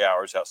 2-3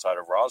 hours outside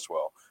of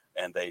Roswell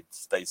and they'd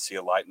see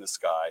a light in the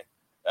sky.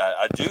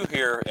 I do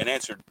hear, in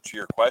answer to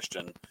your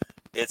question,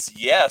 it's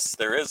yes,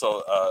 there is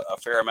a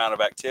fair amount of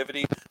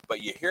activity,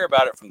 but you hear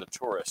about it from the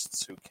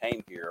tourists who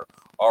came here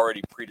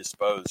already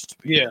predisposed to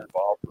be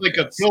involved with like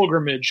this. A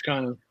pilgrimage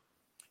kind of.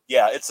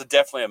 Yeah, it's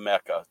definitely a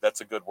Mecca.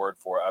 That's a good word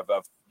for it.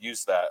 I've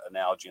used that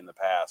analogy in the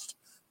past.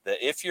 That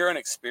if you're an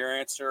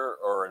experiencer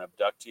or an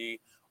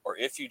abductee, or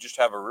if you just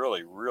have a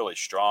really, really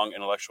strong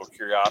intellectual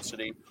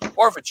curiosity,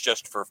 or if it's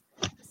just for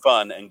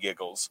fun and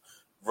giggles,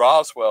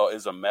 Roswell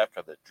is a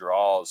Mecca that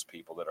draws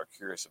people that are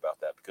curious about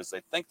that because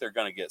they think they're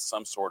going to get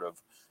some sort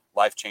of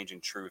life-changing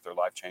truth or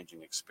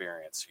life-changing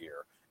experience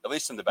here. At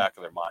least in the back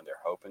of their mind, they're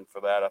hoping for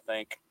that, I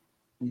think.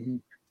 Mm-hmm.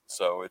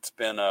 So it's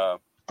been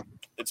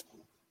it's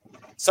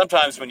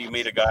sometimes when you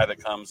meet a guy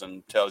that comes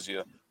and tells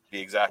you the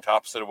exact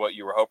opposite of what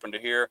you were hoping to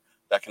hear,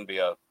 that can be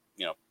a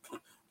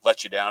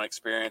let you down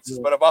experiences.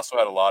 But I've also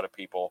had a lot of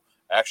people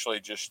actually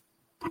just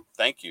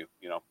thank you,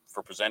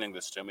 for presenting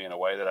this to me in a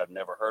way that I've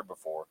never heard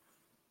before.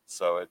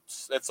 So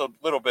it's a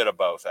little bit of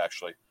both,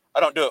 actually. I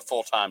don't do it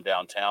full time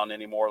downtown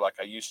anymore like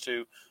I used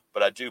to,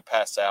 but I do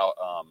pass out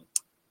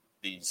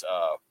these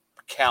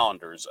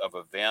calendars of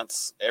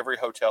events, every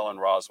hotel in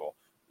Roswell.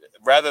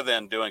 Rather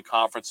than doing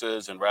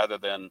conferences and rather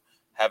than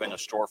having a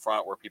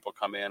storefront where people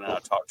come in and I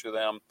talk to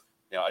them,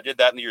 I did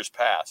that in the years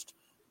past.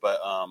 But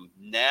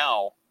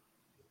now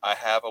I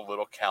have a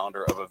little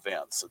calendar of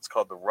events. It's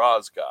called the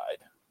Roz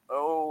Guide.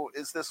 Oh,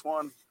 is this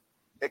one?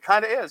 It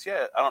kind of is,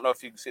 yeah. I don't know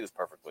if you can see this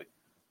perfectly.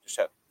 Just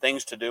have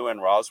things to do in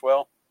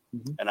Roswell.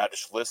 Mm-hmm. And I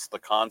just list the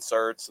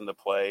concerts and the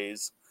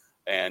plays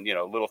and,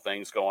 little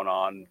things going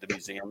on, the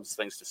museums,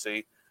 things to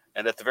see.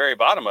 And at the very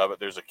bottom of it,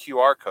 there's a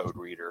QR code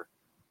reader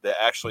that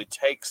actually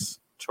takes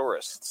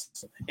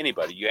tourists,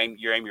 anybody. You aim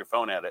your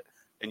phone at it,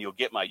 and you'll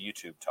get my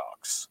YouTube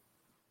talks.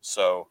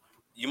 So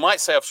you might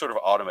say I've sort of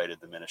automated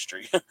the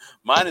ministry.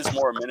 Mine is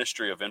more a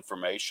ministry of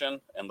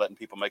information and letting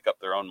people make up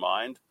their own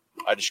mind.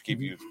 I just give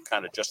you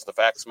kind of just the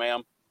facts,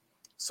 ma'am.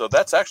 So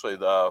that's actually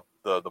the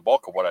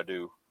bulk of what I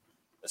do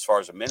as far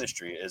as a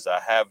ministry is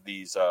I have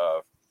these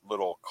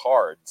little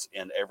cards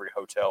in every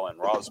hotel in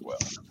Roswell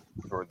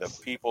for the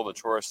people, the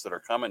tourists that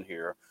are coming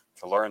here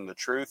to learn the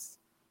truth.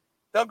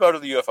 They'll go to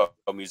the UFO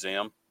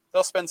museum.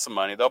 They'll spend some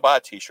money. They'll buy a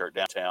T-shirt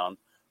downtown.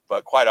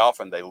 But quite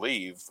often they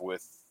leave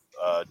with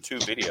 2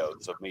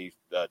 videos of me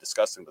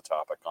discussing the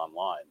topic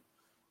online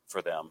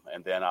for them.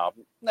 And then I'll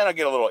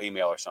get a little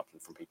email or something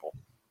from people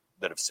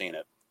that have seen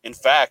it. In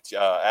fact,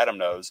 Adam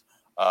knows,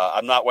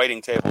 I'm not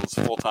waiting tables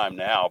full time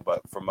now,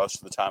 but for most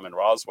of the time in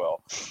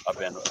Roswell,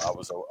 I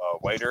was a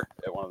waiter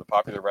at one of the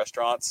popular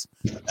restaurants.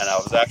 And I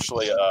was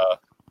actually,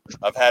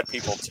 I've had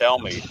people tell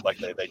me like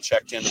they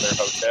checked into their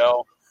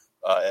hotel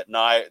at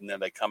night and then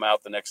they come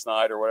out the next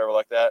night or whatever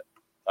like that.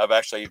 I've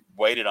actually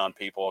waited on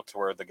people to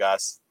where the guy,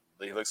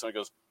 he looks at me and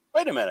goes,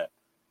 wait a minute.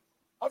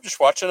 I'm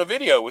just watching a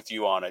video with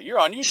you on it. You're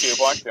on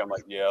YouTube, aren't you? I'm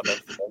like, yeah,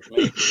 that's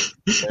me.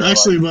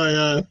 Actually,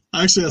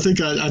 I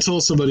think I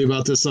told somebody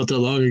about this not that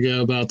long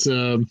ago about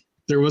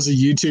there was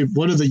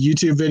one of the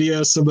YouTube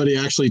videos, somebody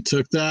actually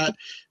took that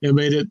and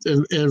made it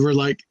and were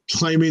like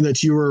claiming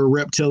that you were a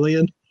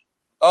reptilian.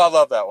 Oh, I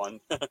love that one.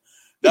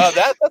 No,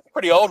 that's a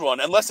pretty old one,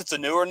 unless it's a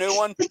newer new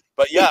one.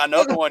 But yeah, I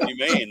know the one you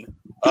mean.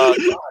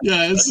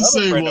 Yeah, it's the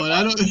same one.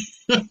 I don't.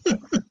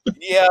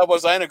 Yeah,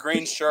 was I in a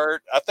green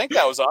shirt? I think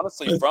that was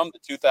honestly from the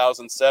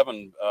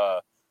 2007.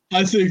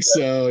 I think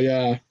so.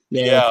 Yeah.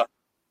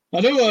 I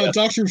know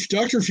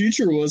Dr.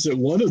 Future was at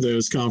one of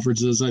those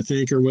conferences, I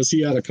think, or was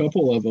he at a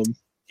couple of them?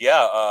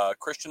 Yeah,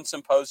 Christian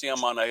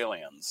Symposium on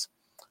Aliens.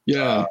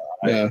 Yeah.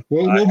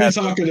 We'll be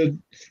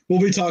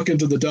talking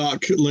to the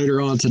doc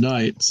later on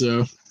tonight.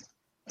 So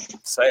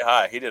say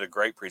hi. He did a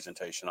great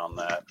presentation on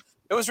that.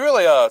 It was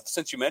really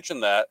since you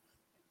mentioned that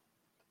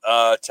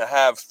to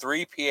have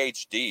 3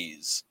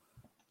 PhDs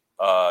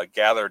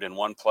gathered in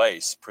one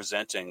place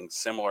presenting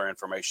similar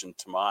information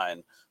to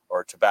mine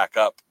or to back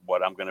up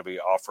what I'm going to be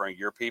offering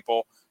your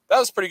people. That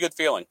was a pretty good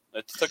feeling.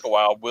 It took a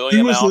while.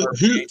 William Alner,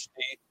 PhD.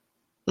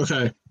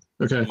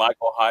 Okay.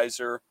 Michael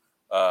Heiser,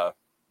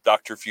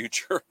 Dr.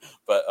 Future,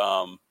 but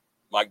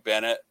Mike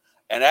Bennett,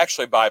 and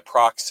actually by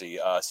proxy,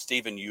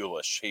 Stephen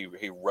Eulish.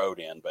 He wrote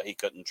in, but he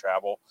couldn't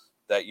travel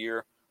that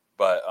year.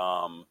 But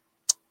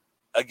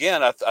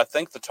again, I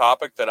think the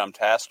topic that I'm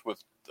tasked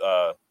with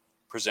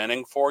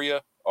presenting for you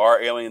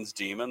are aliens,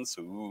 demons.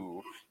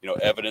 Ooh,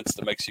 evidence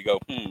that makes you go,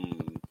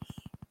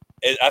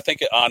 I think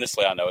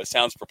honestly, I know it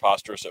sounds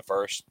preposterous at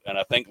first, and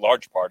I think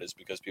large part is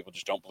because people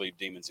just don't believe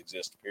demons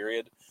exist.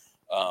 Period.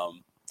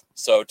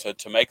 So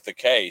to make the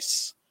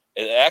case,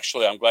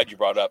 I'm glad you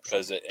brought it up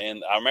because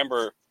I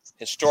remember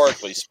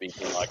historically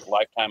speaking, like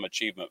lifetime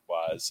achievement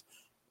wise,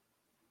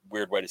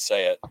 weird way to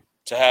say it,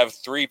 to have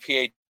 3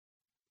 PhDs.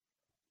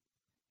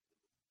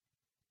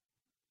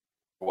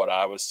 What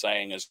I was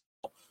saying is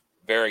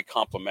very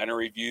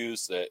complementary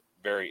views that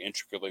very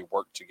intricately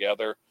work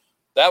together.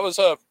 That was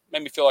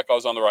made me feel like I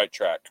was on the right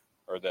track,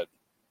 or that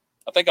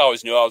I think I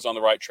always knew I was on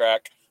the right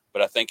track,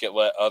 but I think it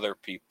let other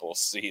people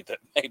see that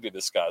maybe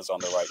this guy's on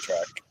the right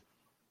track.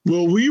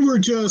 Well, we were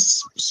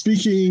just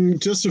speaking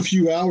just a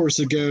few hours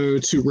ago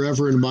to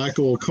Reverend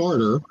Michael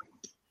Carter,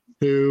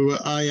 who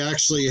I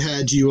actually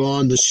had you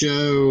on the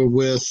show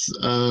with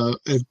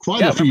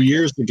quite a few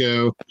years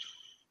ago.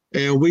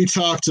 And we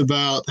talked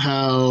about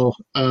how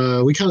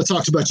we kind of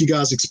talked about you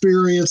guys'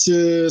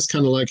 experiences,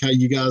 kind of like how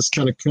you guys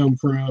kind of come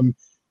from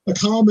a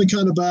common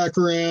kind of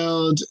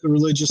background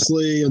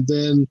religiously, and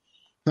then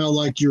how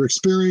like your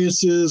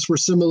experiences were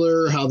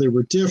similar, how they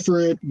were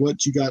different,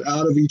 what you got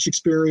out of each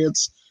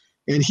experience.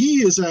 And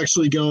he is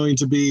actually going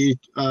to be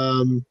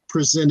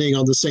presenting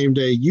on the same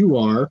day you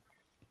are,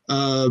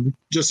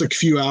 just a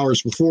few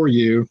hours before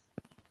you,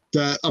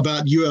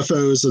 about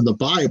UFOs in the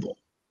Bible.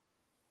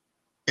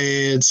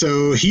 And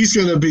so he's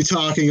going to be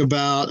talking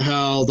about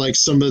how, like,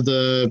 some of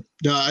the,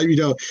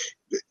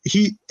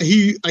 he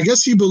I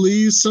guess he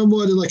believes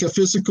somewhat in like a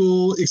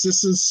physical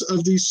existence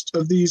of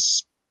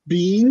these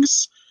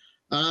beings,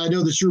 I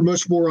know that you're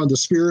much more on the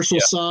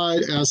spiritual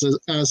side, as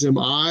am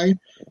I.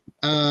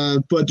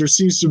 But there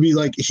seems to be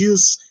like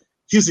his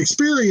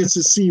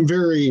experiences seem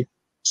very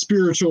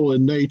spiritual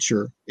in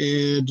nature,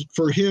 and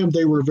for him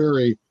they were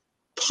very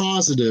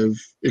positive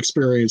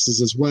experiences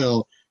as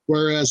well,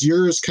 whereas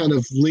yours kind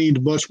of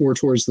leaned much more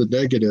towards the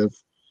negative.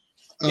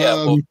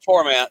 Well,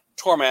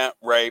 torment,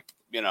 rape,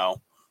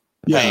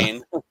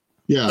 pain,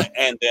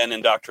 and then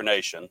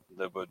indoctrination.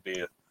 That would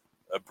be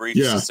a brief,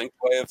 succinct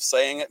way of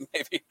saying it,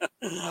 maybe.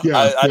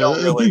 I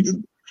don't really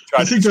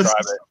try to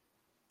describe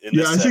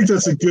it. I think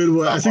that's a good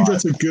way. I think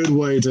that's a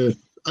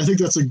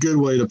good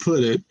way to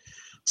put it.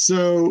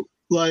 So,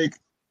 like,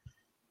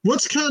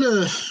 what's kind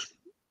of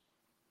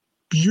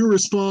your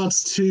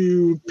response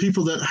to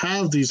people that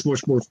have these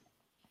much more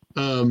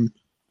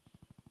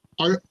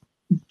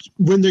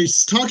when they're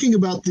talking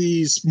about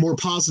these more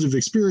positive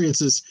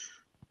experiences,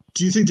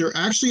 do you think they're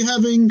actually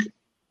having,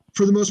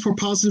 for the most part,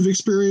 positive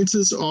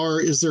experiences,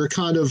 or is there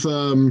kind of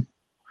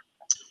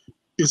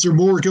is there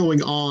more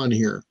going on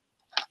here?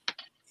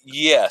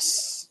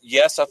 Yes,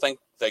 I think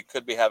they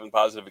could be having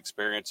positive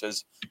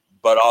experiences,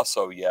 but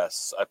also,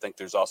 yes, I think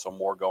there's also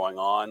more going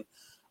on.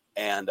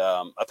 And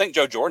I think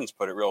Joe Jordan's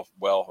put it real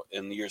well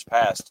in the years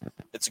past.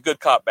 It's a good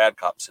cop, bad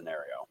cop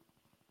scenario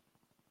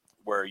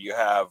where you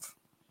have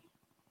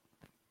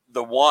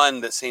the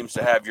one that seems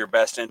to have your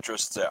best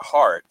interests at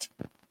heart,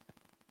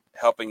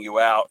 helping you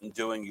out and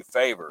doing you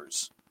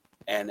favors,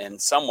 and in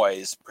some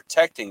ways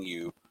protecting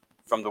you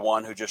from the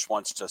one who just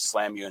wants to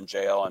slam you in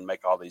jail and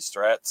make all these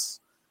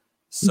threats.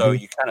 So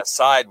you kind of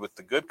side with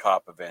the good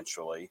cop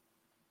eventually,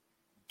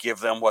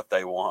 give them what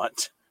they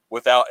want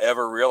without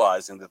ever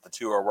realizing that the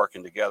two are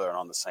working together and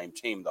on the same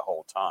team the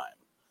whole time.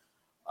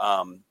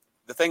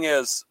 The thing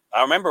is,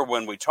 I remember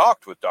when we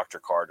talked with Dr.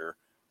 Carter,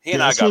 he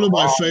and I got one of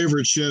my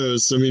favorite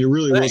shows. I mean, it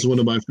really was one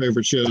of my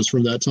favorite shows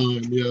from that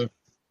time. Yeah.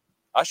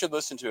 I should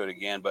listen to it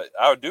again, but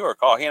I do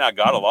recall he and I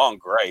got along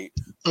great.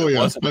 It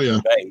wasn't a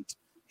debate.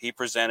 He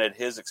presented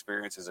his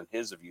experiences and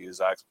his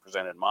views. I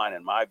presented mine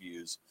and my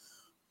views.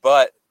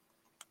 But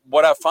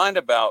what I find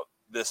about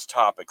this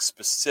topic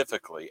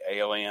specifically,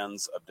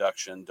 aliens,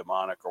 abduction,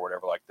 demonic, or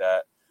whatever like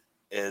that,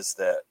 is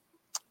that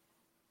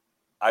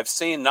I've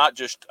seen not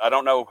just, I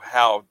don't know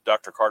how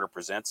Dr. Carter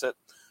presents it,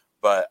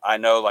 but I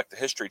know like the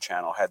History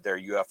Channel had their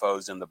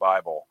UFOs in the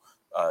Bible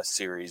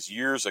series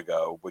years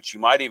ago, which you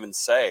might even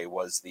say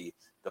was the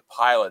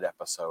pilot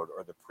episode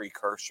or the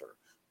precursor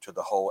to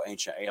the whole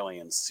Ancient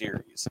Aliens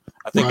series.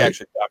 I think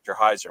actually Dr.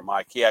 Heiser,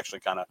 Mike, he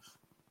actually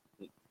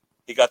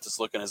he got this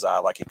look in his eye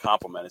like he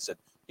complimented, said,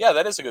 yeah,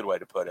 that is a good way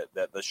to put it.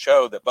 That the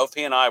show that both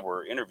he and I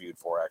were interviewed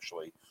for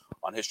actually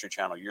on History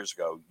Channel years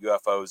ago,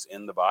 UFOs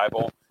in the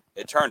Bible,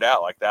 it turned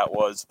out like that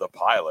was the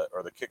pilot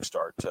or the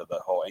kickstart to the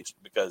whole ancient,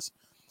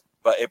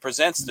 but it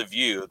presents the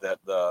view that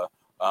the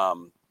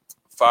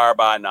fire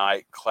by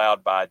night,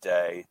 cloud by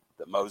day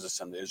that Moses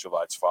and the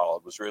Israelites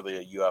followed was really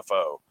a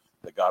UFO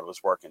that God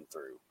was working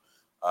through.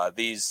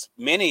 These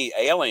many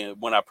alien,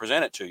 when I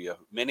present it to you,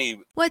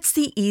 What's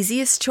the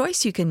easiest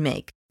choice you can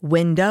make?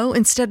 Window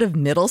instead of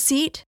middle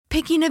seat?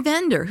 Picking a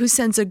vendor who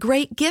sends a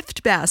great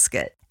gift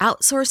basket?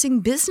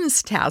 Outsourcing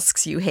business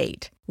tasks you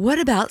hate? What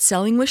about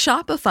selling with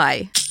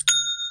Shopify?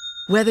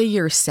 Whether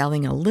you're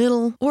selling a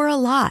little or a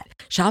lot,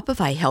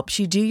 Shopify helps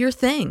you do your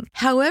thing,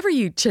 however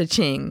you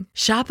cha-ching.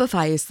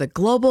 Shopify is the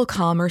global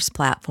commerce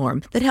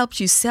platform that helps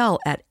you sell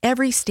at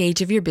every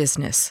stage of your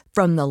business.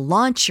 From the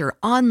launch your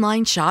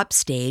online shop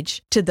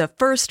stage to the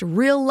first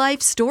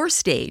real-life store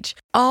stage,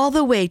 all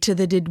the way to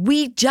the did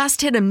we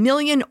just hit 1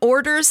 million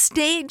orders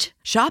stage.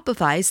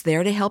 Shopify's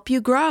there to help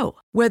you grow.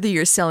 Whether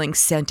you're selling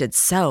scented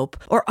soap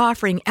or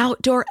offering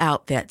outdoor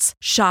outfits,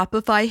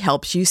 Shopify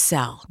helps you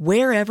sell.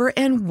 Wherever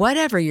and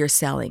whatever you're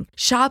selling,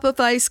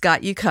 Shopify's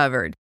got you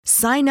covered.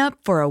 Sign up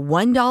for a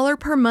 $1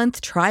 per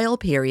month trial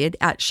period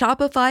at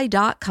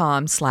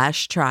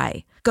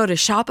shopify.com/try. Go to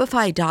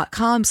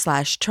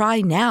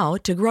shopify.com/try now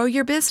to grow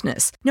your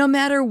business, no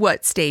matter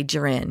what stage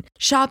you're in.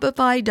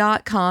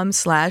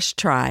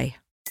 Shopify.com/try.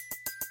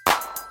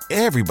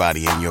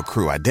 Everybody in your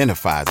crew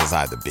identifies as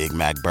either Big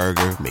Mac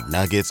Burger,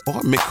 McNuggets, or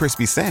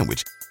McCrispy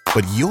Sandwich.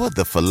 But you're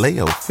the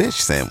Filet-O-Fish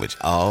Sandwich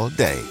all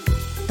day.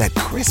 That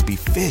crispy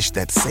fish,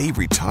 that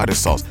savory tartar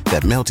sauce,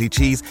 that melty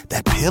cheese,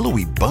 that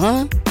pillowy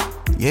bun.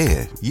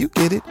 Yeah, you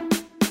get it.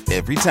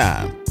 Every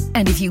time.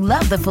 And if you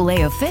love the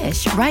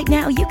Filet-O-Fish, right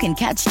now you can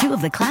catch 2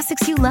 of the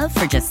classics you love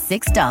for just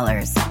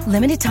 $6.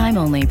 Limited time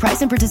only.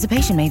 Price and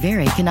participation may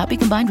vary. Cannot be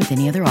combined with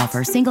any other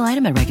offer. Single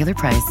item at regular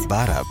price.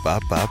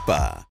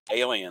 Ba-da-ba-ba-ba.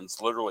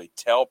 Aliens literally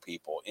tell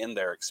people in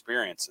their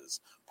experiences,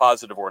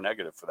 positive or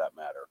negative for that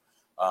matter,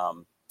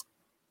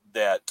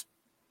 that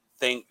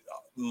think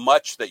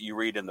much that you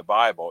read in the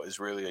Bible is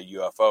really a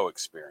UFO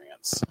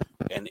experience.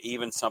 And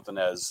even something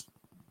as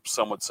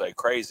some would say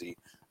crazy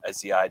as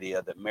the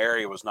idea that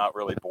Mary was not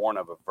really born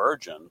of a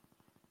virgin,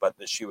 but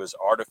that she was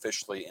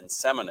artificially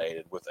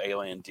inseminated with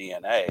alien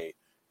DNA,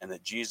 and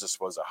that Jesus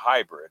was a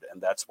hybrid,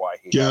 and that's why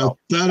he. Yeah,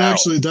 that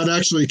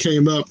actually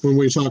came up when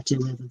we talked to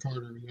Reverend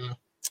Carter. Yeah.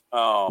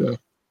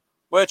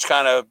 Which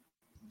kind of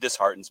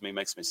disheartens me,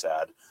 makes me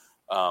sad.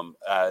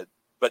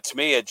 But to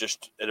me, it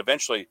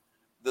eventually,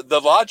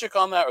 the logic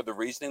on that, or the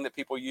reasoning that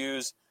people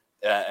use,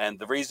 and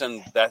the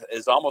reason that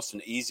is almost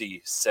an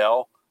easy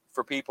sell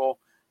for people,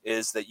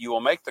 is that you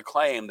will make the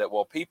claim that,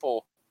 well,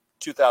 people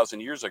 2,000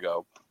 years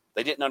ago,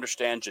 they didn't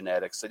understand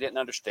genetics, they didn't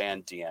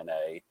understand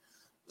DNA.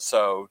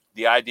 So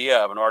the idea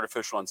of an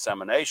artificial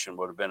insemination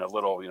would have been a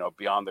little,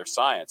 beyond their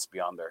science,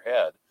 beyond their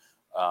head.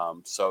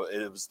 So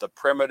it was the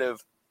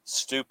primitive,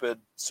 stupid,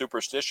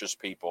 superstitious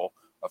people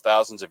of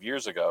thousands of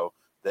years ago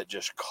that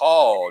just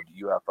called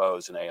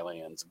UFOs and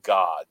aliens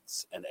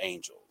gods and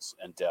angels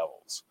and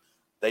devils.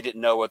 They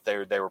didn't know what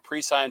they were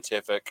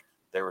pre-scientific.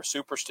 They were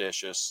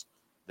superstitious.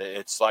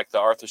 It's like the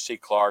Arthur C.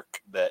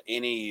 Clarke, that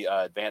any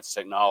advanced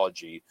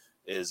technology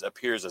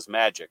appears as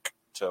magic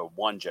to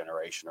one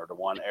generation or to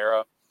one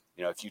era.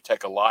 If you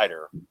take a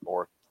lighter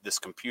or this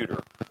computer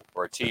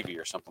or a TV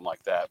or something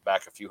like that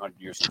back a few hundred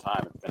years in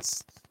time,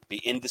 it's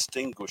be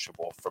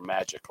indistinguishable from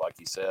magic, like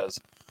he says.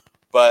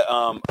 But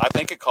I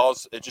think it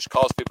just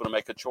calls people to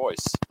make a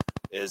choice.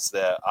 Is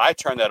that I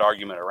turn that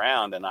argument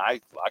around, and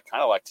I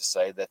kind of like to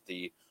say that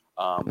the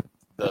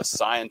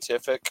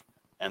scientific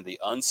and the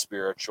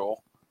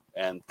unspiritual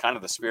and kind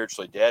of the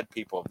spiritually dead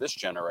people of this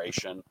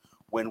generation,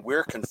 when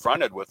we're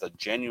confronted with a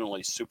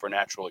genuinely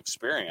supernatural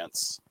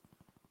experience,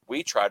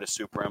 we try to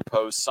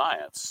superimpose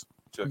science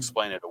to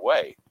explain it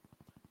away.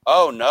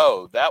 Oh,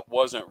 no, that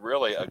wasn't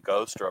really a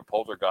ghost or a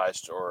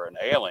poltergeist or an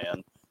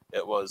alien.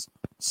 It was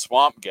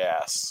swamp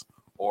gas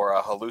or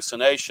a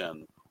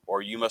hallucination,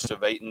 or you must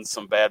have eaten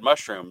some bad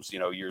mushrooms,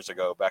 years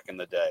ago back in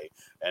the day.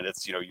 And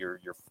it's, you're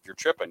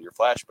tripping, you're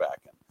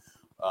flashbacking.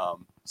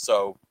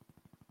 So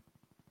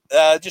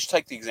just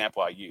take the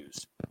example I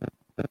used.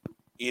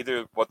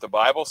 Either what the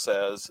Bible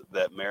says,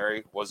 that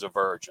Mary was a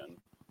virgin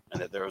and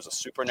that there was a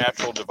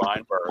supernatural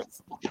divine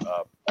birth,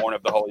 born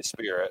of the Holy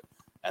Spirit,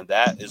 and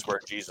that is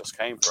where Jesus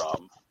came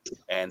from,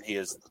 and he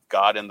is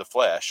God in the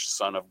flesh,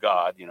 Son of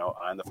God,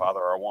 I and the Father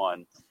are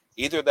one.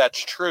 Either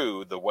that's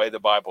true the way the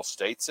Bible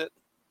states it,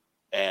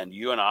 and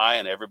you and I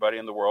and everybody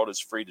in the world is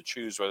free to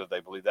choose whether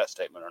they believe that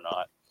statement or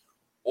not,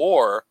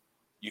 or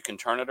you can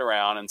turn it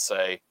around and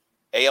say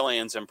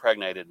aliens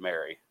impregnated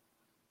Mary,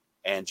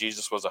 and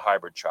Jesus was a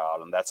hybrid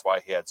child, and that's why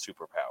he had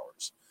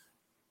superpowers.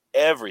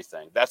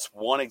 Everything, that's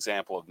one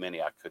example of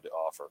many I could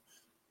offer.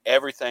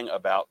 Everything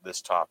about this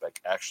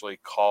topic actually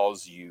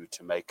calls you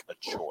to make a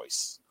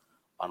choice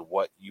on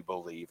what you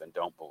believe and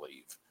don't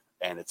believe.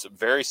 And it's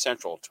very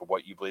central to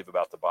what you believe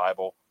about the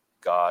Bible,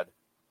 God,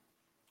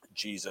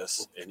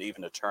 Jesus, and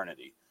even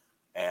eternity.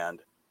 And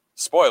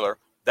spoiler,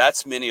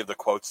 that's many of the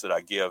quotes that I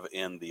give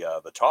in the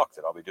talk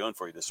that I'll be doing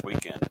for you this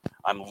weekend.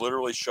 I'm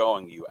literally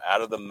showing you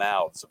out of the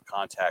mouths of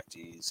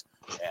contactees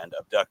and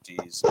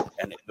abductees,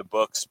 and in the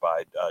books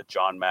by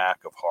John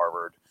Mack of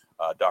Harvard,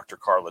 Dr.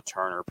 Carla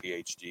Turner,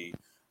 PhD.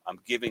 I'm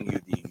giving you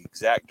the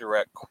exact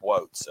direct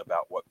quotes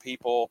about what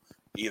people,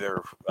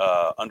 either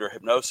under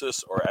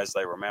hypnosis or as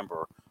they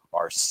remember,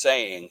 are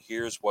saying.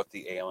 Here's what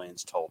the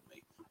aliens told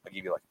me. I'll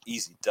give you like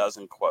easy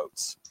dozen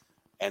quotes.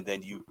 And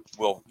then you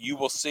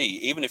will see,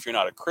 even if you're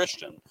not a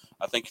Christian,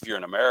 I think if you're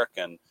an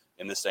American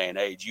in this day and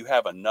age, you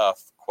have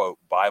enough, quote,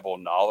 Bible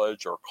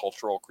knowledge or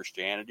cultural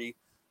Christianity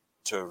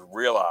to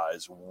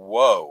realize,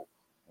 whoa,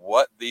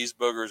 what these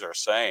boogers are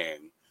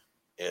saying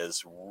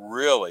is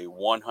really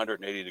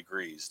 180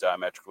 degrees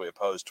diametrically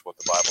opposed to what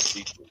the Bible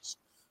teaches.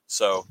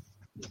 So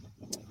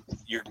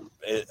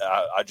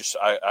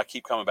I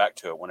keep coming back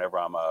to it whenever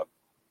I'm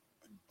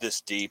this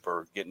deep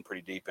or getting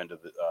pretty deep into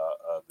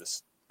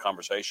this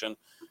conversation,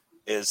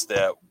 is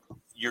that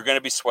you're going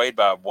to be swayed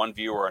by one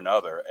view or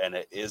another, and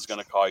it is going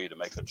to call you to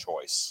make a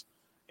choice.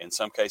 In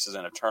some cases,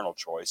 an eternal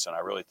choice, and I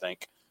really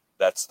think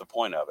that's the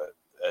point of it,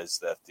 is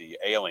that the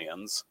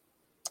aliens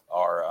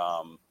are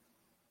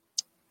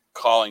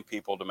calling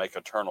people to make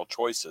eternal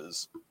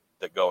choices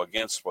that go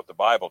against what the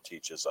Bible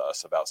teaches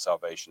us about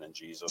salvation in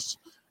Jesus.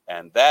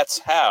 And that's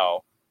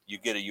how you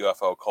get a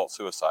UFO cult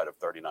suicide of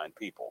 39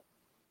 people,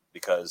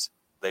 because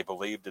they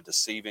believed a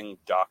deceiving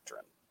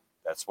doctrine.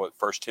 That's what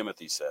 1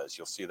 Timothy says.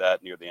 You'll see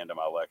that near the end of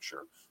my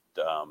lecture.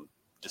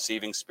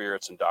 Deceiving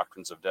spirits and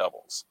doctrines of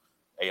devils.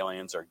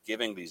 Aliens are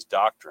giving these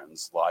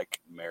doctrines like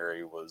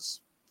Mary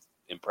was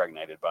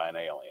impregnated by an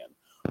alien,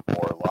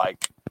 or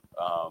like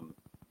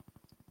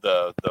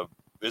the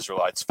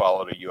Israelites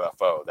followed a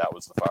UFO. That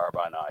was the fire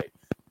by night.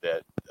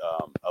 That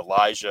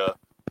Elijah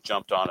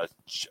jumped on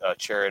a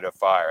chariot of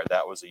fire.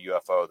 That was a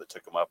UFO that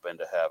took him up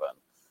into heaven.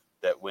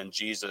 That when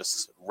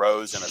Jesus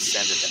rose and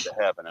ascended into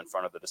heaven in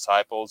front of the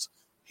disciples,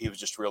 he was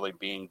just really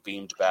being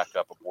beamed back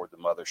up aboard the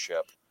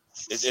mothership.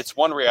 It's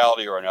one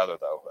reality or another,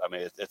 though. I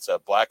mean, it's a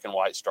black and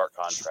white stark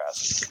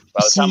contrast.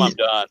 By the time I'm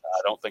done,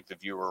 I don't think the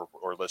viewer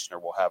or listener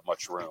will have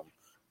much room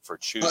for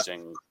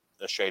choosing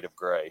a shade of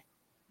gray.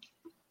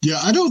 Yeah,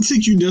 I don't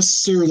think you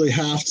necessarily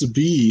have to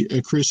be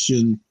a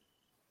Christian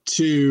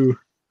to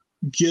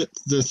get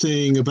the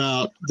thing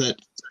about that.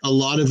 A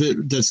lot of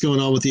it that's going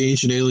on with the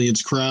Ancient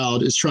Aliens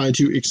crowd is trying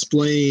to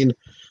explain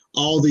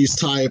all these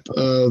type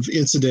of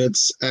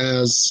incidents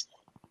as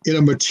in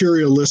a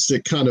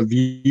materialistic kind of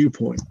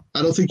viewpoint.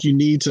 I don't think you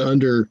need to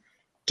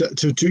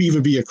to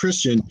even be a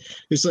Christian.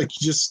 It's like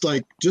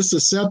just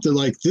accept that,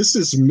 like, this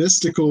is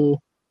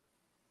mystical.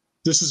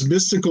 This is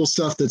mystical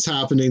stuff that's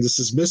happening. This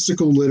is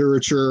mystical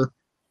literature.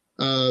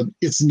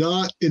 It's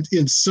not,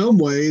 in some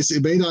ways,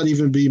 it may not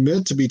even be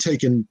meant to be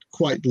taken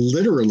quite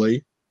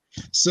literally.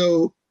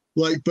 So,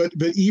 like, but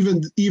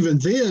even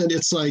then,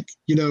 it's like,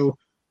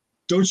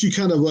 don't you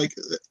kind of like,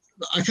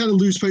 I kind of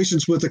lose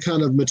patience with the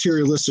kind of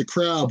materialistic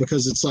crowd,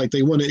 because it's like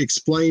they want to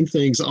explain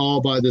things all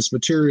by this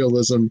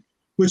materialism,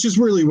 which is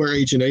really where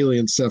Ancient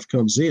Alien stuff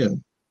comes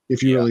in,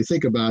 if you really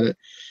think about it.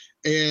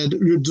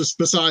 And just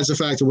besides the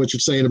fact of what you're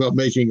saying about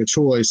making a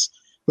choice,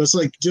 but it's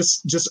like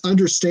just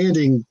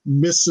understanding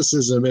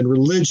mysticism and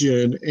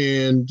religion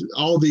and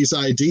all these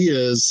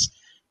ideas,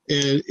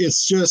 and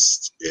it's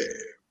just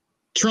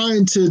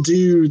trying to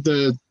do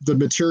the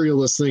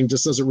materialist thing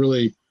just doesn't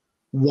really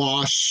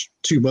wash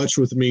too much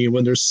with me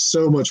when there's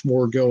so much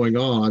more going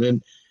on.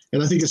 And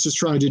I think it's just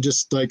trying to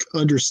just like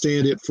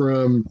understand it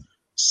from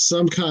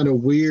some kind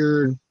of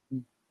weird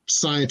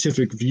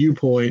scientific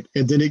viewpoint,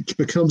 and then it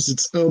becomes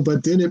its own,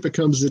 but then it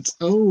becomes its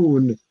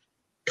own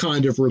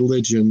kind of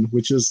religion,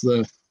 which is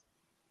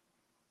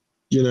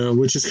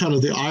which is kind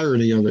of the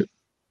irony of it.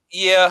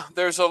 Yeah,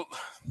 there's a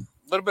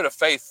little bit of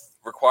faith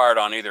required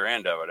on either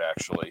end of it,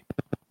 actually.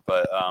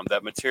 But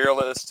that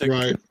materialistic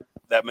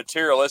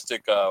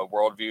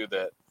worldview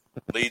that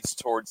leads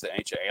towards the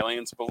Ancient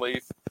Aliens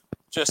belief,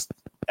 just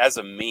as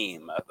a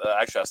meme.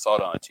 Actually, I saw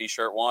it on a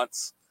T-shirt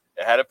once.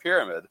 It had a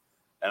pyramid,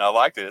 and I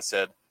liked it. It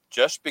said,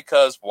 "Just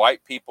because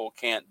white people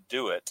can't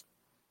do it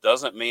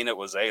doesn't mean it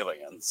was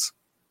aliens."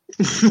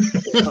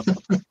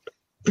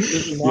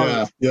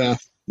 Yeah.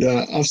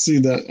 I've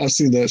seen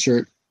that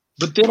shirt.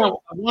 But then I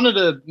wanted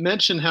to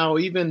mention how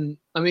even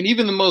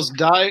the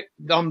most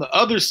on the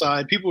other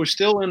side, people are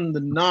still in the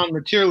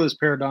non-materialist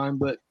paradigm,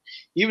 but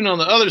even on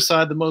the other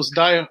side, the most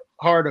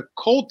die-hard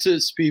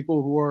occultist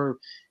people who are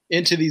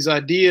into these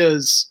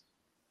ideas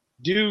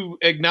do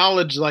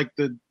acknowledge like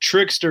the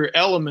trickster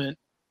element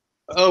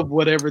of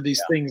whatever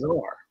these things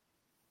are.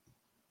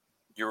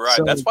 You're right.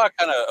 So, that's why I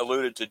kind of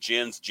alluded to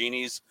jinns,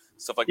 genies,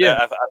 stuff like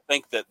that. I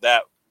think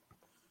that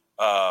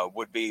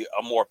would be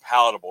a more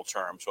palatable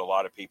term to a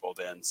lot of people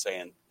than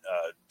saying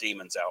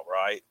demons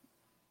outright.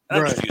 And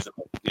I'm just using,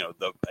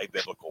 a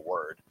biblical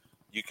word.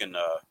 You can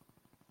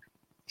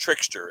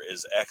trickster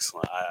is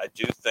excellent. I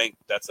do think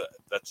that's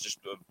just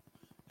an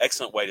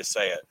excellent way to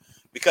say it.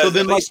 Because so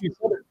then, like you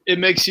said, it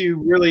makes you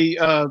really,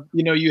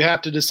 you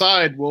have to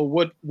decide. Well,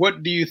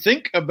 what do you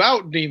think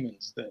about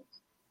demons? Then,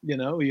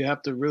 you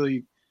have to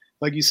really,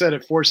 like you said,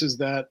 it forces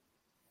that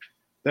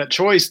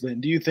choice.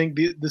 Then, do you think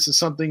this is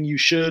something you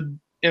should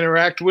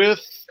interact with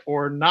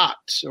or not,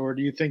 or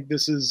do you think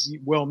this is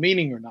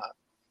well-meaning or not?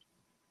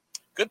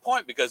 Good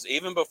point, because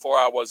even before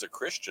I was a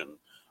Christian,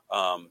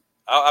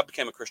 I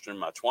became a Christian in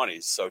my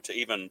 20s.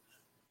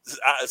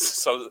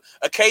 So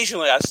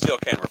occasionally I still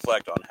can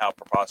reflect on how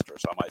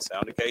preposterous I might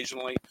sound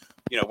occasionally,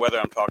 whether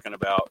I'm talking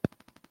about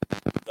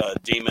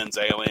demons,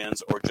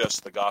 aliens, or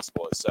just the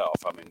gospel itself.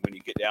 I mean, when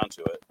you get down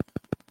to it,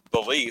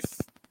 belief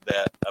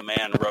that a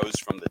man rose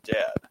from the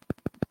dead,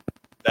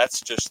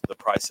 that's just the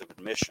price of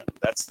admission.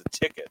 That's the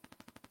ticket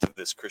to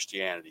this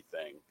Christianity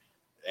thing.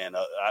 And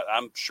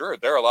I'm sure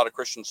there are a lot of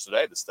Christians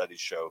today, the studies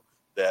show,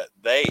 that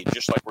they,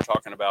 just like we're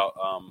talking about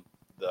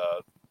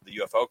the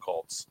UFO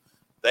cults,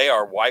 they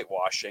are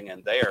whitewashing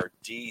and they are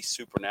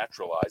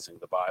de-supernaturalizing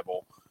the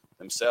Bible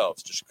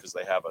themselves just because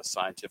they have a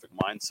scientific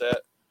mindset.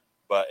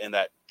 But in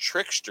that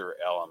trickster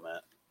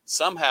element,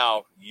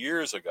 somehow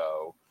years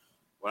ago,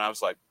 when I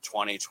was like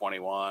 20,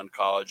 21,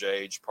 college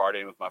age,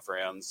 partying with my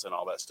friends and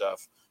all that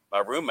stuff, my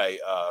roommate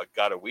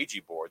got a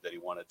Ouija board that he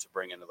wanted to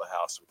bring into the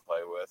house and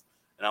play with.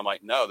 And I'm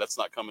like, no, that's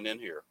not coming in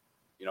here.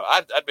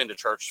 I'd been to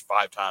church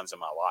 5 times in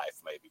my life,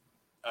 maybe.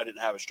 I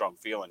didn't have a strong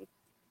feeling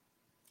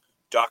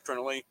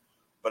doctrinally,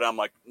 but I'm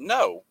like,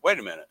 no, wait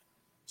a minute.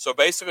 So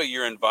basically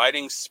you're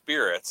inviting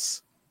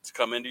spirits to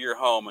come into your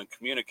home and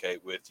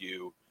communicate with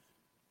you,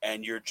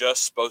 and you're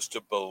just supposed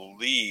to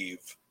believe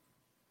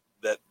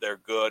that they're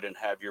good and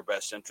have your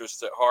best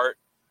interests at heart.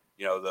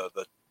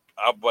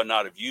 I would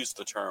not have used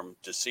the term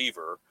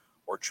deceiver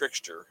or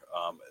trickster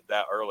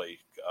that early,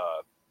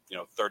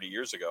 30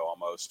 years ago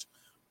almost.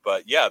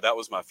 But yeah, that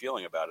was my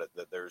feeling about it,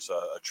 that there's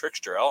a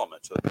trickster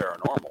element to the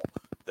paranormal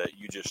that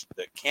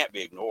can't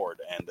be ignored,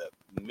 and that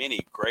many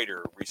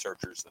greater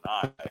researchers than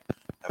I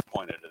have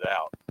pointed it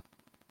out.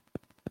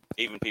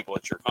 Even people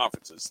at your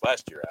conferences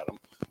last year, Adam.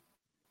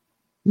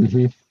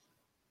 Mm-hmm.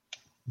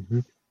 Mm-hmm.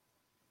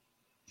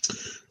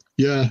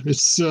 Yeah,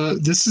 it's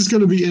this is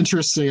going to be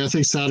interesting. I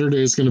think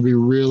Saturday is going to be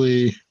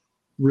really,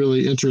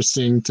 really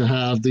interesting to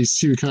have these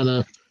two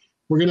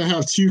we're going to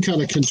have two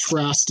kind of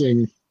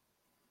contrasting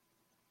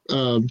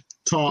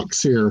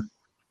talks here,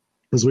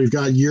 because we've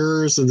got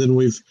yours, and then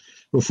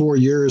before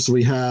yours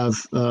we have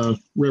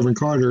Reverend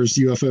Carter's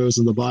UFOs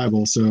in the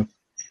Bible. So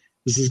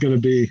this is going to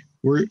be,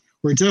 we're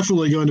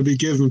definitely going to be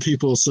giving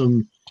people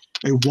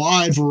a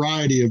wide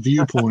variety of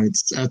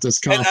viewpoints at this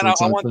conference. And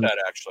I want that,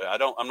 actually.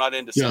 I'm not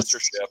into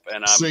censorship.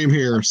 And Same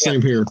here.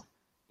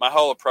 My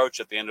whole approach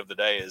at the end of the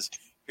day is,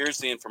 here's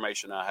the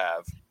information I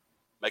have.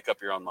 Make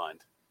up your own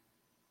mind.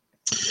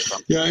 If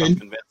I'm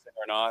convincing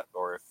or not,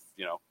 or if,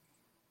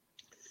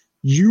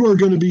 You are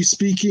going to be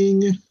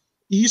speaking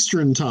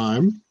Eastern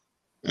time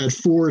at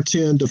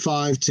 4:10 to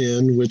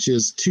 5:10, which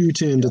is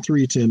 2:10 to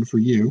 3:10 for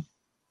you.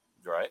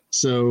 Right.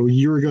 So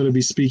you're going to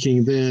be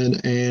speaking then,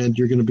 and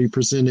you're going to be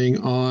presenting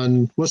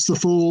on, what's the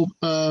full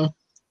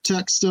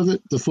text of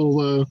it? The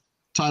full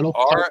title?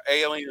 Are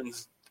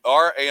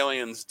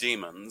aliens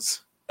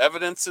demons?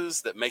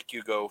 Evidences that make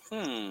you go,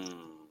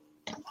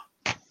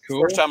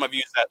 Cool. First time I've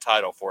used that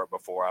title for it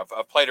before.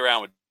 I've played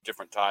around with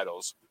different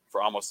titles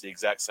for almost the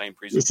exact same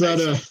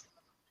presentation.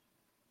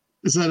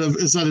 Is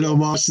that an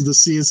homage to the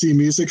CNC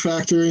Music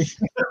Factory?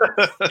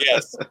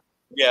 Yes,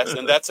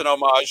 and that's an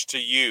homage to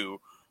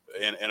you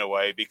in a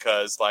way,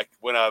 because like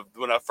when I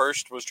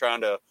first was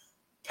trying to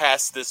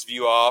pass this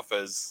view off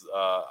as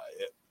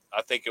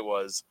I think it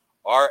was,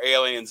 are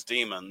aliens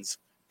demons?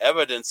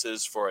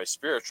 Evidences for a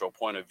spiritual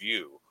point of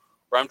view,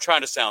 where I'm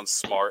trying to sound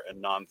smart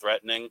and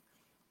non-threatening,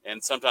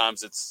 and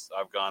sometimes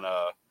I've gone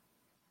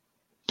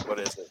what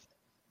is it?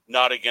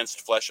 Not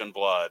against flesh and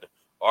blood.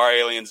 Are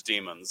aliens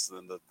demons?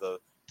 And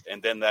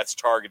and then that's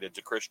targeted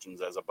to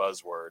Christians as a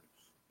buzzword.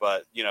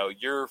 But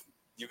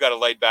you've got a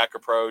laid back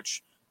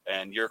approach,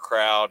 and your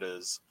crowd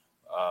is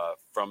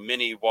from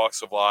many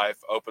walks of life,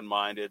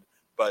 open-minded,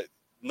 but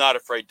not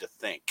afraid to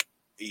think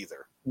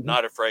either. Mm-hmm.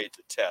 Not afraid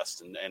to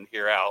test and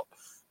hear out.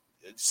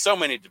 So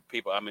many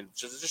people, I mean,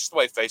 just the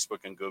way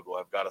Facebook and Google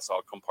have got us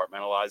all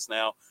compartmentalized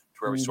now, to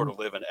where we sort of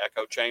live in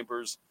echo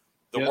chambers.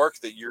 The work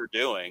that you're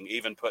doing,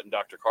 even putting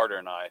Dr. Carter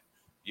and I,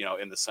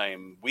 in the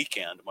same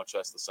weekend, much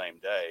less the same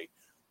day,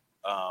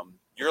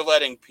 you're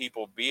letting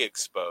people be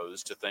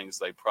exposed to things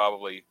they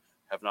probably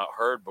have not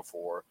heard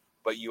before,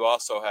 but you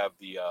also have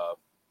the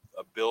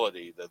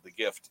ability, the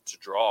gift to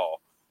draw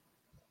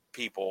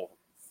people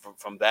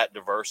from that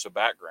diverse of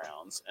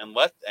backgrounds, and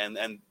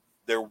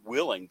they're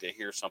willing to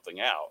hear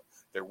something out.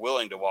 They're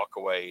willing to walk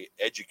away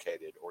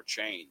educated or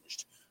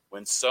changed,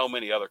 when so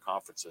many other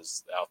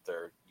conferences out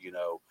there,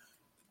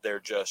 they're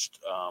just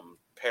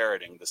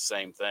parroting the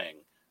same thing.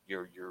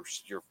 You're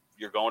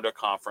going to a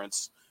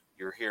conference,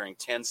 you're hearing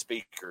 10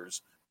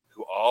 speakers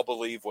who all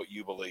believe what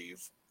you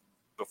believe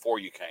before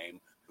you came,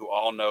 who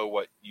all know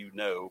what you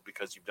know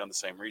because you've done the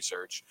same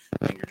research,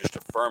 and you're just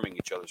affirming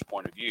each other's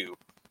point of view.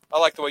 I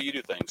like the way you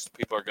do things.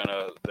 People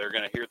they're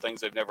gonna hear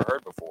things they've never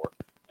heard before,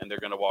 and they're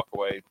gonna walk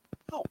away,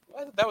 oh,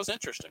 that was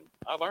interesting.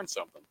 I learned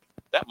something.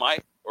 That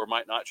might or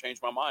might not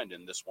change my mind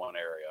in this one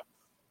area.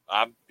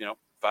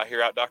 If I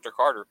hear out Dr.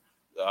 Carter,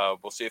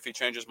 we'll see if he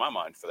changes my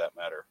mind, for that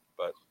matter.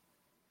 But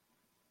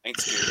ain't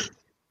scared.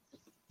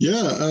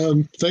 Yeah,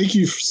 thank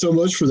you so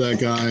much for that,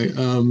 Guy.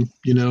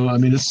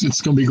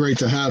 It's going to be great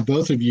to have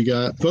both of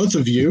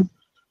you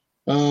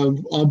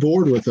on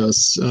board with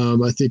us.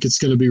 I think it's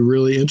going to be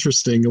really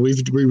interesting.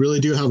 We really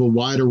do have a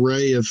wide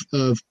array of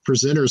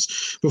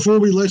presenters. Before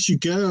we let you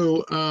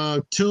go,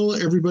 tell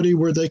everybody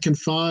where they can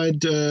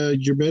find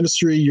your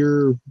ministry,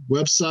 your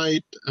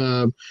website,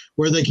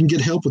 where they can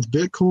get help with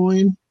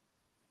Bitcoin.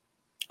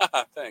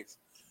 Thanks.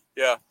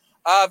 Yeah.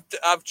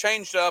 I've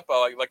changed up,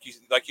 like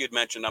you had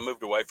mentioned. I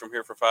moved away from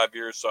here for 5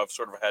 years, so I've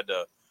sort of had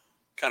to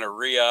kind of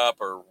re-up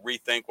or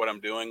rethink what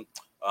I'm doing.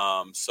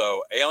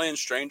 So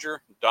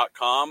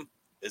alienstranger.com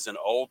is an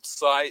old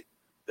site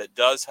that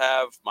does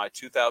have my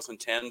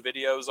 2010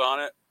 videos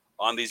on it,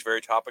 on these very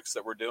topics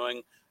that we're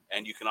doing.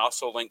 And you can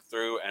also link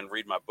through and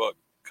read my book,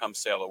 Come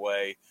Sail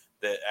Away,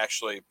 that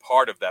actually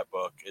part of that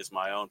book is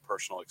my own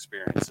personal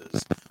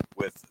experiences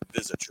with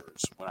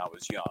visitors when I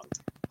was young.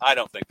 I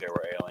don't think they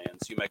were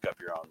aliens. You make up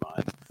your own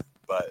mind.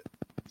 But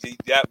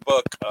that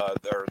book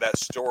or that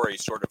story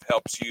sort of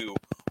helps you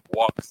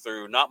walk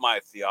through not my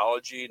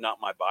theology, not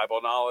my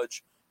Bible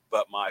knowledge,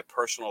 but my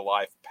personal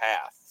life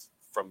path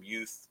from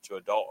youth to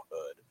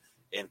adulthood,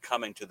 in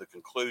coming to the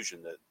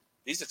conclusion that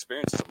these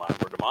experiences of mine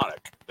were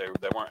demonic. They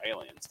weren't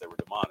aliens. They were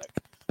demonic.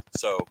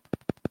 So,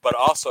 but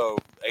also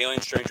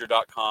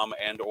alienstranger.com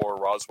and or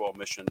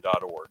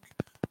roswellmission.org.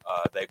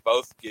 They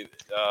both give,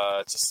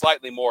 it's a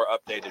slightly more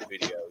updated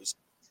videos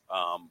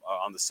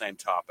on the same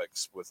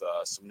topics with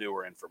some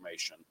newer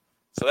information.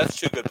 So that's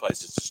two good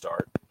places to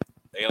start.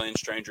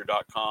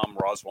 alienstranger.com,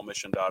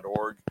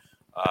 roswellmission.org.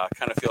 I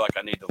kind of feel like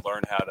I need to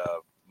learn how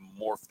to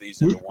morph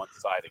these into one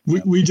side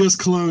again. We just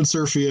cloned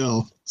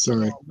Surfiel.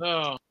 Sorry.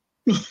 Oh,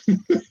 no.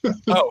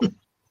 Oh.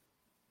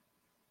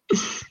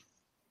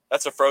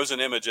 That's a frozen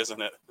image,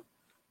 isn't it?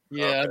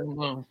 Yeah, okay. I don't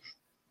know.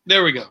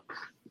 There we go.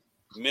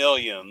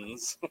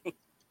 Millions.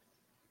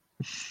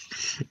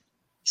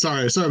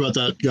 Sorry about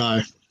that,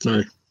 Guy.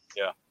 Sorry.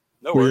 Yeah.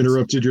 No we worries.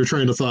 Interrupted your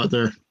train of thought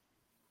there.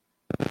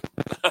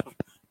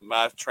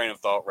 My train of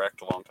thought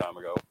wrecked a long time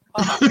ago.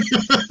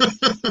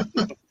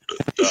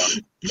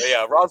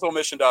 Yeah,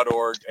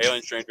 roswellmission.org,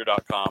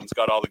 alienstranger.com. It's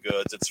got all the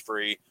goods. It's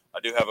free.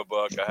 I do have a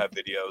book. I have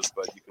videos,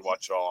 but you can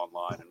watch it all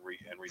online and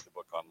read the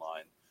book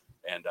online.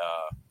 And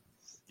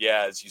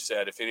yeah, as you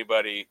said, if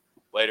anybody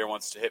later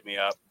wants to hit me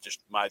up,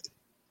 just my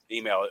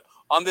email it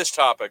on this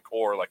topic,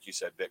 or like you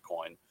said,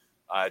 Bitcoin.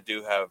 I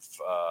do have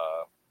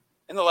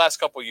in the last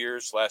couple of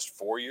years, last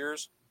 4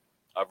 years,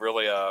 I've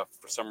really,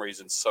 for some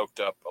reason, soaked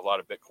up a lot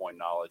of Bitcoin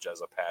knowledge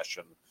as a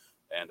passion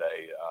and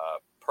a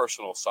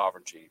personal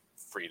sovereignty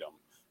freedom.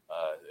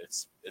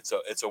 It's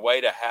a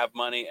way to have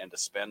money and to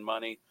spend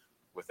money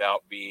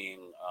without being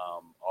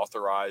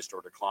authorized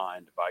or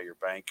declined by your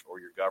bank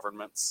or your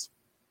governments,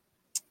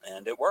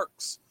 and it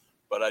works.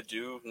 But I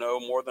do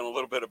know more than a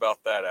little bit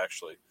about that,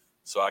 actually,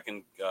 so I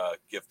can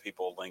give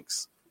people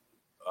links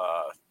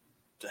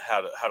to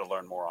how to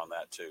learn more on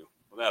that too.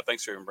 Well,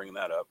 thanks for even bringing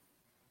that up.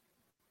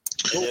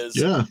 It is,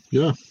 yeah.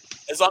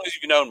 As long as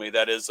you've known me,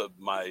 that is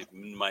my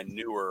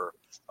newer,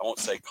 I won't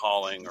say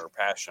calling or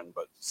passion,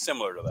 but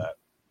similar to that.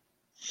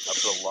 I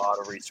put a lot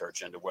of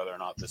research into whether or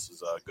not this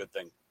is a good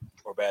thing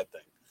or a bad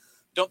thing.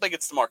 Don't think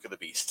it's the mark of the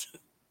beast.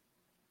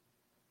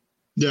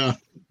 Yeah,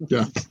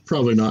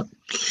 probably not.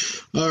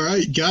 All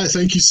right, guys,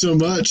 thank you so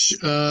much.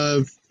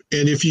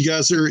 And if you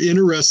guys are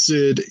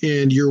interested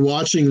and you're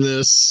watching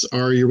this,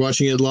 or you're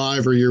watching it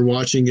live, or you're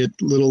watching it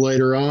a little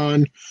later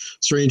on,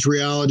 Strange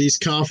Realities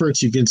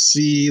Conference, you can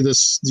see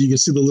this. You can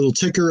see the little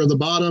ticker at the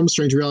bottom,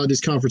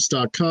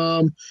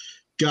 strangerealitiesconference.com.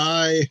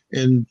 Guy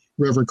and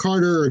Reverend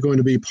Carter are going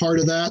to be part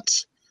of that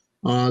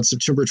on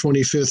September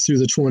 25th through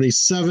the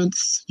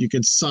 27th. You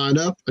can sign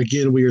up.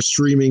 Again, we are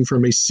streaming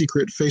from a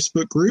secret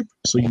Facebook group,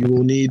 so you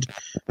will need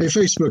a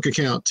Facebook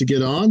account to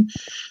get on.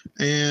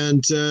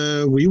 And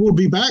we will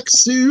be back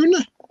soon,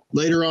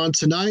 later on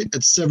tonight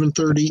at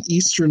 7:30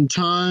 Eastern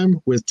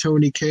Time with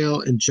Tony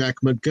Kale and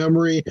Jack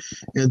Montgomery,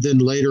 and then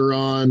later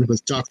on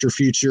with Dr.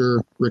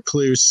 Future,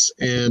 Recluse,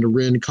 and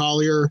Ren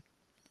Collier.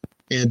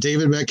 And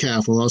David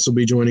Metcalf will also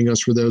be joining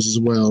us for those as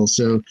well.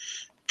 So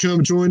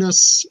come join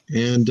us,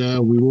 and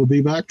we will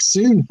be back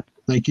soon.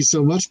 Thank you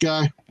so much,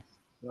 Guy.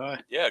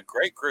 Yeah,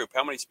 great group.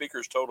 How many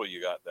speakers total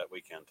you got that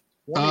weekend?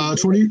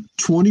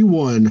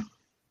 21.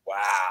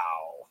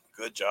 Wow,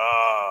 good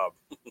job.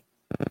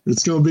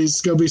 It's gonna be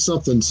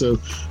something. So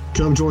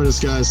come join us,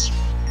 guys.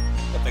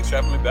 Well, thanks for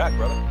having me back,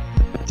 brother.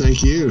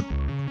 Thank you.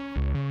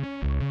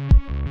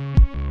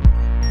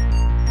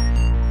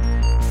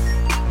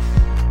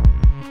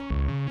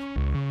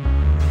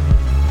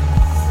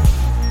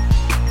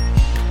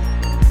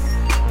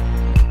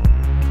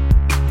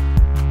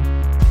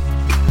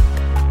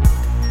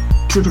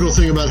 Typical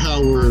thing about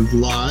how we're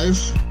live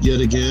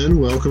yet again.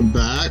 Welcome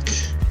back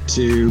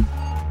to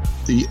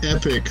the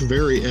epic,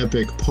 very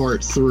epic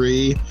part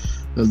 3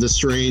 of the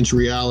Strange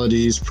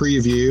Realities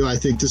preview. I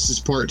think this is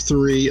part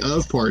 3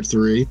 of part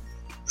 3.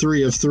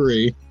 3 of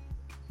 3.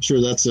 I'm sure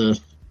that's a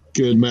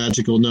good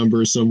magical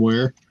number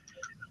somewhere.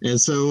 And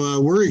so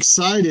we're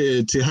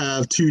excited to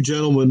have 2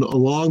 gentlemen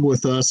along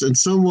with us, and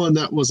someone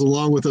that was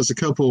along with us a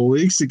couple of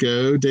weeks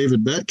ago,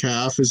 David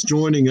Metcalf, is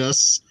joining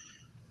us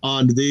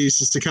on these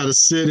just to kind of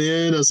sit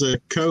in as a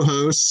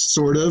co-host,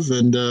 sort of.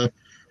 And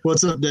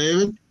what's up,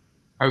 David?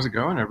 How's it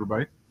going,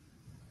 everybody?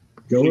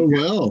 Going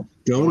well.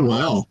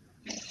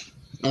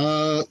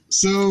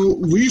 So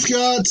we've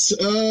got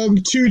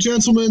 2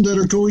 gentlemen that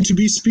are going to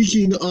be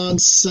speaking on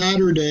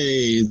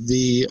Saturday,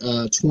 the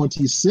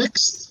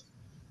 26th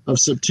of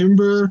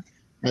September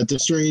at the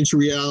Strange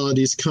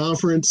Realities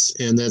Conference,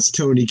 and that's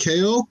Tony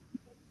Kale.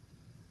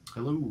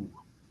 Hello.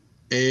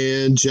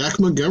 And Jack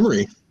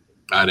Montgomery.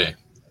 Howdy.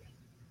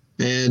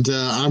 And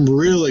I'm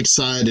real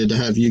excited to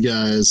have you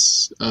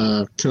guys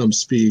come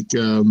speak.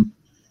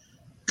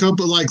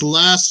 Couple like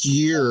last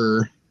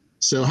year.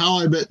 So how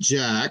I met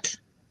Jack,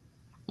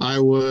 I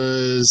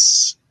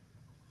was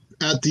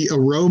at the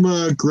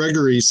Aroma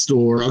Gregory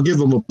store. I'll give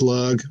them a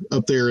plug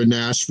up there in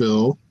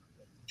Nashville.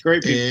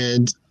 Great.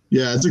 And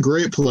yeah, it's a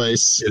great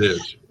place. It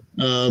is.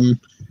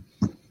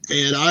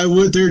 And I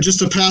went there just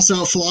to pass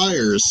out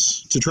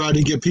flyers to try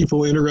to get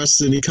people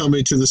interested in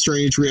coming to the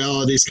Strange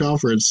Realities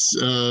Conference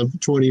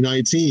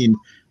 2019.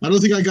 I don't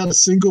think I got a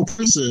single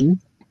person,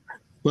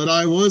 but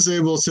I was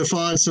able to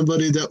find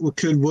somebody that would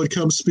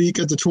come speak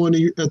at the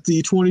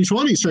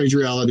 2020 Strange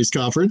Realities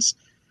Conference,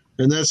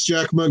 and that's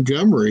Jack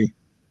Montgomery.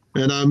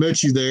 And I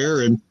met you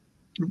there, and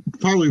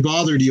probably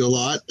bothered you a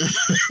lot.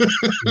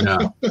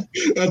 No.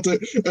 at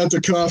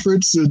the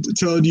conference, and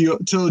told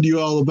you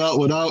all about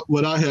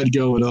what I had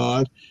going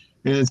on.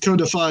 And it's come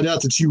to find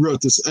out that you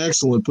wrote this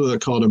excellent book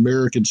called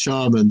American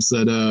Shamans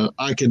that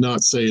I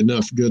cannot say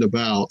enough good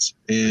about.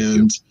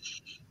 And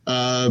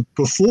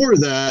before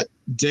that,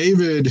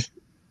 David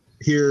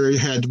here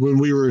when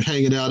we were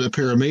hanging out at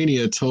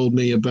Paramania, told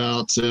me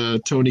about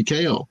Tony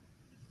Kale.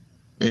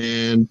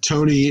 And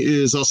Tony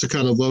is also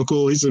kind of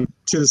local. He's a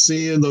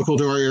Tennessean, local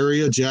to our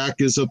area.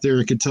 Jack is up there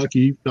in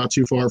Kentucky, not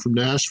too far from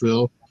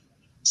Nashville.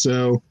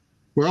 So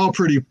we're all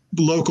pretty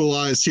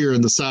localized here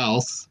in the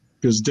South,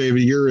 because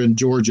David, you're in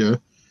Georgia.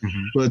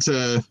 Mm-hmm.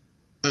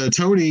 But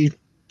Tony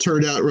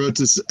wrote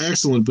this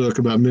excellent book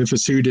about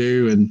Memphis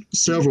Hoodoo and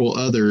several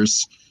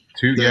others.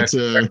 2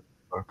 excellent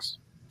books.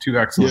 2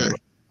 excellent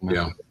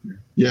books.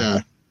 Yeah.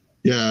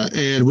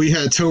 And we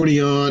had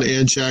Tony on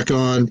and Jack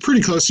on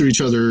pretty close to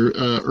each other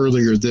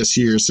earlier this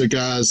year. So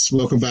guys,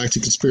 welcome back to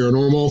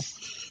Conspiranormal.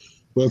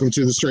 Welcome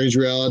to the Strange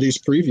Realities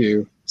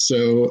preview.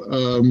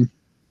 So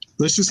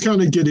let's just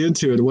kind of get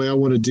into it. The way I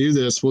want to do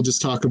this, we'll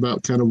just talk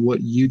about kind of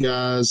what you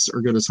guys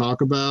are going to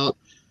talk about,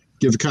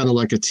 give kind of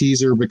like a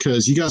teaser,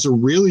 because you guys are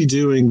really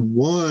doing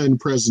one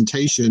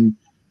presentation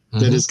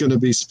that is going to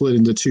be split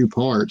into two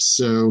parts.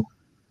 So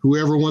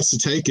whoever wants to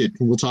take it,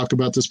 we'll talk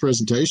about this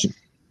presentation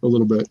a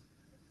little bit.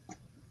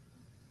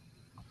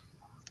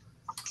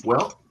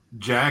 Well,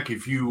 Jack,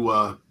 if you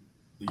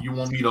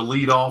want me to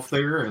lead off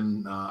there,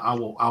 and I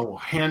will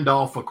hand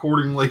off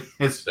accordingly.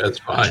 That's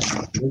fine.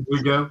 As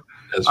we go.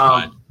 That's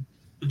fine.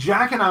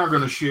 Jack and I are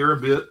going to share a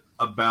bit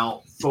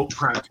about folk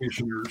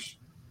practitioners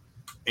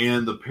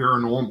and the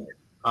paranormal.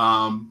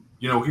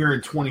 Here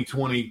in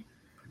 2020,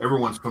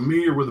 everyone's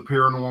familiar with the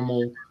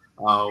paranormal.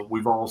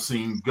 We've all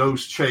seen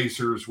ghost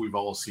chasers. We've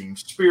all seen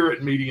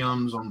spirit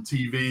mediums on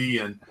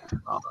TV and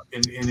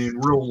in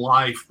real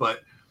life.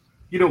 But,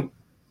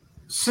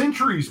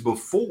 centuries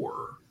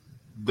before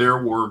there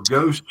were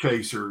ghost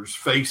chasers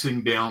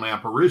facing down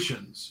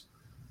apparitions,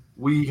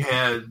 we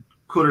had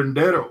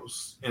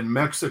curanderos in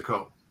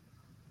Mexico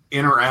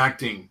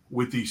interacting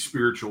with these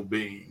spiritual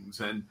beings.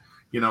 And,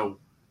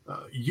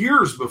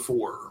 years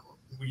before,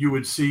 you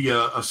would see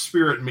a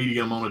spirit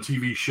medium on a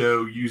TV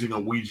show using a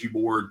Ouija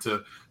board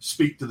to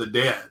speak to the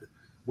dead.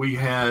 We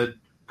had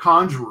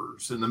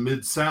conjurers in the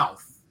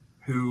Mid-South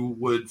who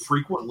would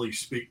frequently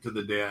speak to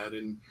the dead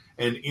and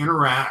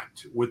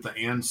interact with the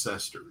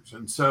ancestors.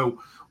 And so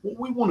what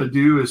we want to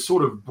do is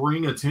sort of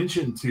bring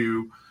attention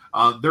to,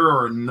 there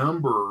are a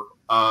number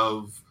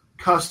of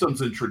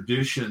customs and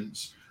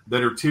traditions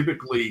that are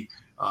typically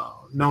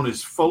known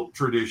as folk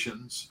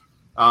traditions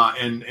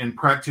and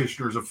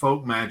practitioners of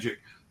folk magic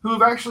who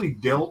have actually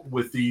dealt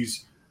with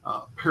these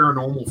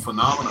paranormal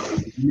phenomena over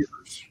the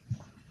years.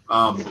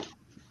 And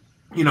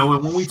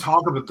when we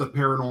talk about the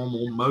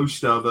paranormal,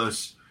 most of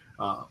us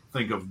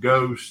think of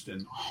ghosts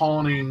and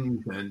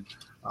hauntings and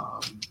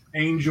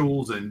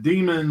angels and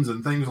demons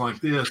and things like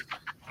this.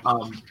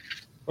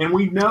 And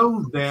we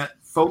know that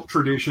folk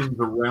traditions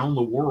around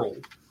the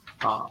world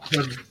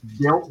have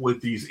dealt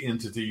with these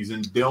entities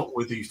and dealt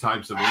with these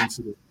types of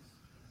incidents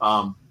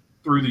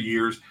through the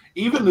years,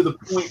 even to the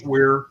point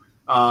where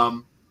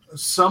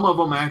some of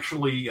them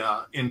actually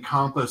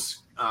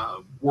encompass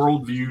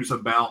worldviews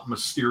about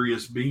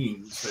mysterious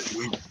beings that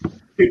we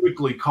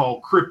typically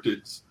call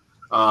cryptids.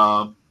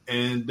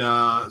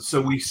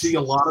 So we see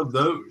a lot of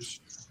those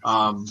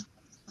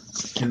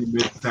in the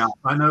Mid-South.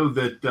 I know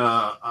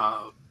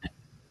that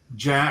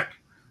Jack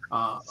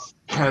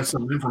has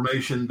some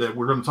information that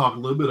we're going to talk a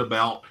little bit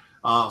about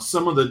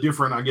some of the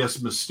different,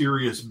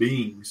 mysterious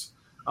beings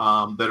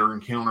that are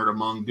encountered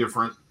among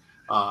different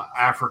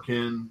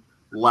African,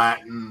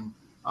 Latin,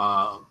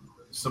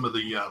 some of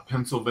the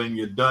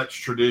Pennsylvania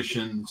Dutch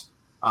traditions.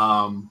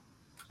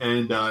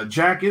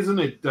 Jack, isn't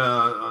it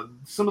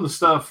some of the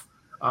stuff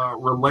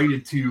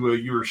related to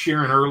you were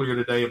sharing earlier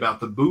today about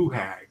the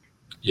buhag?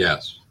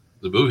 Yes,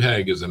 the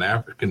buhag is an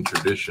African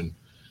tradition.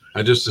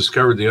 I just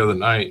discovered the other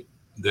night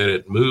that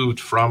it moved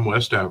from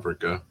West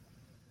Africa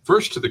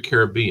first to the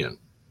Caribbean.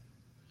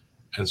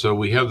 And so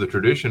we have the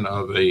tradition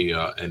of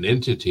an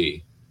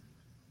entity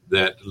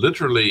that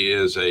literally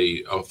is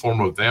a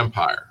form of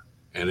vampire.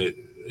 And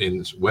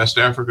in West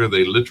Africa,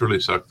 they literally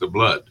suck the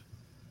blood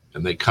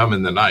and they come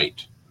in the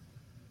night.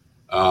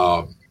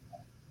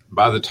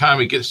 By the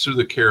time it gets through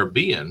the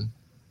Caribbean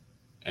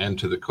and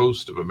to the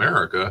coast of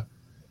America,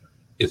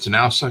 it's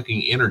now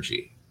sucking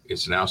energy.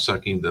 It's now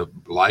sucking the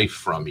life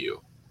from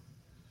you.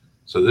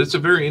 So that's a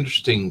very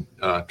interesting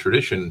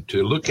tradition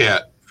to look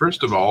at,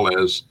 first of all,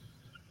 as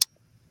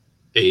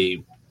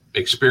a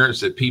experience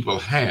that people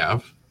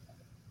have,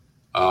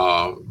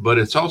 but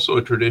it's also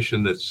a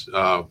tradition that's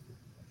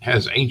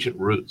has ancient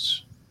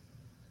roots.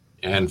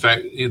 And in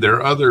fact, there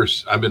are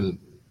others. I've been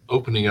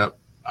opening up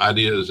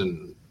ideas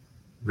and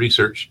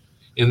research.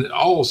 In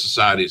all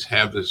societies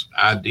have this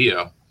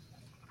idea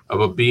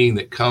of a being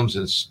that comes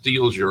and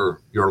steals your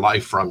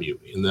life from you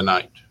in the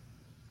night.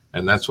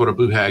 And that's what a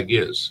buhag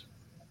is.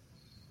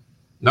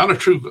 Not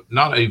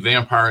a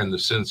vampire in the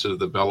sense of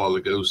the Bela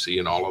Lugosi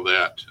and all of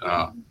that,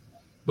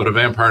 but a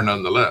vampire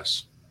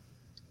nonetheless.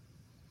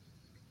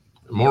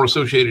 More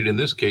associated in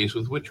this case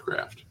with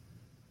witchcraft.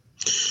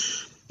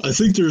 I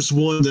think there's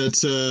one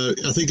that's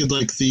I think in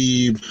like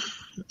the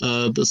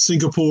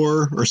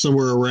Singapore or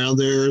somewhere around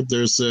there.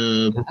 There's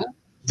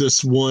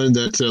this one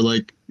that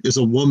like is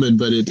a woman,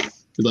 but it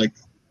like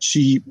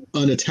she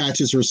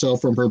unattaches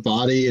herself from her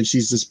body, and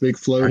she's this big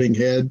floating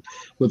head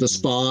with a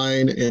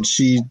spine, and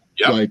she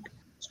like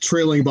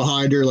trailing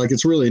behind her, like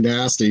it's really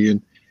nasty.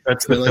 And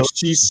that's like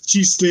she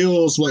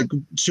steals like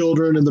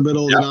children in the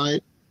middle of the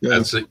night.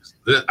 Yeah.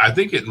 I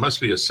think it must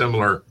be a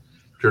similar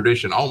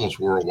tradition almost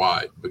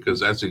worldwide, because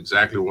that's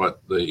exactly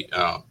what the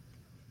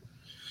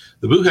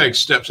buhag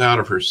steps out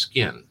of her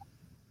skin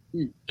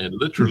and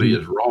literally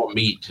is raw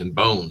meat and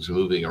bones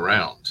moving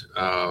around.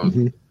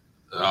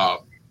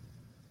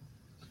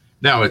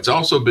 Now, it's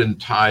also been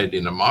tied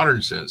in a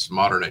modern sense.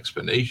 Modern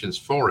explanations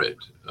for it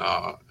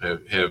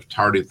have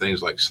targeted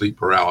things like sleep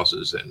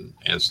paralysis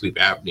and sleep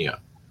apnea.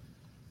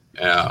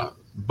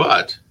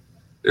 But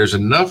there's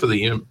enough of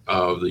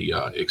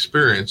the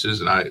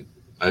experiences, and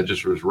I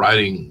just was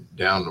writing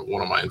down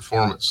one of my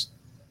informants'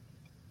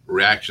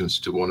 reactions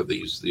to one of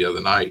these the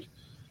other night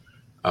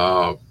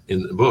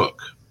in the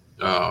book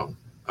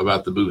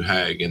about the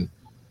BUHAG, and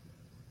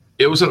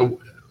it was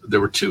there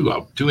were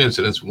two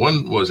incidents.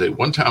 One was a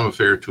one-time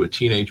affair to a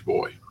teenage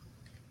boy.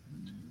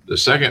 The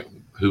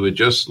second, who had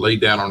just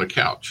laid down on a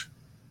couch.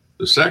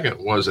 The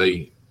second was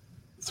a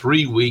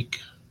 3-week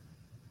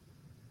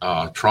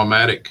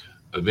traumatic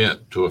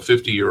event to a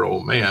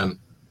 50-year-old man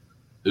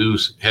who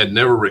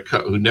never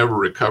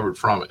recovered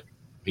from it.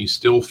 He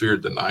still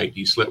feared the night.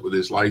 He slept with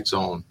his lights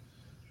on.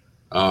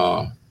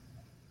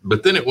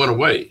 But then it went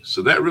away.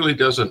 So that really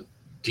doesn't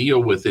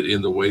deal with it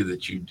in the way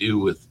that you do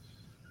with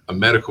a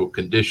medical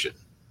condition.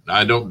 Now,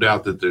 I don't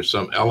doubt that there's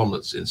some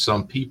elements in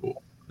some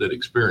people that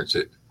experience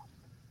it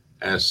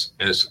as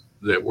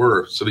that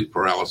were sleep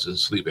paralysis and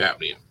sleep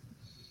apnea.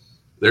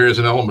 There is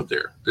an element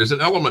there. There's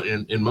an element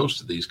in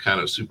most of these kind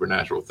of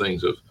supernatural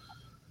things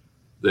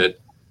that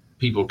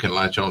people can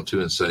latch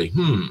onto and say,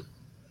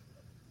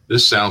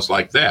 this sounds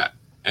like that.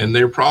 And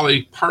they're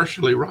probably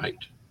partially right.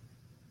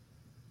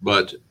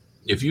 But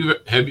if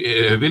have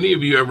any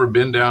of you ever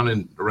been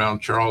down around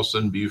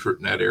Charleston, Beaufort,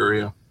 in that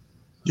area?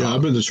 Yeah,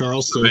 I've been to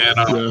Charleston.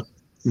 Savannah. Yeah.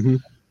 Mm-hmm.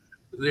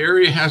 The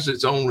area has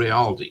its own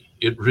reality.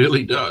 It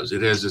really does.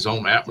 It has its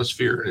own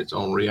atmosphere and its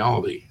own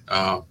reality.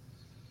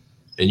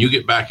 And you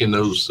get back in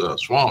those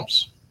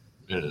swamps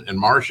and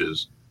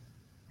marshes,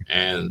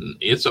 and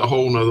it's a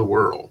whole nother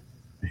world.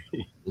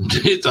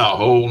 It's a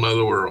whole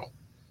nother world.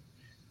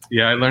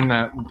 Yeah, I learned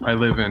that. I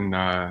live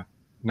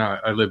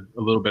I live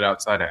a little bit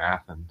outside of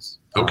Athens.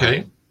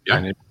 Okay. Yeah.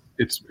 And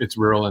it's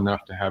rural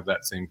enough to have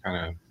that same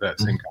kind of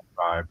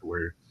vibe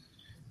where,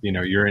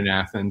 you're in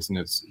Athens and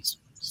it's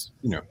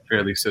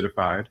fairly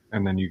citified,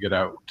 and then you get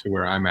out to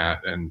where I'm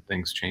at and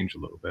things change a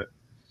little bit.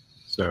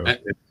 So,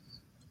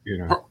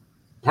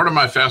 part of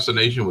my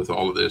fascination with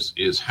all of this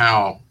is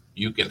how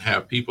you can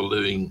have people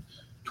living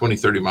 20,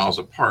 30 miles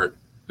apart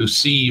who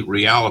see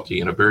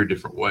reality in a very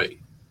different way.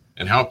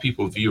 And how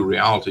people view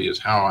reality is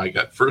how I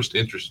got first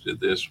interested in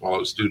this while I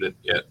was a student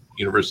at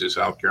University of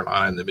South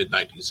Carolina in the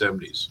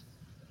mid-1970s,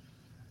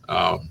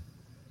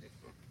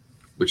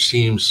 which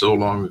seems so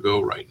long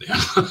ago right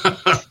now.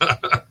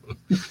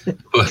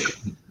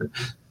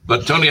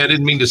 but Tony, I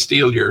didn't mean to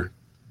steal your.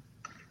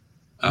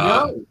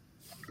 No.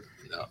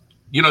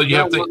 You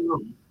have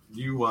to.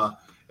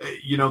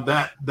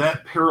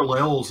 That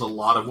parallels a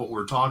lot of what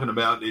we're talking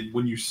about.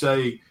 When you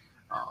say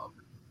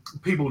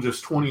people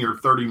just 20 or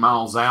 30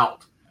 miles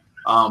out,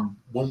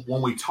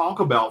 when we talk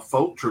about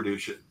folk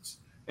traditions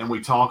and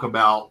we talk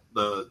about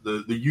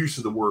the use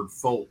of the word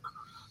folk,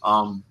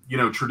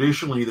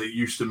 traditionally that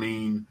used to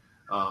mean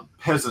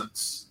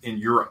peasants in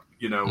Europe,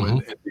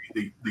 and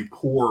the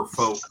poor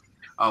folk.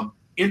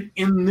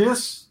 In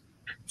this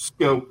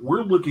scope,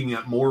 we're looking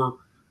at more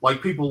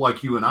like people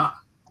like you and I,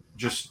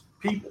 just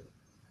people.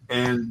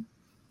 And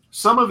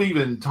some have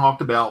even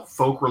talked about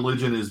folk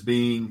religion as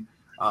being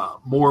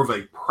more of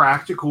a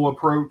practical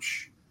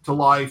approach to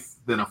life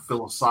than a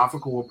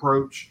philosophical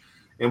approach.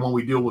 And when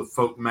we deal with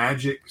folk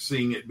magic,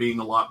 seeing it being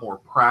a lot more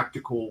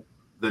practical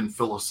than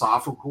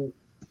philosophical.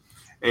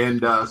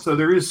 And so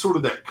there is sort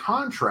of that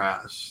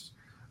contrast.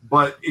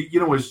 But,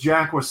 as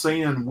Jack was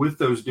saying, with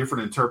those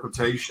different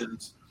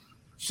interpretations,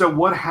 so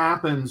what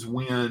happens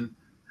when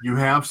you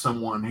have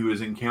someone who has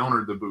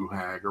encountered the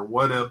BUHAG, or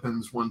what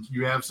happens when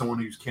you have someone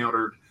who's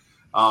encountered,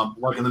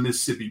 like in the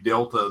Mississippi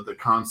Delta, the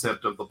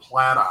concept of the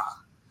Platte Eye?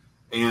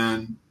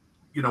 And,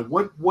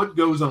 what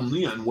goes on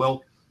then?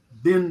 Well,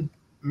 then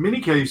many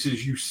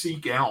cases you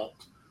seek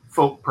out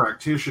folk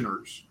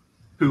practitioners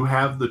who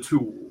have the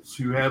tools,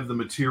 who have the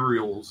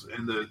materials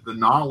and the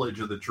knowledge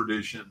of the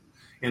tradition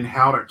and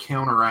how to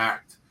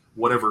counteract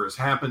whatever has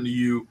happened to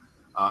you.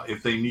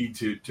 If they need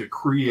to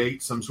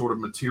create some sort of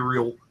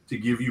material to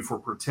give you for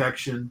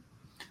protection.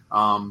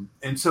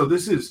 And so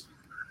this is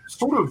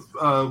sort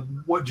of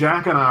what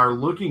Jack and I are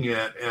looking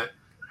at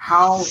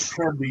how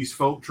have these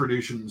folk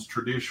traditions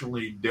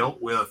traditionally dealt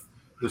with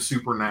the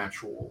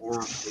supernatural, or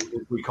as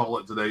we call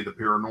it today, the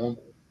paranormal.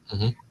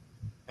 Mm-hmm.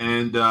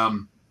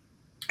 And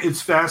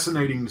it's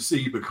fascinating to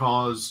see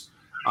because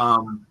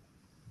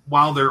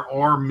while there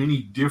are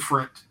many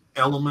different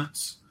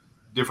elements,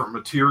 different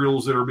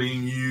materials that are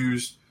being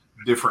used,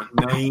 different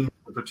names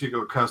for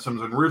particular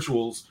customs and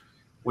rituals,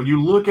 when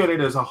you look at it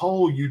as a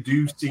whole, you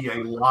do see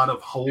a lot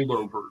of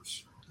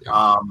holdovers.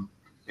 Yeah.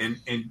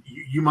 And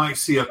you might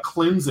see a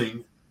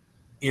cleansing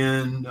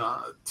in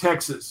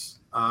Texas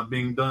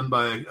being done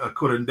by a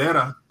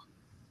curandera,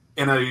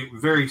 and a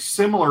very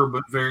similar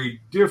but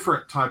very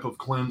different type of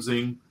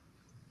cleansing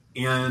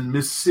in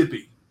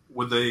Mississippi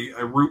with a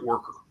root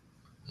worker.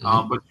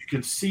 Mm-hmm. But you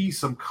can see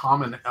some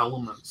common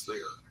elements there.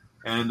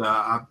 And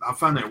I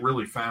find that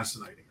really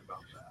fascinating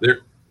about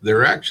that.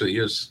 There actually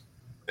is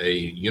a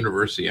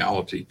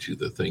universality to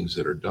the things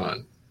that are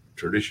done.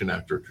 Tradition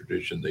after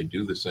tradition, they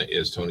do the same.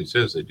 As Tony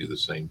says, they do the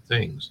same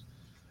things.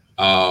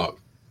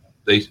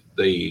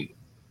 They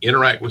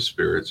interact with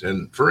spirits.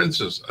 And for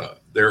instance,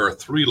 there are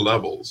 3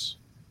 levels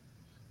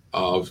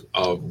of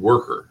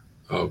worker,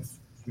 of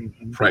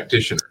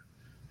practitioner.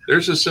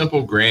 There's a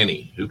simple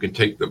granny who can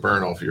take the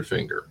burn off your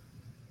finger.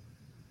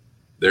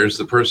 There's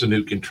the person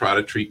who can try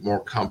to treat more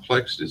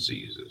complex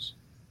diseases.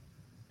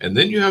 And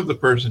then you have the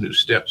person who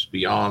steps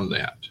beyond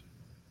that.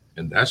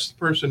 And that's the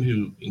person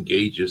who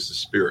engages the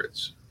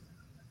spirits.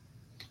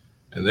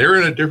 And they're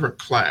in a different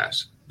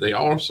class. They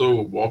also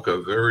walk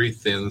a very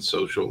thin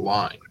social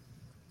line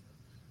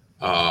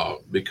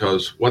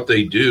because what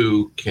they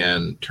do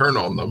can turn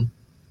on them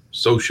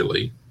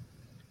socially.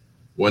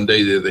 One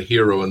day they're the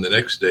hero and the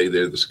next day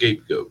they're the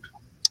scapegoat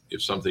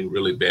if something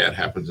really bad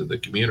happens in the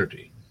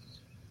community.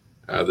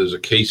 There's a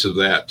case of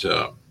that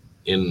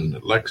in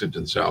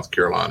Lexington, South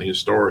Carolina,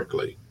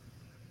 historically,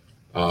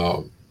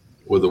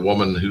 with a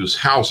woman whose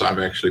house I've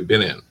actually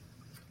been in.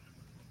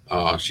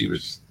 She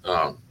was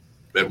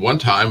at one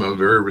time a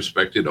very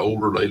respected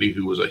older lady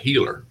who was a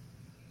healer.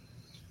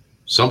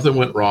 Something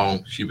went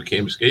wrong. She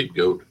became a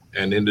scapegoat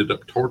and ended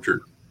up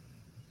tortured.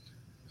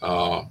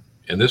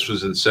 And this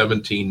was in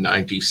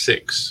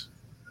 1796.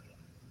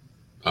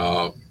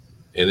 And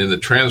in the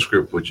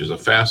transcript, which is a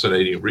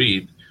fascinating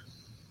read,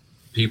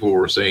 people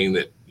were saying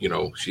that, you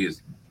know, she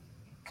has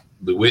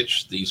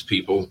bewitched these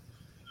people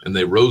and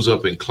they rose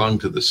up and clung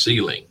to the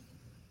ceiling.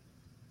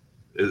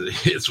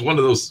 It's one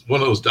of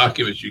those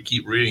documents you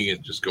keep reading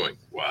and just going,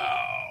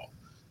 wow,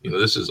 you know,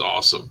 this is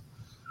awesome.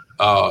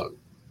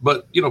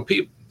 But, you know,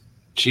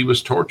 she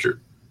was tortured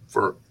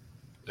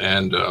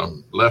and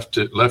left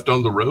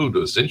on the road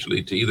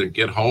essentially to either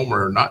get home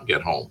or not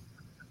get home.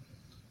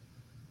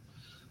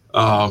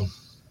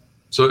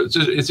 So it's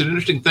an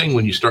interesting thing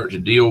when you start to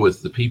deal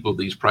with the people,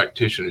 these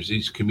practitioners,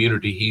 these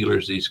community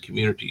healers, these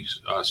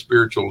communities,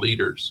 spiritual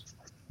leaders,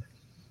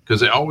 because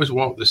they always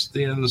walk this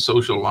thin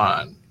social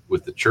line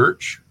with the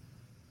church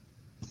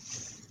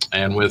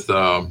and with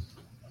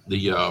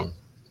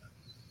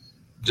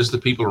just the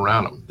people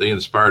around them. They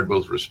inspired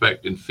both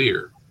respect and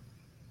fear.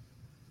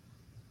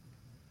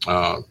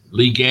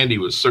 Lee Gandy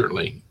was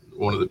certainly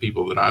one of the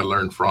people that I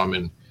learned from,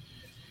 and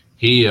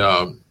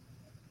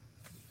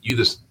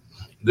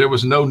there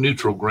was no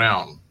neutral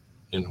ground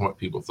in what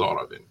people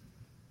thought of him.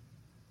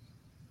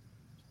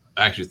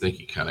 I actually think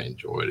he kind of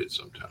enjoyed it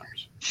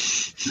sometimes.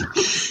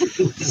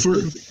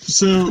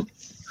 So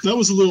that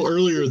was a little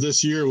earlier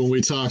this year when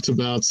we talked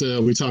about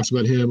him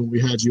and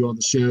we had you on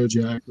the show,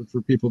 Jack. But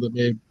for people that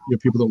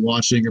people that are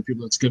watching or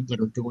people that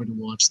are going to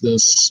watch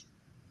this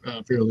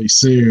fairly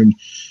soon,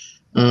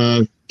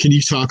 can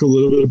you talk a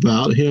little bit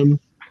about him?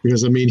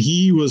 Because I mean,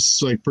 he was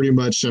like pretty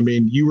much. I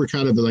mean, you were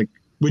kind of like.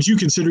 Would you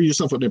consider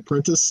yourself an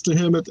apprentice to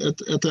him at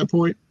that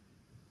point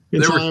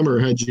in time,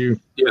 or had you?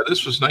 Yeah,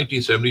 this was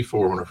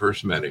 1974 when I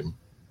first met him.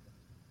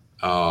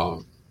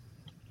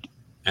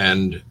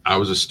 And I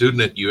was a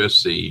student at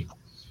USC.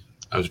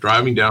 I was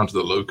driving down to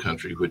the Low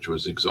Country, which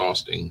was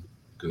exhausting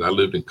because I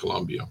lived in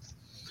Columbia.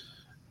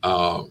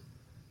 And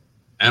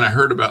I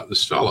heard about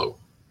this fellow.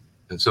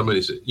 And somebody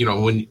said, you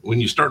know,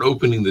 when you start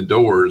opening the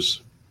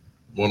doors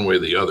one way or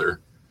the other,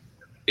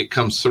 it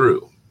comes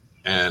through.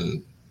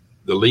 And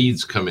the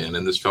leads come in,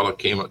 and this fellow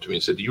came up to me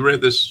and said, "You read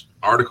this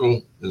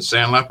article in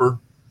Sandlapper?"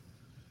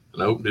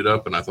 And I opened it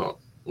up and I thought,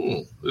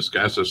 "Oh, this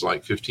guy's just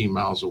like 15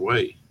 miles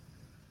away."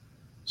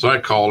 So I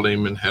called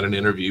him and had an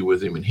interview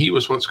with him, and he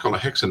was what's called a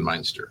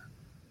Hexenmeister,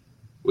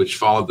 which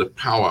followed the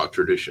powwow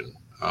tradition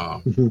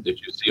that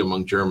you see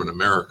among German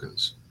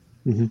Americans.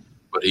 Mm-hmm.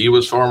 But he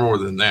was far more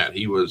than that.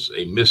 He was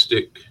a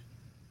mystic.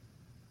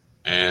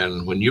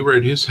 And when you were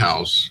at his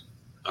house,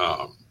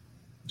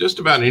 just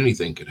about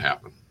anything could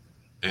happen.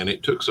 And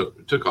it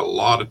took a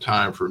lot of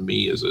time for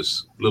me as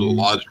this little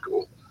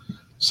logical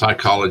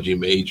psychology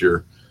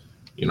major.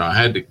 You know, I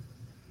had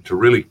to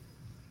really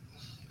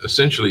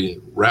essentially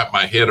wrap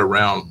my head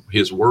around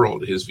his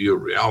world, his view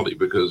of reality,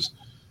 because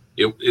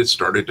it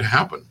started to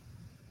happen.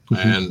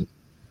 Mm-hmm. And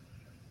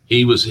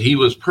he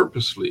was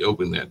purposely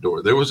opening that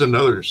door. There was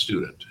another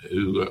student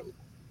who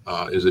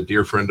is a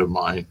dear friend of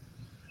mine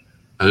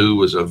who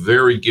was a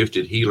very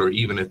gifted healer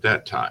even at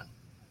that time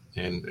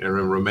and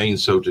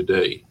remains so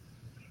today.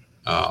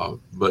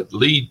 But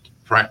Lee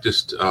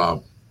practiced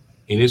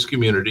in his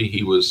community.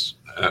 He was,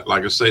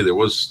 like I say, there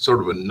was sort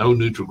of a no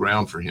neutral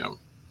ground for him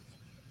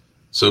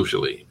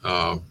socially.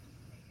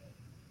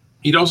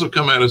 He'd also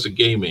come out as a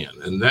gay man,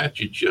 and that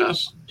you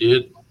just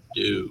didn't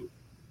do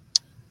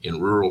in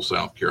rural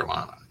South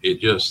Carolina.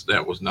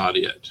 That was not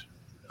it.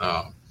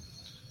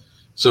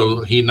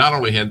 So he not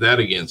only had that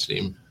against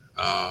him,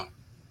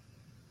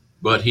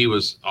 but he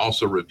was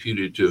also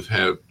reputed to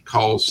have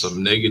caused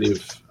some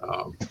negative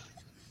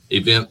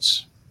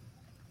events,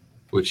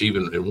 which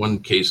even in one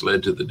case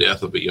led to the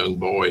death of a young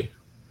boy.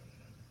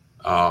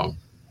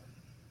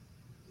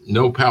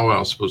 No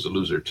powwow is supposed to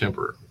lose their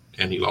temper,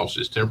 and he lost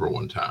his temper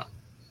one time.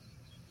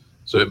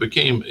 So it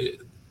became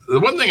the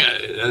one thing,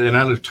 and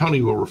I know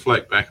Tony will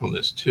reflect back on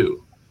this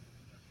too,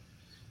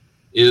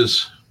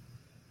 is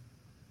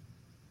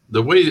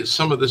the way that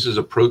some of this is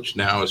approached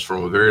now is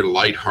from a very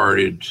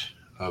lighthearted,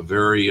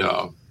 very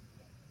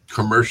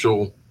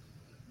commercial,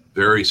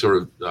 very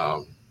sort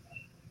of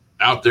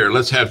out there,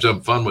 let's have some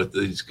fun with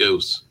these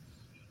ghosts.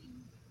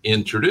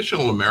 in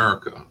traditional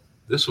America,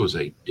 this was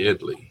a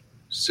deadly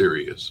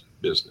serious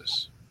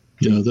business.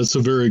 Yeah, that's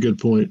a very good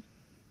point.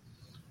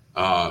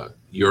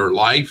 Your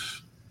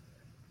life,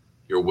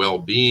 your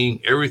well-being,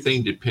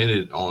 everything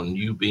depended on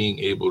you being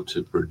able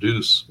to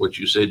produce what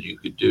you said you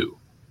could do.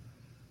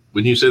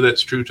 Wouldn't you say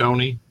that's true,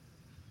 Tony?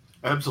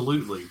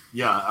 Absolutely.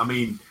 Yeah. I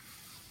mean,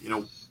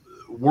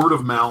 word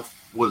of mouth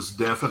was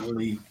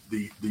definitely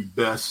the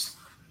best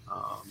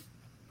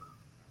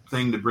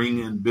thing to bring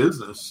in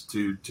business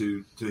to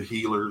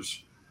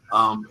healers.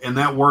 And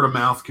that word of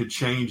mouth could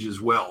change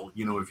as well.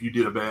 If you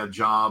did a bad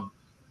job,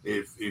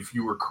 if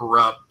you were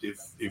corrupt,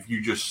 if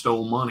you just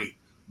stole money,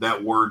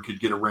 that word could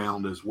get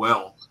around as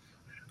well.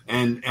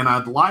 And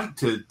I'd like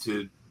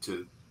to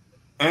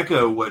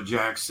echo what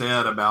Jack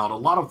said about a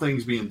lot of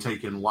things being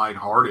taken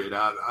lighthearted.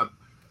 I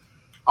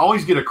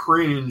always get a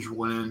cringe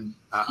when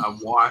I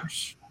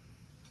watch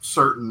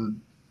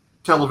certain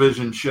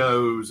television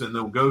shows and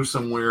they'll go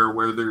somewhere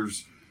where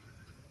there's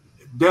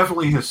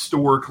definitely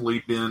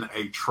historically been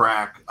a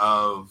track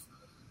of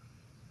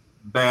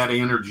bad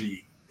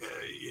energy,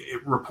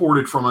 it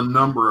reported from a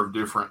number of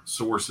different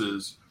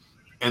sources.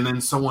 And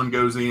then someone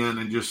goes in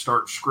and just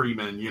starts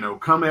screaming,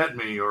 come at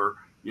me, or,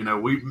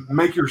 we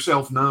make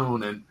yourself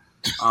known. And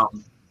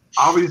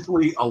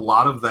obviously a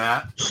lot of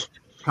that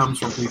comes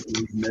from people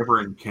who've never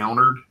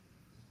encountered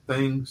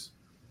things,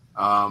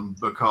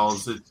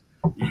 because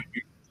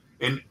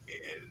and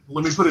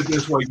let me put it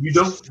this way: you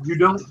don't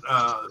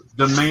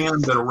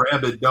demand that a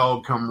rabid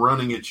dog come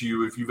running at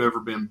you if you've ever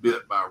been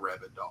bit by a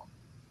rabid dog.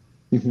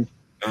 Mm-hmm.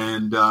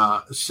 And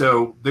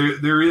so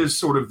there is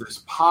sort of this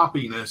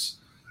poppiness.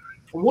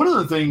 One of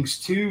the things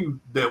too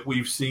that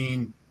we've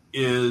seen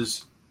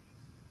is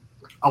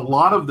a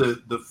lot of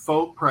the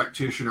folk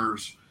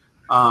practitioners.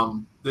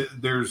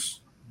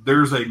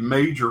 There's a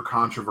major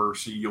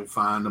controversy you'll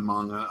find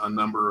among a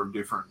number of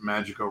different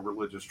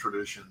magico-religious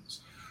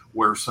traditions,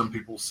 where some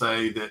people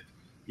say that,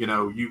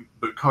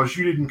 because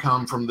you didn't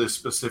come from this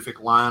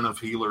specific line of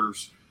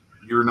healers,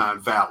 you're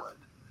not valid,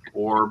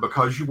 or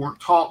because you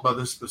weren't taught by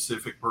this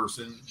specific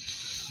person,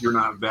 you're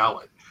not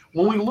valid.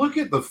 When we look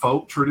at the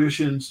folk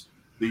traditions,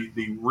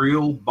 the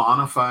real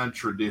bona fide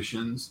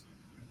traditions,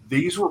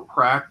 these were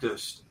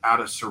practiced out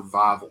of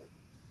survival.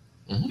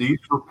 Mm-hmm. These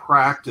were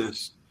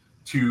practiced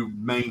to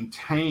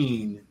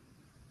maintain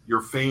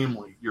your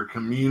family, your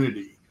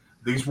community.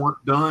 These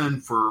weren't done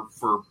for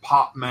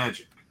pop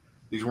magic.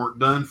 These weren't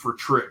done for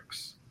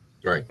tricks.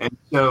 Right. And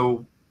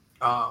so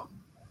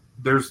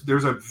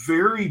there's a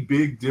very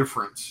big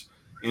difference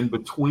in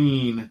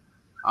between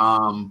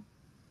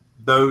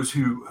those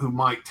who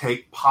might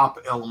take pop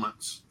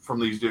elements from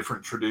these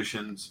different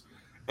traditions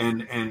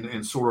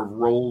and sort of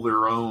roll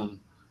their own,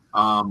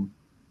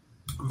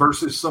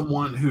 versus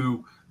someone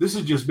who this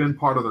has just been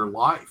part of their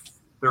life,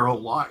 their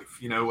whole life.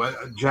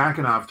 Jack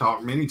and I have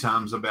talked many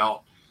times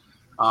about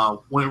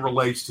when it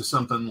relates to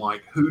something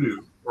like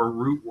hoodoo or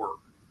root work.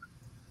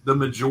 The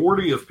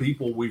majority of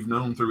people we've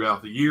known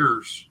throughout the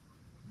years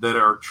that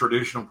are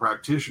traditional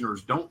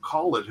practitioners don't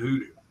call it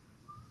hoodoo.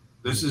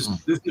 This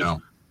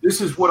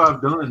is what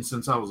I've done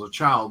since I was a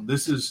child.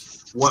 This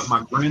is what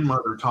my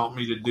grandmother taught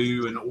me to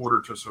do in order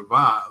to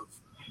survive.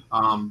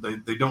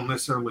 They don't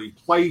necessarily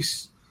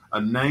place a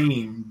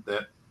name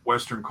that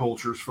Western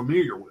culture is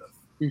familiar with.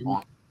 Mm-hmm.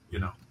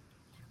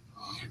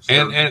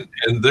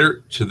 And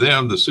they're, to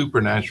them, the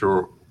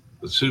supernatural,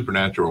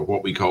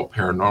 what we call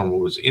paranormal,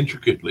 was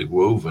intricately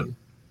woven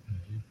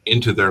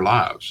into their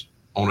lives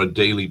on a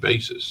daily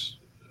basis.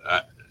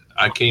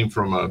 I came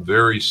from a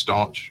very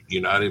staunch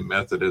United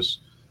Methodist,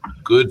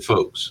 good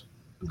folks,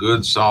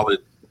 good, solid,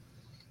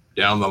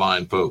 down the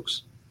line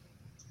folks.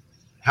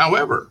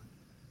 However,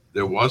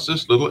 there was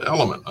this little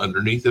element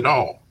underneath it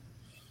all.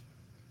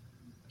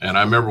 And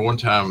I remember one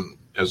time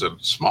as a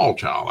small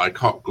child, I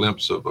caught a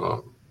glimpse of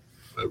a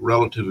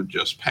relative who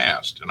just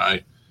passed, and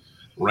I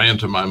ran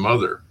to my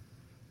mother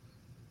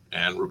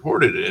and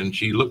reported it. And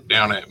she looked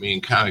down at me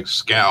and kind of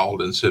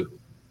scowled and said,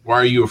 "Why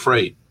are you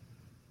afraid?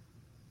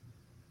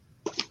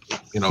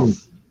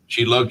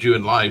 She loved you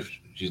in life.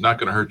 She's not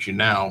going to hurt you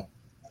now.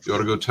 You ought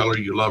to go tell her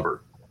you love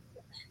her."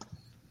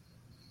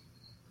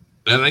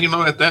 And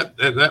at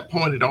that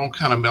point, it all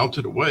kind of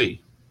melted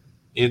away.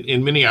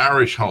 In many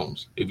Irish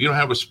homes, if you don't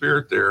have a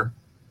spirit there,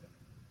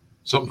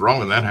 something's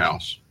wrong in that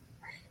house.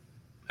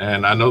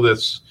 And I know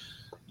that's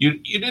you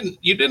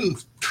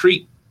didn't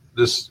treat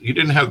this. You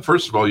didn't have,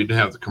 first of all, you didn't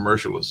have the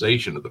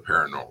commercialization of the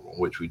paranormal,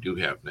 which we do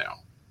have now.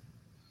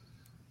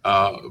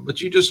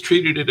 But you just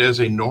treated it as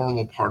a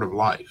normal part of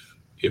life.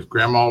 If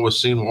grandma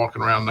was seen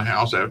walking around the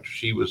house after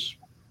she was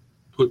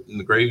put in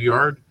the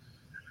graveyard,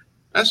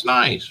 that's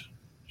nice.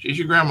 She's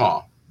your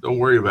grandma. Don't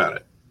worry about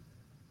it.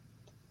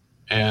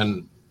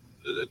 And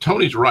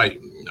Tony's right.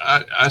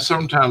 I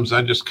sometimes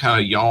just kind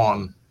of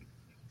yawn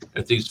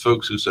at these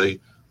folks who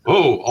say,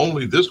 "Oh,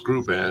 only this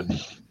group,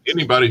 and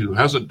anybody who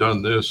hasn't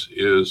done this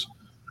is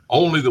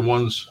only the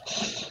ones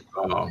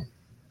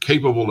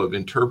capable of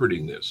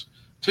interpreting this."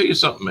 Tell you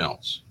something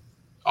else.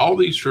 All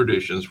these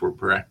traditions were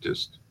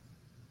practiced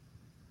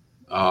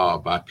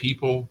by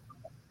people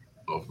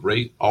of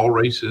all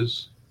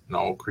races and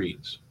all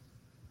creeds.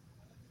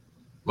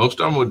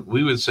 Most of them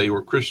we would say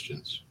were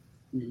Christians,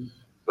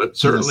 but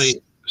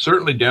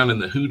certainly down in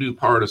the hoodoo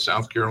part of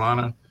South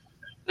Carolina,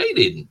 they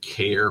didn't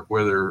care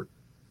whether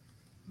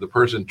the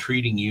person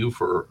treating you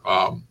for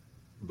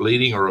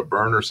bleeding or a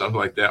burn or something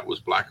like that was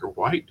black or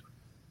white.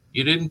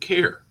 You didn't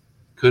care.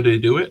 Could they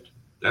do it?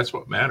 That's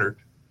what mattered.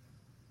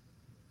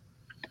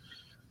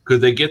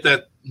 Could they get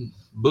that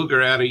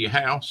booger out of your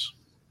house?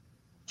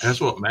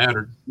 That's what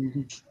mattered.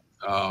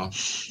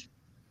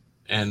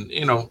 And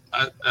you know,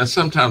 I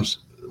sometimes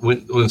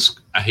when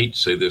I hate to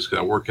say this because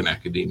I work in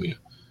academia,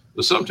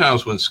 but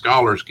sometimes when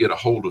scholars get a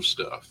hold of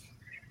stuff,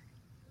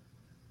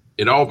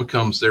 it all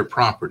becomes their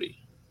property,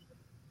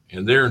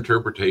 and their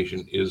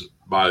interpretation is,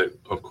 by,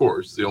 of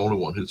course, the only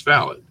one who's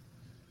valid.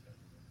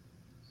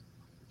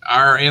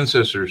 Our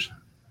ancestors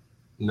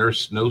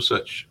nursed no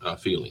such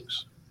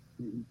feelings.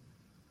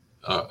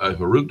 If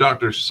a root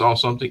doctor saw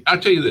something, I'll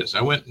tell you this,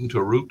 I went into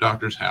a root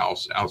doctor's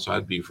house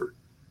outside Beaufort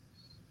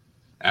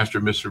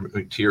after Mr.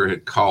 McTeer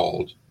had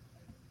called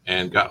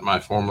and got my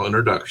formal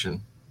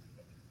introduction.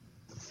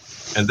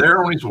 And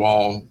there on his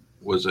wall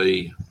was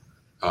a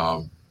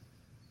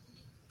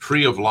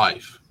tree of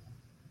life,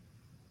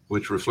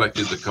 which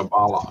reflected the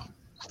Kabbalah.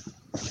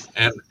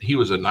 And he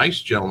was a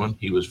nice gentleman.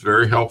 He was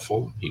very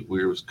helpful. He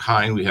was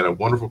kind. We had a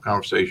wonderful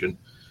conversation.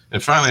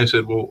 And finally I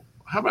said, well,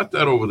 how about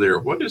that over there?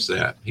 What is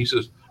that? He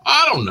says,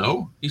 I don't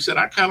know. He said,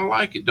 I kind of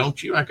like it,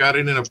 don't you? I got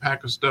it in a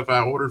pack of stuff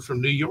I ordered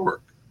from New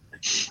York.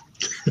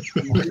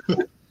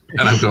 And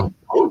I go,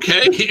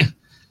 okay.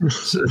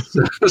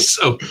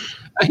 So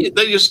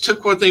they just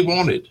took what they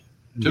wanted,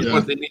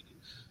 what they needed.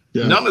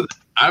 Yeah. None of that.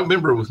 I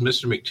remember with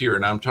Mr. McTeer,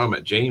 and I'm talking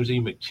about James E.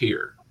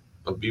 McTeer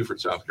of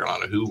Beaufort, South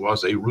Carolina, who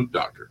was a root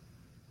doctor.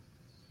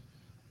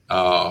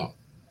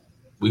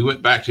 We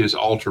went back to his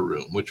altar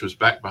room, which was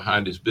back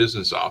behind his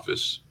business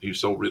office. He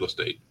sold real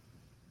estate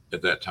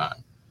at that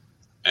time.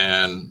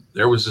 And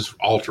there was this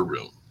altar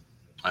room.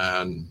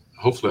 And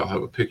hopefully I'll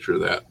have a picture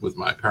of that with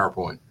my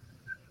PowerPoint.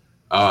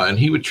 And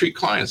he would treat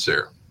clients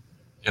there.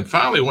 And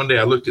finally, one day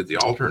I looked at the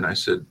altar and I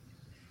said,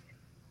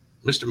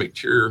 Mr.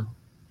 McTeer,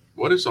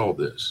 what is all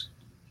this?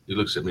 He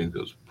looks at me and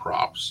goes,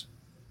 props.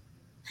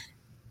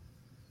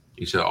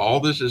 He said, all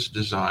this is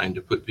designed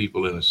to put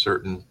people in a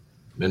certain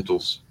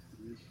mental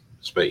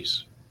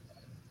space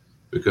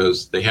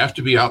because they have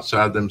to be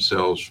outside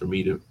themselves for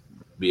me to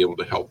be able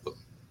to help them.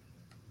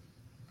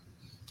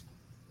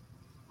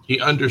 He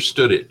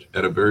understood it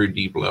at a very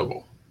deep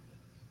level.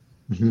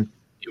 Mm-hmm.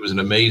 He was an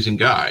amazing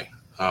guy.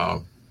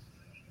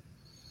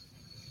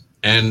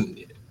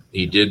 And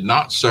he did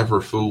not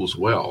suffer fools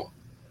well.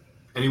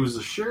 And he was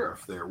a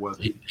sheriff there,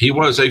 wasn't he? He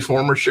was a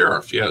former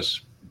sheriff,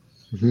 yes.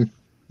 Mm-hmm.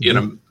 You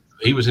know,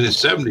 he was in his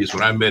 70s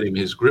when I met him.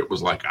 His grip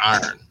was like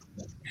iron.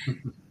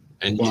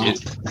 And wow.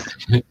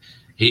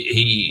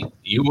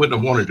 You wouldn't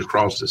have wanted to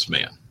cross this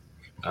man.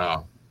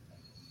 But,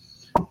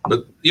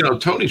 you know,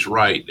 Tony's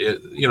right.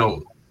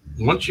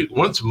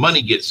 Once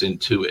money gets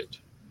into it,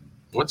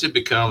 once it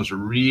becomes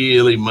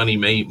really money,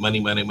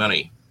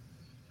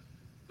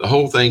 the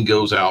whole thing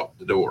goes out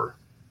the door.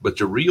 But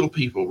the real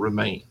people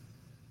remain.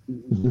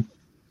 Mm-hmm.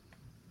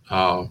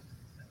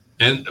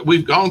 And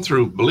we've gone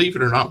through, believe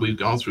it or not, we've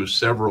gone through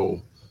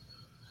several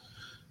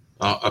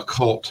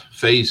occult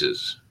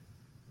phases.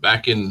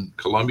 Back in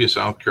Columbia,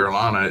 South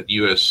Carolina at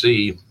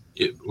USC,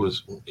 it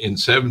was in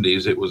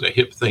 70s, it was a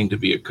hip thing to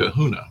be a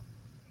kahuna.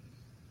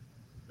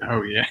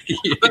 Oh, yeah.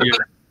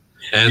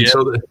 And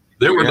so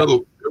there were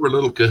little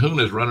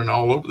kahunas running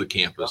all over the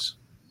campus.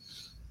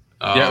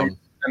 And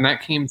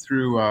that came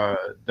through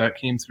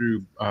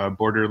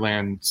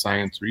Borderland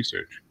Science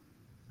Research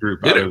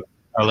Group out of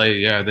LA.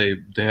 Yeah, they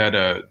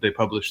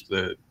published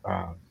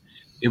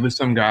it was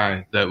some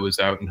guy that was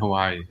out in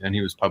Hawaii and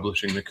he was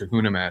publishing the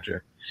kahuna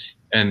magic.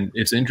 And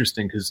it's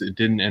interesting because it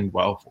didn't end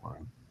well for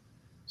him.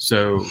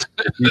 So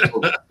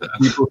people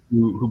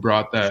who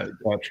brought that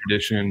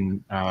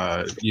tradition,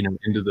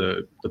 into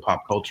the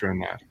pop culture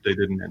and that, they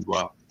didn't end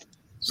well.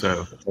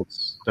 So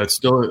that's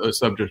still a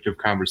subject of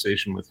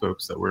conversation with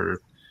folks that were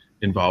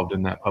involved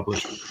in that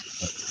publishing.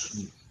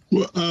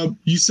 Well,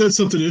 you said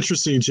something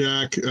interesting,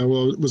 Jack.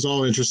 Well, it was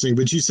all interesting,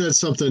 but you said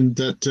something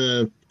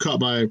that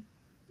caught my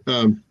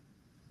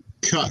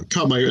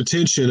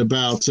attention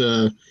about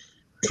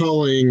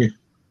calling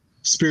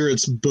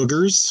spirits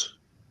boogers.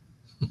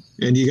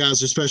 And you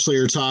guys especially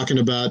are talking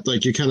about,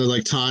 like, you're kind of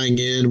like tying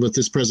in with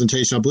this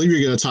presentation. I believe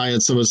you're going to tie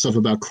in some of the stuff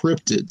about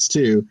cryptids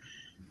too.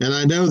 And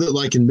I know that,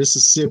 like, in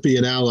Mississippi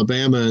and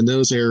Alabama and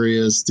those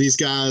areas, these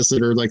guys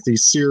that are like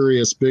these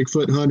serious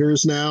Bigfoot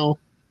hunters now,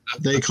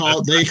 they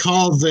call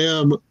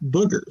them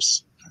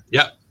boogers.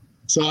 Yeah.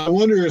 So I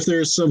wonder if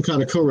there's some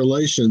kind of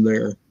correlation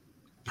there.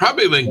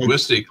 Probably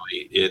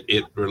linguistically,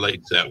 it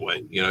relates that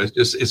way. You know,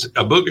 it's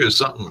a booger is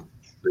something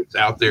that's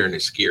out there and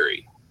it's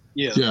scary.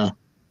 Yeah.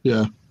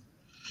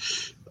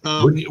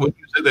 Would you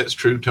say that's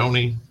true,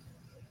 Tony?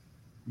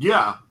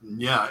 Yeah.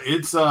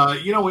 It's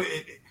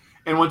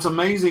and what's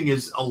amazing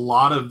is a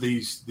lot of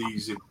these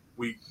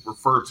we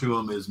refer to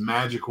them as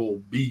magical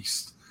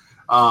beasts.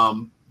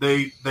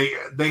 they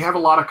have a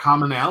lot of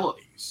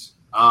commonalities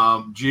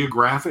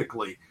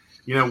geographically.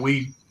 You know,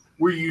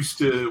 we're used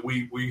to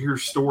we hear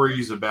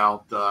stories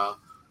about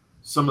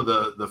some of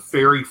the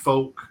fairy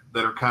folk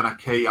that are kind of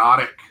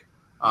chaotic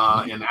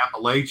in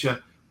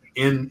Appalachia,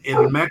 in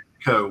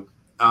Mexico,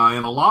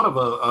 in a lot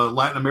of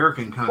Latin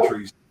American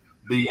countries.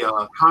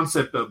 The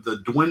concept of the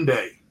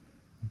duende,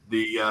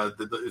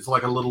 it's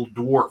like a little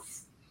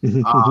dwarf,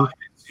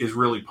 is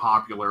really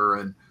popular.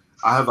 And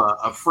I have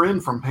a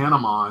friend from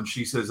Panama, and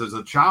she says as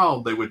a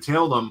child they would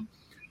tell them,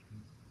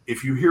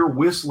 if you hear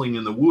whistling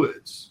in the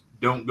woods,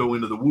 don't go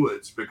into the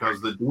woods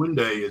because the duende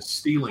is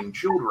stealing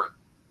children.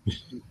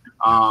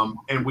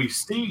 And we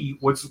see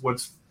what's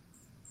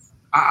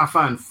I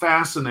find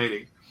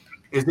fascinating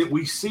is that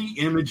we see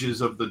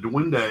images of the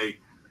duende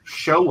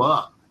show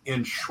up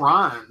in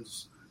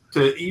shrines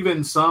to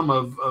even some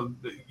of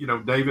you know,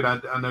 David,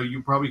 I know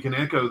you probably can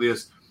echo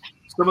this,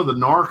 some of the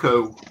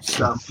narco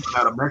stuff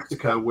out of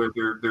Mexico where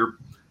they're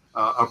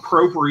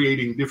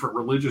appropriating different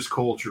religious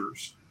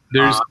cultures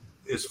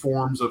as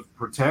forms of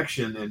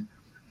protection. And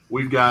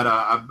we've got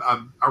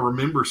I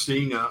remember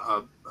seeing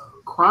a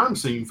crime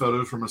scene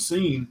photos from a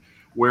scene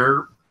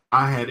where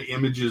I had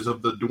images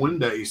of the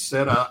duende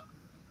set up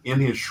in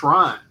his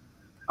shrine.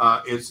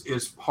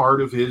 It's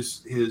part of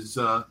his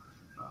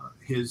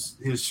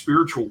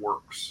spiritual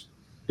works.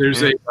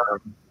 There's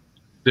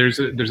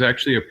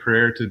actually a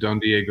prayer to Don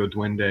Diego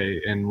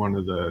Duende in one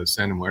of the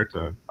Santa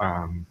Muerta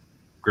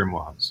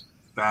grimoires.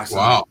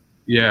 Wow.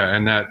 Yeah,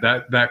 and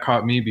that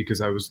caught me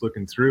because I was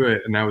looking through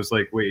it and I was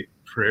like, wait,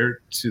 prayer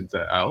to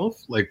the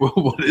elf? Like,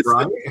 what is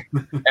it?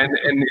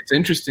 And it's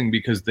interesting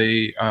because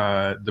the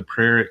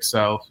prayer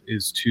itself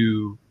is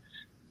to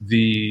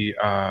the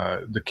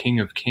King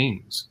of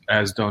Kings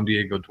as Don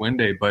Diego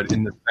Duende, but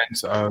in the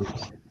sense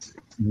of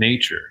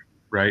nature,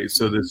 right?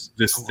 So this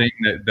thing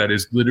that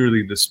is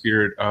literally the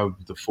spirit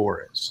of the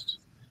forest.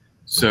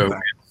 So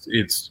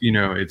it's you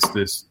know, it's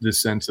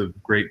this sense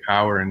of great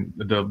power. And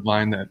the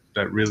line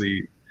that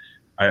really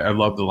I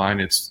love the line.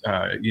 It's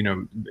you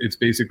know, it's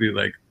basically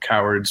like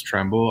cowards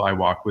tremble, I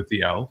walk with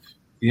the elf,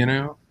 you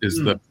know, is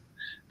the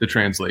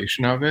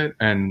translation of it.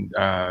 And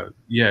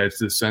it's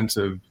this sense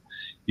of,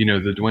 you know,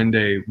 the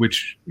duende,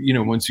 which, you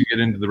know, once you get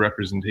into the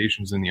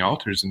representations in the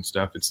altars and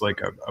stuff, it's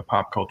like a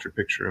pop culture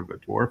picture of a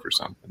dwarf or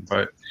something.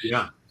 But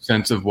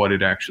sense of what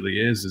it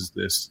actually is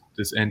this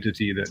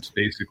entity that's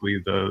basically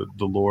the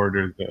lord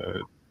or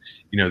the,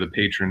 you know, the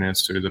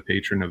patroness or the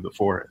patron of the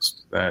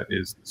forest, that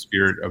is the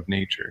spirit of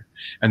nature.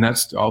 And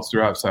that's all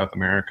throughout South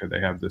America.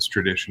 They have this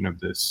tradition of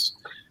this,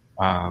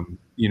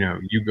 you know,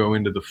 you go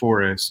into the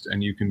forest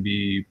and you can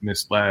be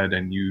misled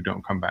and you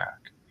don't come back,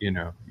 you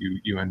know,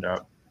 you end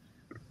up.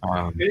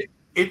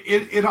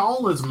 It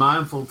all is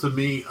mindful to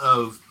me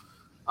of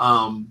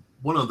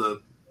one of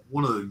the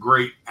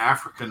great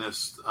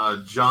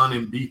Africanists, John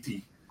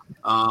Mbiti,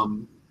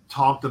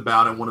 talked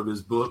about in one of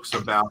his books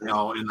about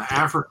how in the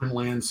African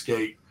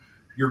landscape,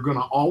 you're going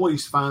to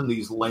always find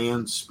these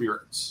land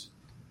spirits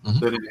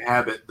that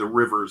inhabit the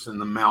rivers and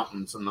the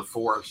mountains and the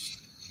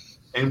forests.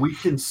 And we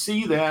can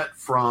see that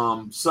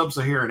from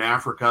sub-Saharan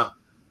Africa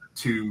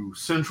to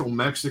central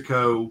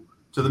Mexico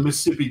to the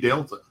Mississippi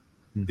Delta,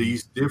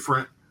 these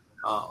different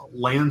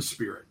land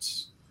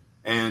spirits.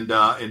 And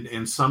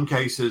in some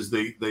cases,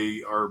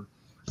 they are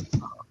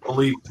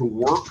believed to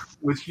work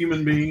with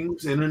human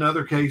beings, and in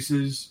other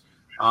cases,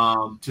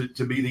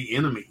 to be the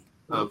enemy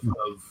of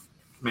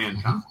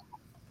mankind.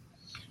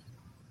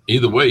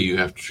 Either way, you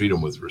have to treat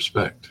them with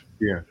respect.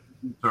 Yeah.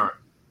 Sorry.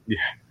 Yeah.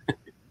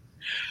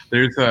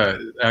 There's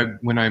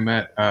when I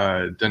met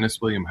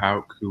Dennis William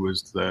Houck, who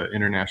was the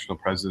international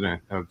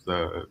president of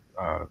the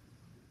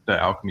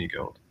Alchemy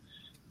Guild.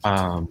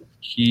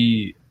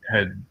 He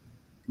had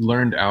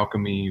learned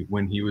alchemy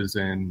when he was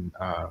in,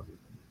 I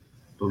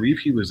believe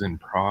he was in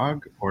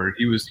Prague, or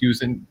he was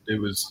in, it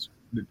was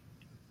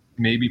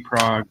maybe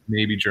Prague,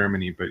 maybe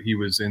Germany, but he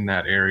was in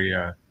that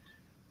area.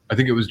 I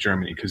think it was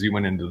Germany because he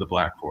went into the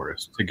Black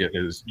Forest to get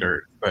his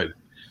dirt. But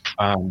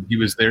he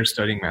was there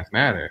studying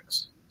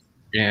mathematics,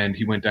 and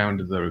he went down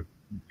to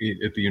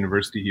at the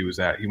university he was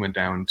at, he went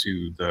down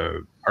to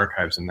the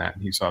archives and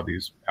he saw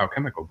these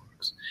alchemical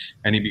books,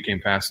 and he became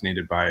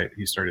fascinated by it.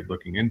 He started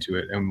looking into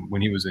it. And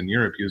when he was in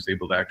Europe, he was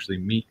able to actually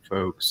meet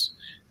folks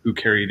who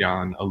carried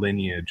on a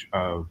lineage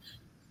of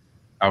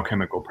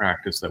alchemical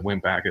practice that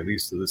went back at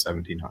least to the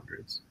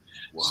 1700s.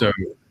 Wow. So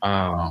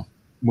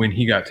when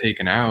he got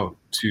taken out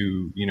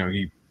to, you know,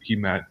 he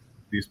met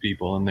these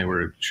people and they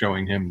were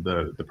showing him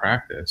the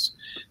practice.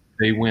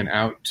 They went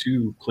out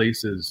to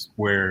places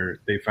where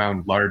they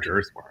found large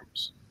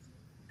earthworms.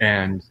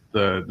 And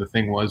the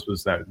thing was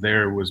that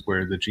there was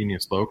where the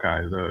genius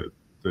loci,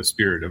 the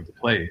spirit of the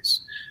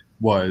place,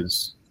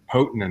 was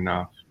potent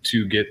enough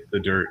to get the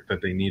dirt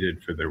that they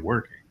needed for their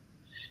working.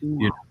 Wow.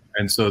 You know?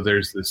 And so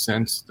there's this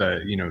sense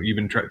that, you know,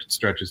 even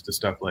stretches to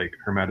stuff like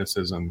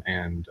Hermeticism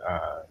and,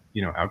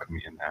 you know,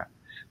 alchemy in that,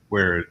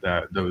 where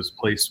those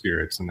place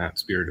spirits and that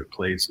spirit of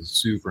place is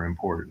super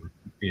important,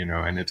 you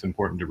know, and it's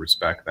important to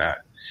respect that,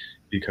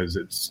 because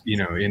it's, you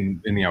know, in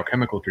the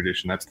alchemical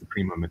tradition, that's the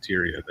prima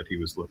materia that he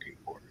was looking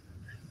for,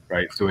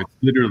 right? So it's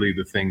literally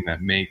the thing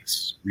that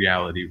makes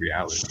reality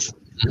reality.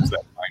 It's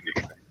that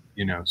binding thing,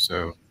 you know.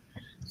 So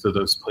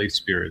those place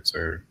spirits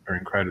are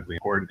incredibly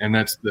important, and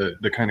that's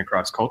the kind of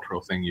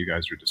cross-cultural thing you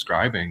guys are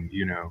describing.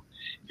 You know,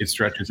 it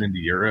stretches into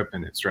Europe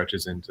and it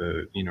stretches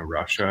into, you know,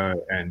 Russia,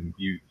 and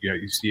you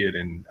see it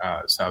in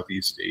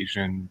Southeast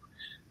Asian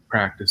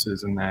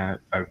practices. And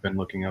that I've been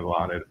looking at a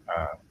lot at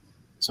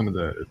some of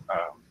the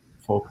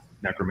folk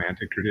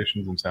necromantic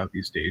traditions in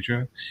Southeast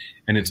Asia,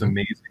 and it's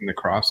amazing the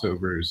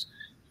crossovers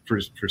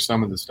for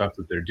some of the stuff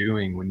that they're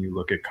doing when you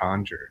look at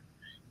conjure.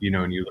 You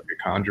know, and you look at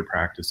conjure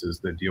practices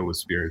that deal with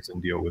spirits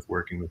and deal with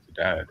working with the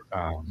dead.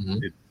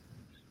 It's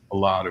a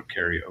lot of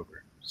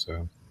carryover.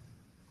 So,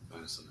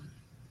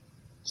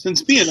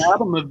 since me and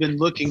Adam have been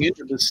looking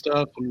into this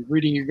stuff and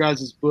reading your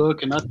guys'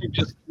 book, and I think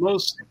just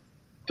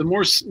the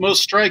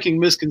most striking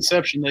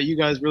misconception that you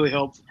guys really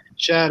help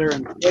shatter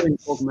and spreading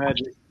folk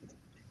magic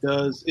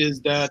does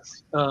is that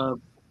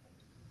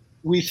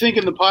we think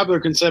in the popular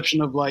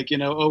conception of, like, you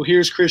know, oh,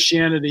 here's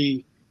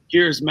Christianity,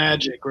 here's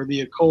magic or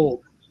the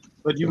occult.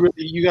 But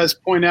you guys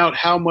point out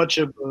how much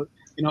of,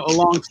 you know,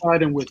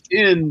 alongside and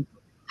within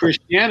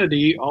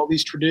Christianity, all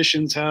these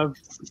traditions have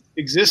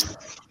existed,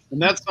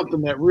 and that's something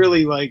that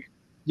really, like,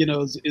 you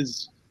know,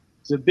 is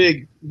a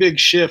big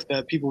shift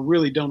that people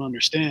really don't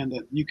understand,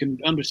 that you can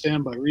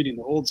understand by reading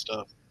the old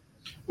stuff.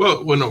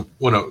 Well, when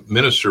a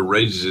minister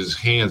raises his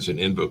hands in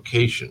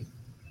invocation,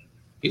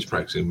 he's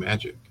practicing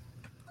magic.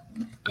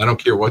 I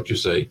don't care what you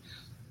say;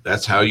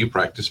 that's how you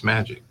practice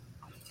magic.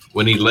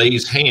 When he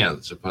lays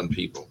hands upon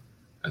people,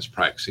 that's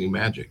practicing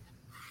magic.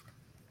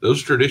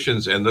 Those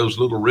traditions and those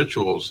little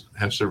rituals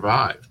have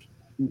survived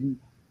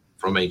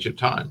from ancient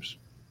times.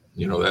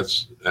 You know,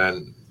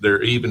 and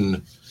they're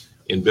even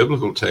in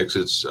biblical texts.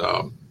 It's,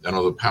 I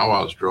know the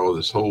powwows draw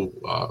this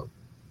whole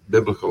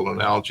biblical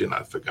analogy, and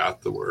I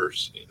forgot the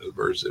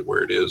verse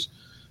where it is.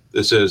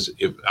 That says,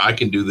 if I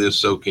can do this,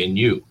 so can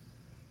you.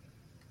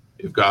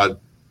 If God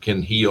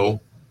can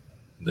heal,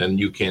 then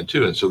you can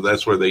too. And so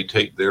that's where they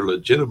take their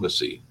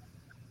legitimacy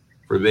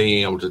for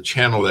being able to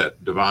channel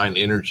that divine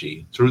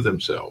energy through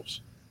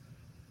themselves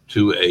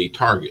to a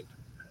target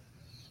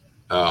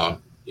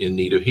in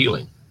need of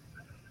healing.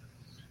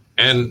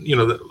 And, you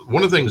know,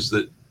 one of the things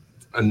that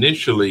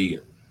initially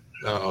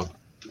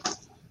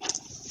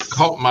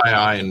caught my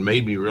eye and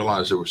made me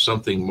realize there was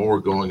something more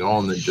going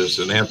on than just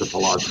an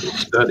anthropological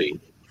study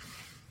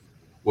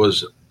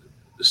was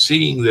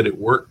seeing that it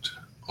worked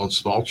on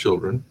small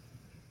children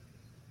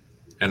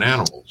and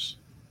animals.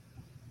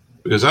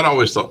 Because I'd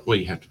always thought, well,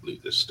 you have to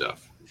believe this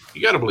stuff.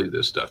 You got to believe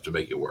this stuff to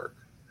make it work.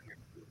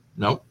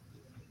 Nope,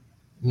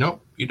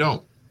 you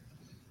don't.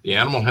 The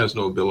animal has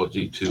no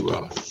ability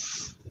to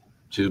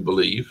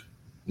believe.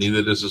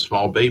 Neither does a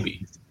small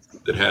baby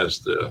that has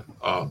the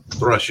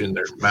thrush in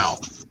their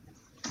mouth.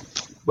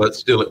 But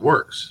still, it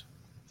works.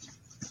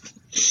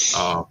 It's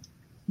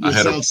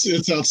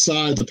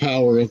outside the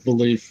power of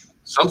belief.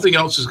 Something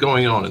else is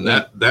going on, and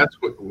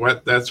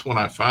that's when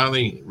I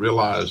finally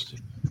realized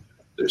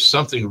there's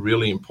something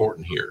really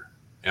important here,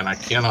 and I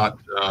cannot.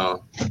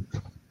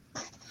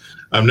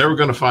 I'm never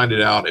going to find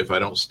it out if I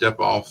don't step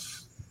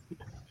off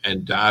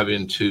and dive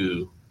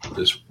into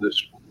this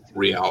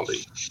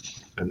reality.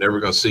 I'm never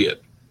going to see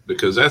it,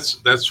 because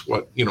that's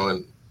what, you know.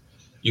 And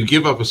you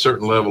give up a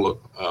certain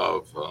level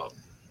of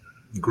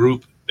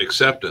group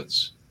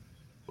acceptance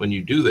when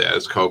you do that.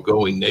 It's called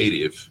going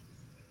native.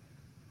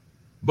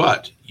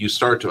 But you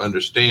start to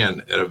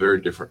understand at a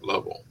very different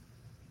level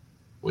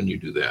when you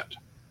do that.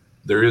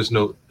 There is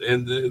no,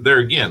 and there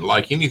again,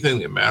 like anything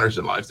that matters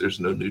in life, there's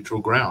no neutral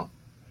ground.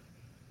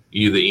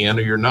 You're either in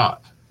or you're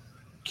not.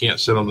 Can't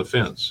sit on the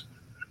fence.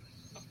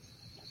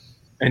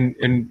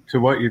 And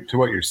to what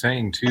you're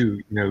saying too,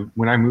 you know,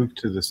 when I moved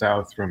to the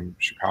South from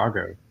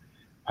Chicago,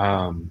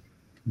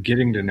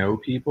 getting to know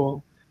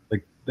people,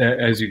 like that,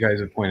 as you guys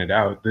have pointed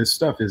out, this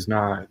stuff is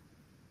not,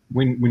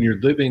 when you're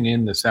living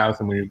in the South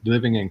and when you're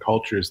living in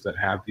cultures that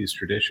have these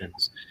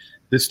traditions,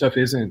 this stuff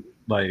isn't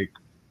like,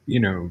 you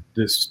know,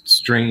 this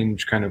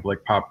strange kind of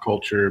like pop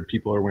culture,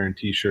 people are wearing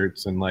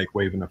t-shirts and like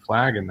waving a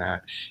flag and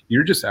that.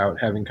 You're just out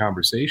having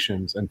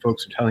conversations, and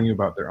folks are telling you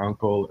about their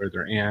uncle or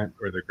their aunt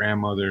or their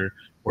grandmother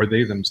or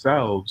they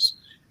themselves.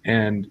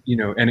 And, you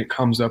know, and it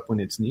comes up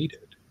when it's needed.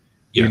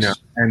 Yes. You know,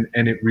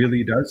 and it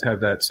really does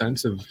have that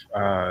sense of,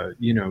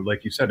 you know,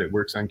 like you said, it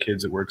works on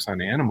kids, it works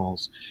on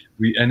animals.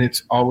 And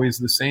it's always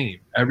the same.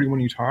 Everyone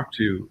you talk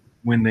to,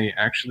 when they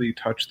actually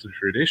touch the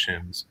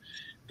traditions,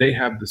 they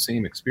have the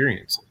same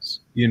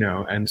experiences, you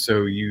know. And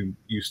so you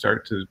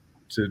start to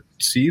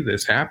see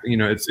this happen. You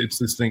know, it's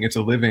this thing, it's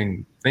a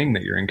living thing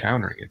that you're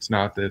encountering. It's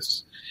not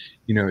this,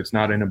 you know, it's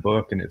not in a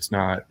book, and it's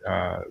not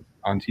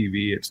on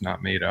TV, it's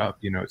not made up.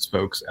 You know, it's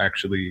folks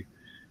actually,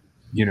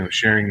 you know,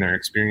 sharing their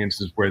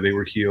experiences where they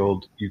were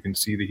healed. You can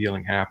see the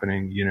healing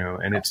happening, you know,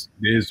 and it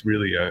is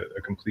really a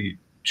complete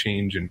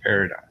change in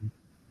paradigm,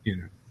 you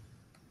know.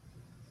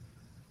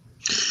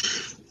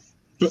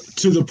 But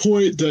to the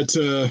point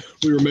that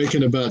we were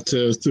making about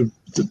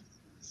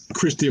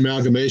the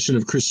amalgamation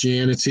of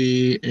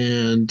Christianity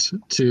and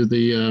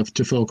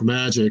to folk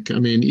magic. I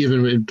mean,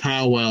 even in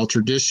powwow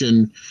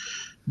tradition,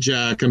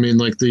 Jack, I mean,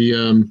 like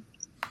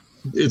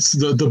it's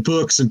the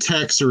books and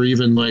texts are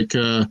even like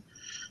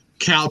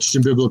couched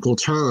in biblical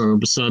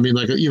terms. So I mean,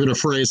 like even a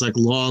phrase like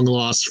long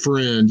lost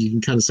friend, you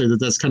can kind of say that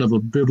that's kind of a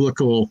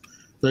biblical,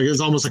 like it's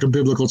almost like a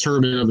biblical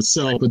term in and of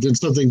itself. But then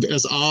something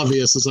as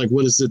obvious as like,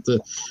 what is it,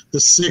 the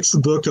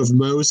sixth book of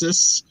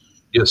Moses?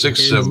 Yeah,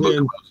 sixth, seventh book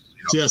of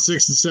Moses. Yeah,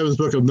 sixth and seventh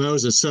book of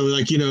Moses. So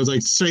like, you know,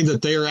 like saying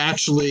that they are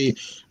actually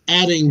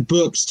adding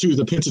books to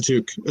the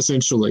Pentateuch,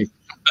 essentially.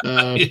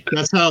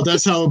 That's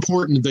how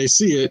important they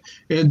see it.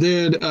 And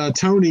then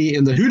Tony,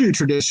 in the hoodoo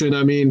tradition,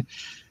 I mean,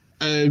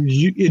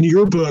 in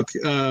your book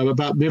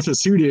about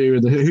Memphis hoodoo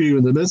and the hoodoo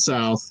in the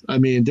Mid-South, I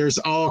mean, there's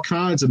all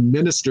kinds of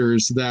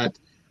ministers that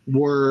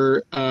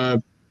were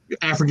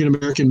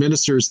African-American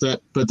ministers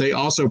but they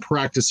also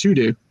practice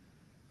hoodoo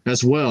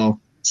as well.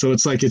 So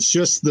it's like, it's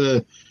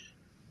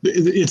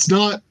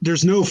not,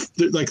 there's no,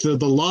 like the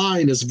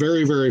line is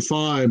very, very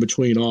fine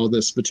between all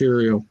this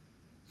material.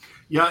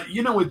 Yeah.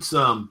 You know,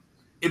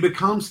 it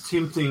becomes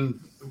tempting,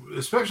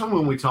 especially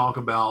when we talk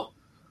about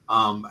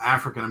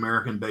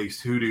African-American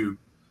based hoodoo,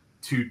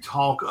 to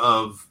talk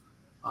of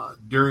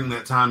during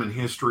that time in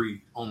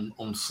history on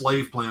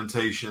slave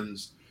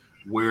plantations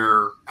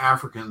where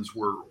Africans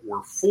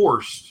were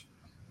forced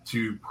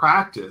to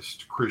practice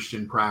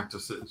Christian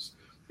practices.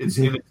 It's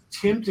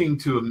tempting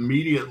to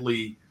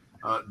immediately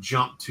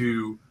jump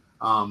to,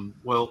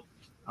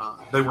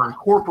 they were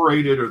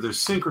incorporated or the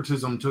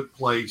syncretism took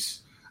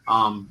place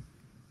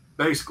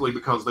basically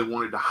because they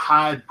wanted to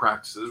hide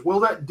practices. Well,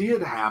 that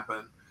did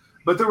happen,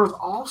 but there was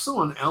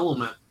also an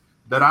element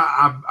that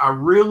I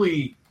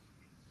really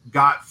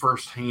got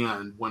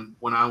firsthand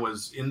when I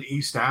was in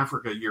East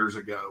Africa years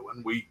ago,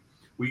 and we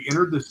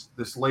entered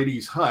this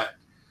lady's hut,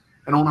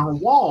 and on her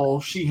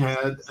wall she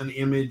had an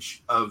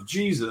image of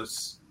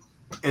Jesus,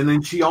 and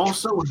then she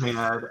also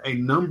had a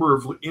number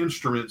of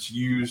instruments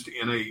used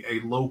in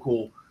a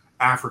local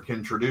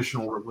African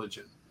traditional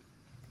religion.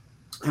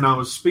 And I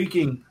was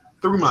speaking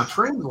through my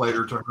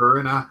translator to her,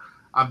 and I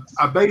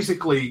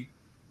basically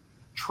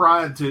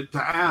tried to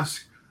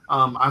ask,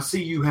 I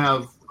see you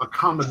have a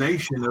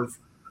combination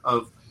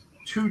of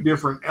two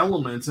different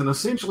elements, and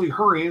essentially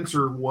her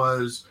answer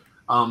was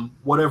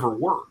whatever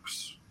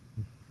works.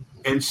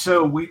 And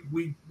so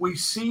we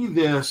see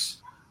this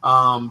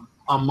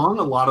among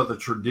a lot of the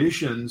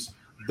traditions,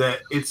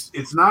 that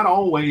it's not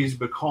always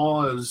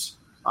because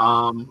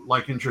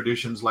like in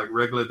traditions like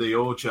Regla de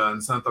Ocha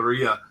and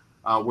Santeria,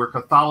 where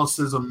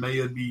Catholicism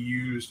may be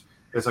used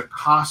as a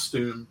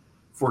costume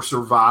for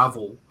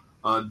survival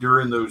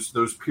during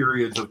those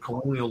periods of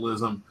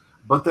colonialism,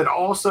 but that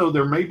also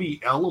there may be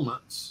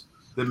elements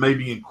that may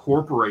be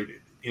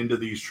incorporated into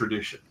these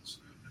traditions.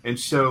 And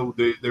so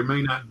there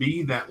may not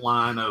be that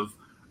line of,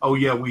 oh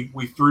yeah,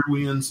 we threw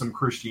in some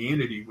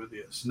Christianity with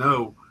this.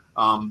 No,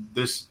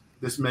 this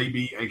may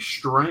be a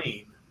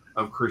strain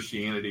of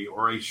Christianity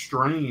or a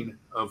strain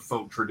of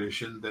folk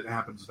tradition that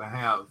happens to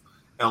have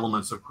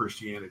elements of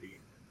Christianity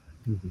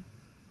in it. Mm-hmm.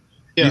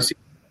 Yeah.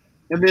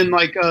 And then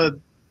like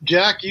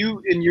Jack,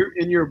 you in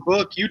your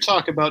book, you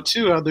talk about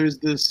too how there's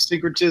this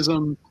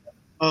syncretism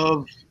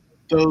of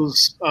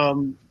those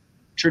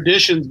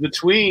traditions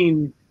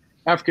between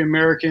African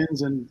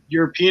Americans and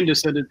European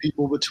descended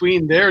people,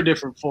 between their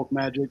different folk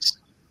magics.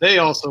 They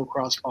also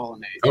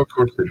cross-pollinate. Of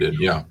course they did,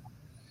 yeah.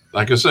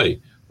 Like I say,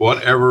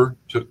 whatever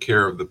took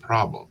care of the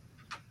problem.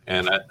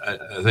 And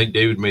I think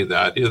David made the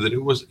idea that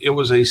it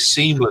was a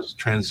seamless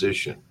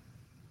transition.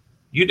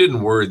 You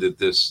didn't worry that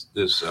this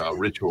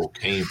ritual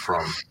came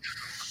from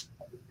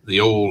the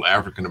old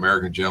African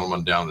American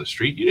gentleman down the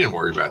street. You didn't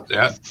worry about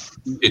that.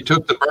 It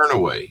took the burn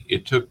away.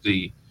 It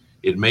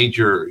made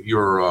your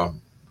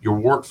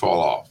wart fall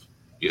off.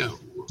 Yeah,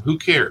 who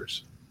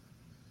cares?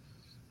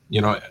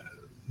 You know,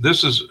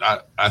 this is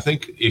I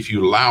think if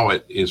you allow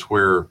it is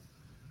where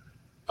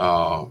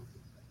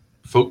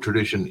folk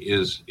tradition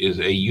is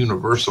a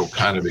universal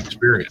kind of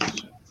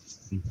experience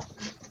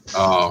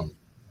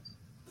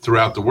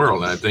throughout the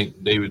world. And I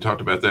think David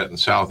talked about that in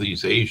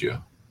Southeast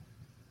Asia.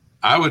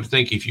 I would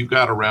think if you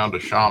got around a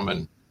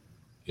shaman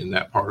in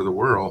that part of the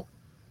world,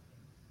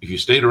 if you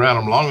stayed around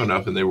them long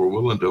enough and they were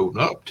willing to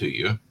open up to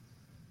you,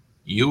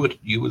 you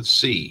would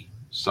see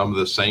some of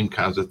the same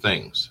kinds of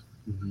things.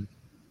 Mm-hmm.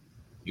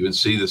 You would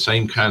see the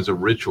same kinds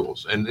of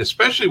rituals, and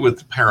especially with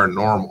the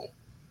paranormal.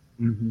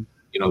 Mm-hmm.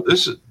 You know,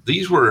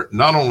 these were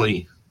not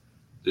only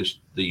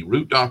the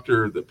root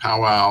doctor, the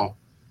powwow,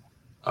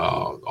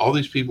 all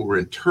these people were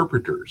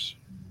interpreters.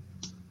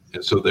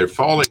 And so they're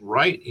falling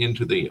right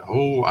into the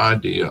whole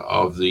idea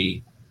of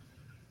the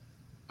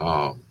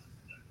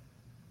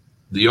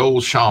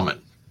old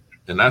shaman.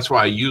 And that's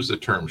why I use the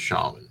term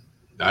shaman.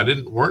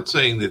 I weren't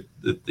saying that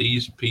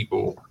these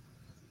people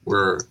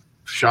were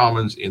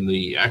shamans in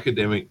the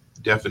academic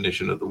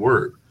definition of the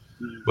word,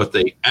 but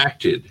they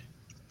acted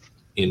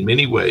in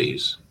many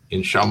ways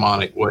in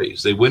shamanic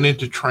ways. They went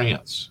into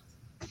trance.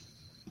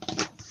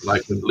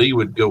 Like when Lee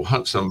would go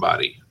hunt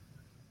somebody,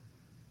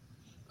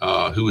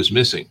 who was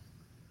missing.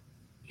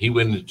 He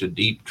went into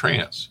deep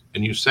trance,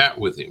 and you sat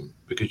with him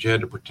because you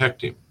had to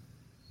protect him.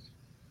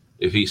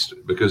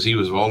 Because he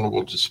was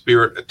vulnerable to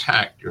spirit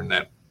attack in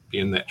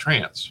that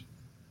trance.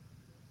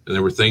 And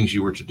there were things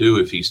you were to do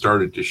if he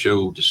started to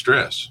show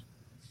distress.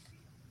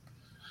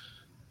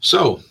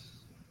 So,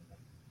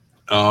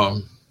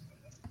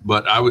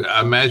 but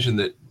I imagine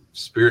that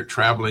spirit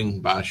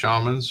traveling by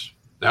shamans,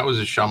 that was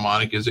as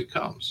shamanic as it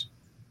comes.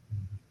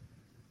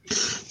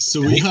 So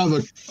we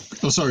have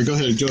sorry, go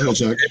ahead,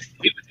 Jack.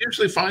 He would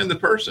usually find the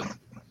person.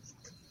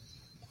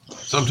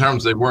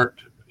 Sometimes they weren't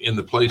in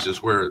the places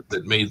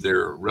that made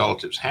their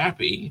relatives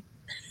happy.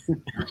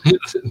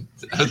 It's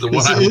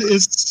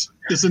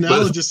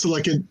analogous to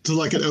like an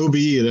OB,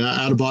 an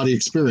out of body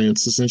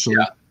experience, essentially.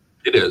 Yeah,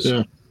 it is.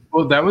 Yeah.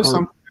 Well, that was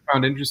something I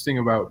found interesting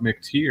about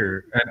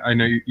McTeer. And I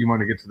know you want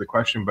to get to the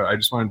question, but I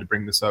just wanted to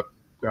bring this up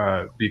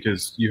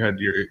because you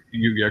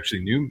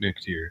actually knew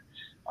McTeer.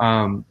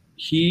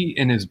 He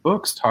in his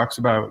books talks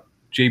about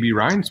J.B.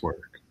 Rhine's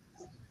work.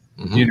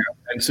 Mm-hmm.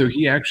 And so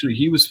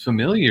he was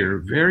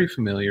very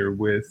familiar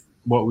with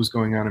what was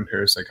going on in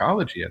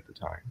parapsychology at the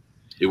time.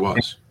 It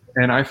was.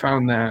 And I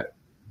found that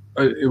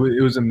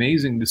it was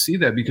amazing to see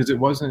that, because it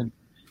wasn't,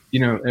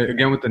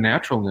 again, with the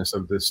naturalness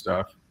of this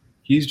stuff,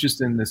 he's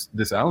just in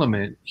this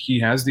element. He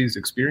has these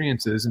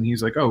experiences, and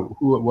he's like, oh,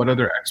 what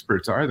other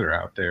experts are there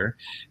out there?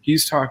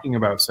 He's talking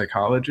about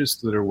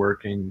psychologists that are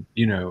working,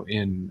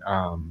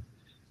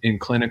 in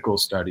clinical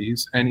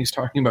studies, and he's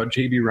talking about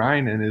J.B.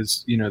 Rhine and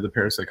his, the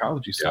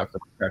parapsychology stuff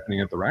that was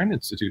happening at the Rhine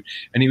Institute,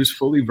 and he was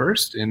fully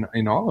versed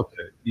in all of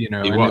it, He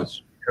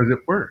was. Because it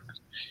worked,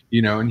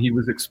 and he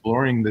was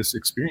exploring this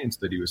experience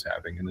that he was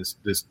having and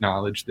this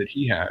knowledge that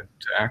he had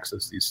to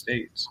access these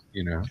states,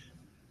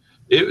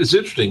 It was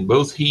interesting.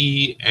 Both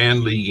he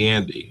and Lee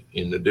Gandy,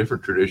 in a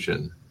different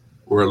tradition,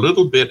 were a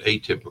little bit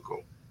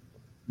atypical.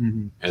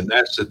 Mm-hmm. And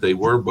that's that they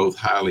were both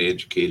highly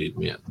educated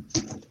men.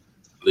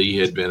 Lee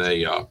had been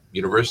a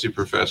university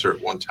professor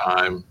at one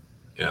time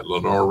at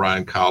Lenore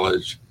Ryan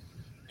College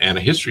and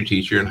a history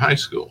teacher in high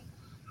school.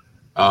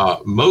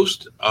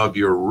 Most of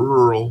your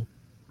rural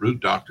root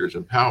doctors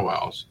and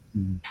powwows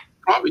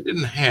probably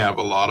didn't have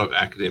a lot of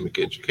academic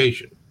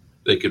education.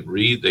 They could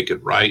read, they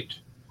could write.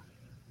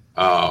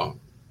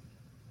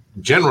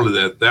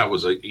 Generally, that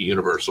was a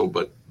universal,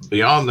 but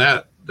beyond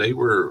that, they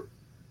were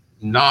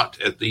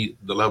not at the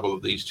level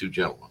of these two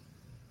gentlemen.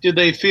 Did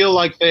they feel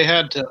like they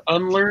had to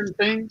unlearn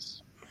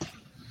things?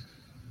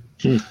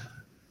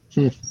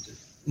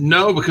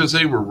 No, because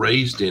they were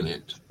raised in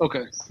it.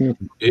 Okay.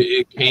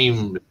 It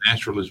came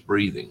natural as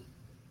breathing.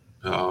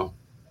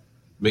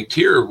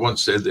 McTeer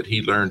once said that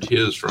he learned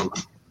his from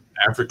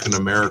African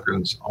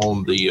Americans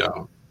on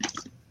the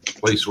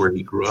place where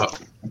he grew up,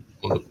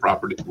 on the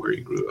property where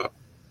he grew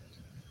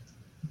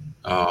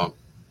up.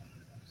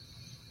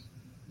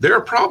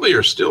 There probably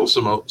are still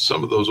some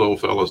of those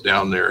old fellows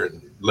down there,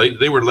 and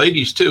they were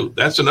ladies too.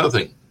 That's another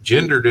thing.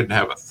 Gender didn't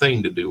have a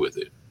thing to do with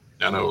it.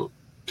 I know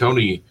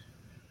Tony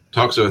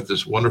talks about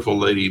this wonderful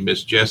lady,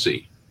 Miss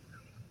Jessie.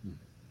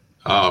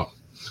 I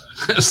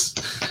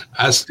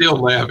still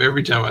laugh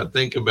every time I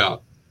think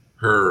about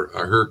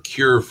her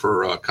cure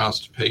for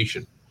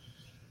constipation.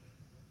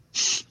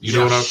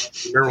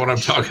 Remember what I'm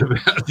talking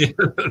about?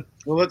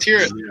 Well, let's hear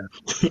it.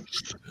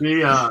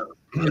 Yeah.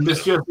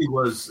 Miss Jessie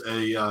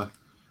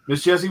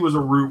was a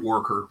root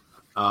worker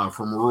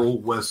from rural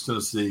West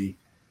Tennessee,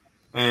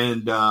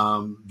 and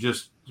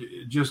just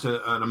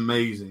an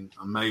amazing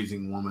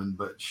woman.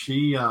 But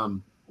she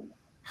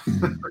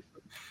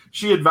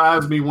she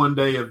advised me one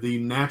day of the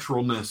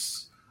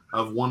naturalness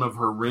of one of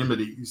her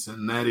remedies,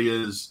 and that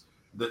is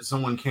that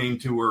someone came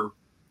to her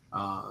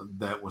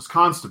that was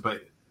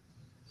constipated,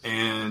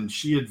 and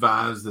she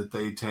advised that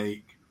they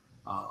take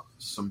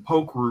some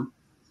poke root,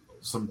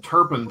 some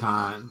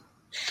turpentine,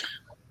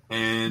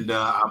 and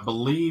I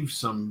believe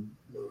some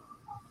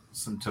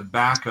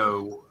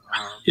tobacco.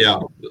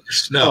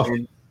 Snuff.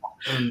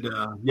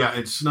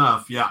 And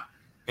snuff. Yeah,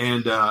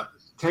 and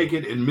take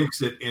it and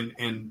mix it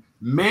and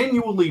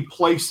manually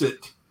place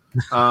it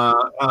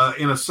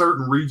in a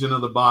certain region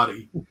of the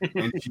body.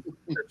 And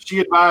she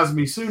advised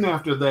me soon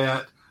after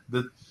that,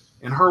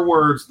 in her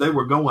words, they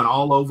were going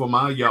all over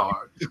my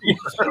yard.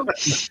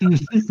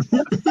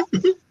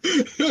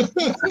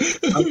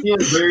 Again,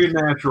 very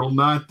natural,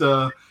 not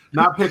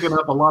picking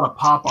up a lot of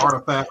pop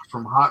artifacts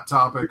from Hot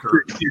Topic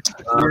or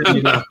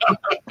a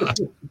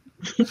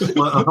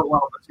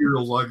lot of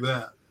materials like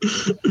that.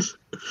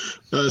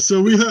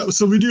 So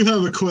we do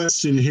have a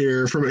question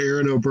here from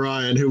Aaron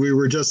O'Brien, who we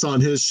were just on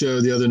his show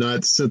the other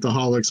night, the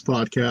Synthaholics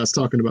podcast,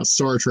 talking about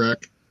Star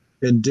Trek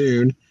and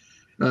Dune.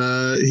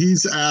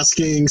 He's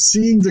asking,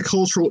 seeing the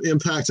cultural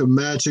impact of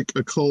magic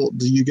occult,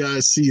 do you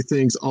guys see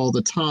things all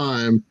the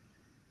time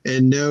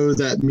and know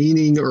that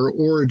meaning or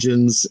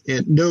origins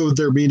and know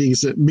their meaning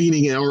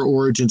or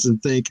origins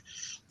and think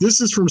this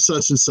is from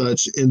such and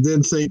such, and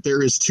then think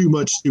there is too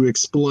much to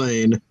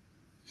explain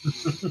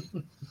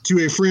to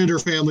a friend or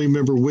family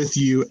member with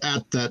you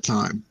at that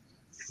time?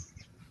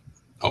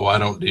 Oh, I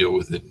don't deal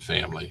with it in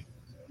family.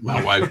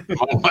 My wife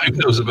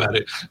knows about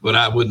it, but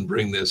I wouldn't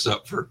bring this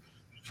up for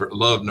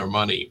love nor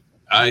money.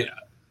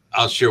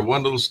 I'll share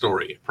one little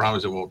story. I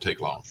promise it won't take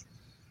long.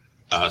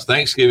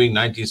 Thanksgiving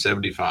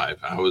 1975.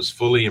 I was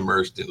fully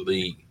immersed in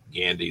Lee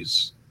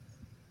Gandy's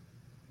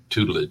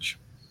tutelage.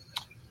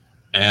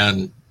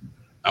 And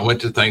I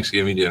went to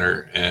Thanksgiving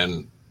dinner,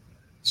 and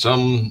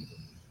some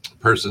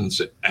person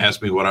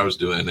asked me what I was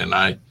doing, and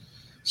I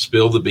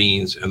spilled the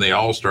beans, and they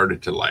all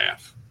started to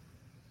laugh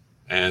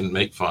and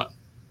make fun.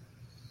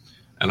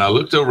 And I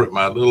looked over at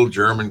my little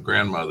German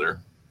grandmother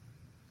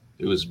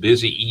who was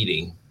busy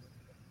eating,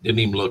 didn't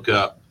even look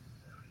up,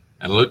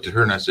 and I looked at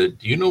her and I said,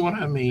 "Do you know what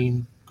I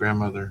mean,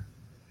 grandmother?"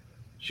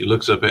 She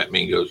looks up at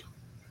me and goes,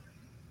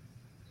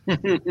 and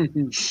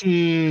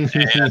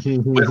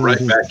went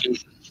right back in.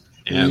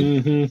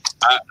 And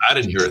I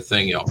didn't hear a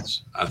thing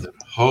else. I thought,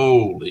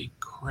 holy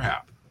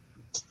crap.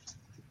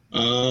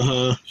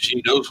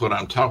 She knows what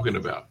I'm talking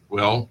about.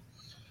 Well,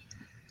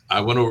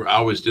 I went over, I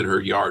always did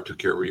her yard, took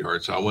care of her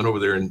yard. So I went over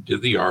there and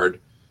did the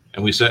yard,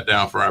 and we sat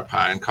down for our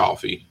pie and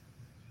coffee.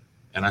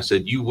 And I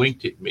said, "You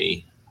winked at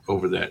me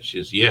over that." She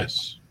says,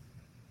 "Yes."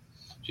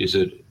 She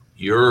said,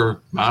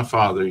 my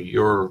father,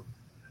 your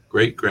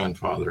great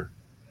grandfather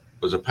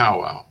was a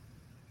powwow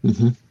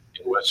in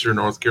Western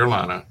North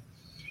Carolina.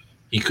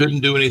 He couldn't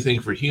do anything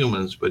for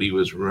humans, but he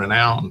was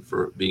renowned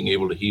for being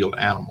able to heal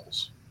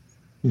animals.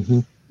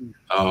 And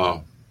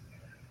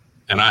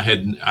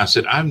I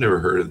said, "I've never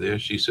heard of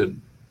this." She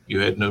said, "You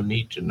had no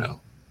need to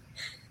know."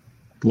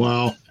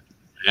 Wow.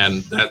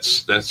 And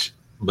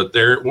but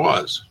there it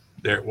was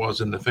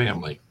in the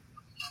family.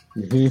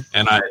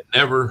 And I had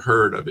never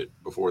heard of it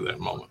before that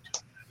moment.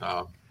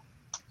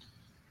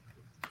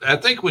 I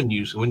think when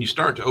you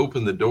start to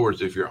open the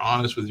doors, if you're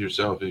honest with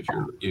yourself,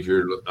 if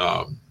you're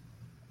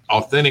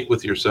authentic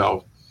with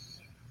yourself,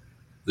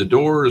 the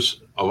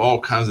doors of all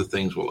kinds of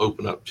things will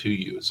open up to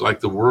you. It's like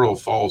the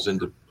world falls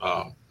into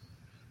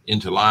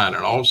line,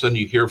 and all of a sudden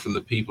you hear from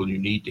the people you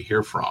need to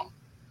hear from.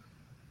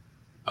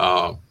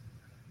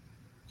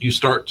 You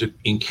start to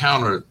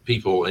encounter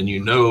people, and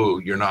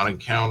you're not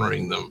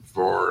encountering them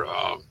for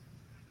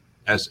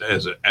as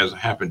a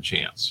happen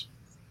chance.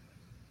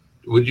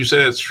 Would you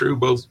say that's true,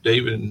 both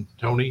David and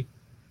Tony?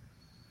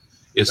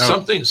 It's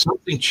something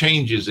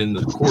changes in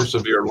the course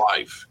of your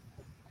life.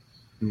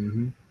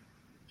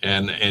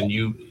 And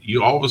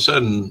you all of a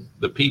sudden,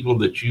 the people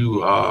that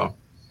you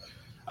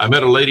I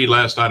met a lady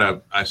last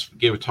night. I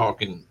gave a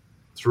talk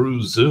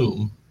through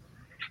Zoom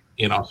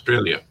in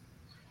Australia.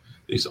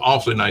 These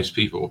awfully nice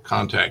people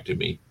contacted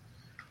me,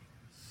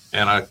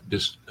 and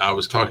I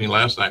was talking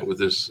last night with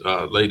this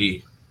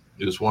lady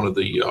who's one of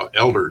the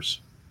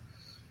elders,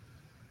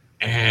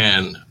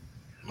 and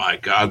my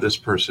God, this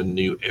person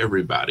knew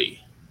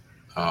everybody,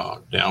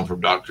 down from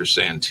Dr.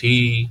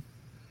 Santee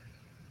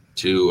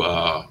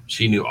to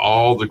she knew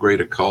all the great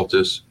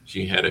occultists.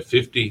 She had a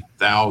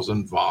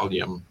 50,000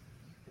 volume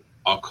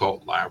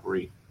occult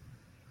library,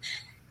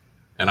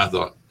 and I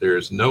thought,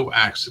 there's no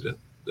accident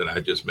that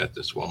I just met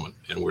this woman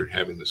and we're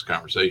having this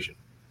conversation.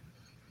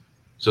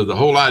 So the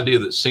whole idea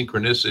that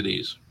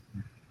synchronicities,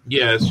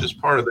 it's just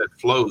part of that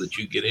flow that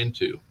you get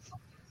into.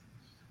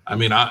 I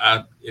mean,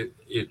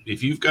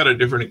 if you've got a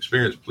different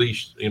experience,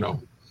 please,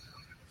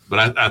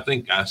 but I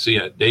think I see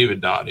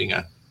David nodding,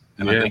 I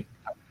think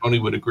Tony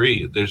would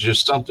agree. There's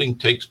just something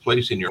takes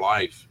place in your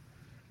life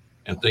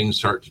and things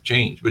start to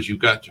change, but you've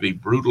got to be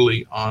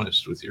brutally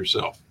honest with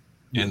yourself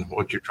and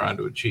what you're trying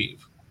to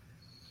achieve.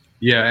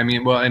 Yeah, I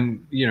mean, well,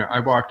 and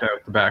I walked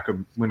out the back of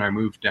when I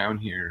moved down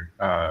here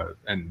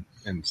and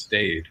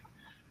stayed.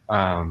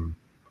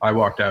 I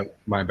walked out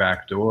my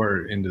back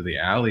door into the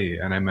alley,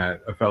 and I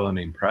met a fellow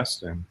named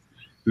Preston,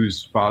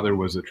 whose father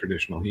was a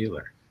traditional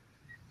healer.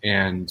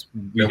 And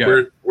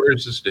where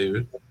is this,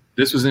 David?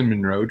 This was in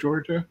Monroe,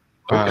 Georgia.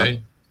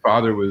 Okay.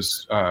 Father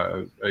was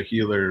a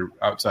healer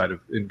outside of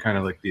in kind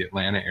of like the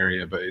Atlanta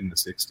area, but in the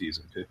 60s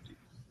and 50s.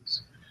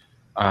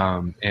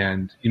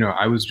 And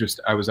I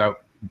was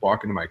out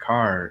walking to my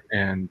car,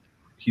 and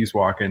he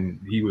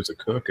was a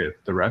cook at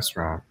the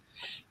restaurant,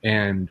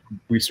 and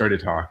we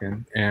started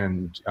talking,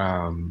 and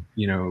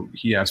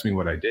he asked me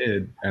what I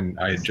did, and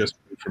I had just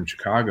moved from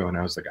Chicago, and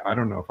I was like, I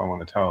don't know if I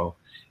want to tell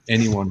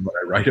anyone what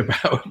I write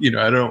about.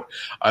 I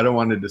don't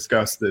want to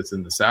discuss this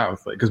in the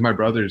South, like, because my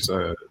brother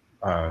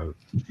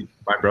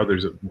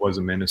was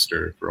a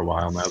minister for a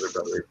while. My other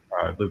brother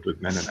lived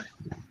with Mennonite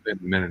in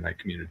the Mennonite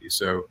community,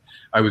 so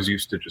I was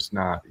used to just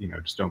not,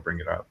 just don't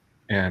bring it up.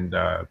 And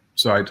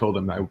so I told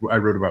him I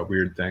wrote about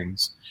weird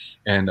things,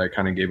 and I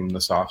kind of gave him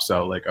the soft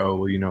sell, like, oh,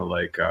 well,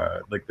 like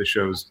the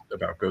shows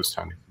about ghost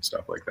hunting and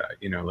stuff like that,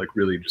 like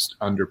really just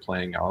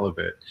underplaying all of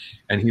it.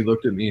 And he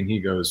looked at me and he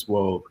goes,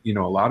 well, a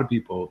lot of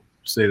people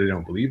say they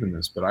don't believe in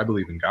this, but I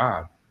believe in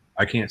God.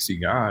 I can't see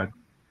God.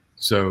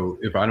 So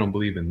if I don't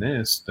believe in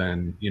this,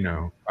 then,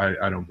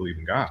 I don't believe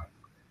in God.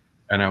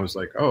 And I was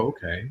like, oh,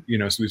 okay.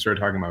 So we started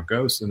talking about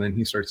ghosts, and then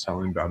he starts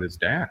telling me about his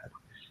dad.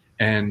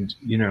 And,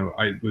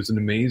 it was an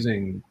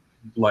amazing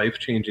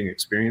life-changing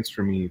experience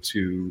for me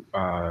to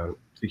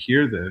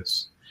hear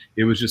this.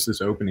 it was just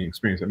this opening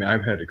experience. I mean,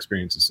 I've had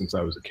experiences since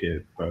I was a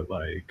kid, but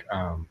like,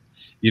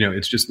 you know,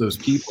 it's just those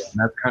people, and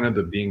that's kind of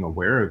the being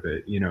aware of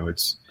it. You know,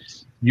 it's,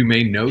 you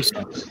may know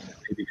something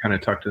maybe kind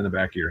of tucked in the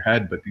back of your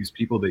head, but these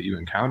people that you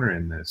encounter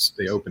in this,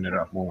 they open it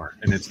up more,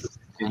 and it's the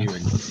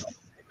continuing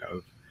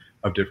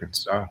of different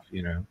stuff.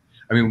 You know,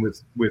 I mean,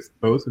 with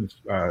both of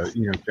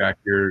you know, Jack,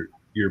 your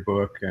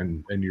book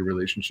and your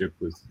relationship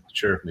with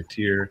Sheriff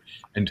McTeer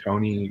and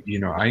Tony, you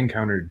know, I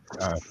encountered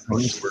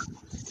Tony's work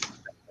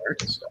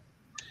American stuff.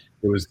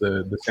 It was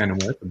the Santa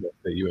Muerta book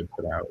that you had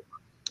put out,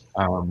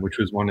 which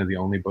was one of the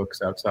only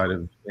books outside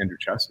of Andrew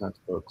Chestnut's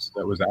books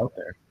that was out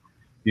there,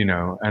 you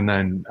know, and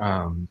then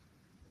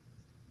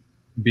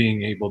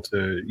being able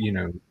to, you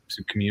know,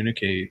 to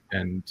communicate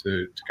and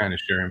to kind of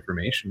share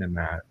information in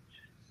that,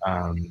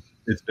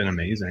 it's been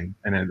amazing.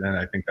 And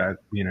I think that,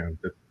 you know,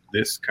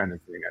 this kind of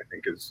thing, I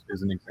think is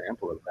an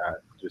example of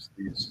that. Just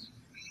these,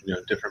 you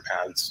know, different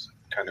paths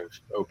kind of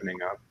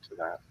opening up to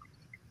that.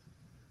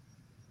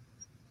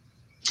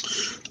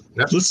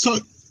 Let's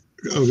talk.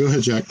 Oh, go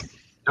ahead, Jack.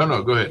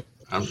 No, go ahead.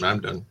 I'm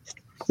done.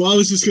 Well, I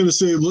was just going to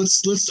say,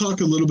 let's talk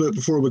a little bit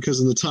before,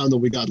 because of the time that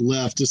we got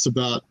left, just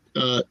about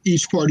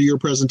each part of your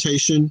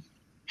presentation,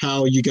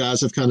 how you guys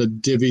have kind of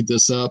divvied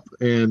this up.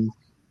 And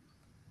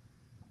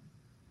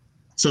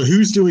so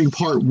who's doing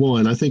part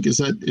one? I think, is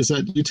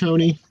that you,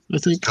 Tony? I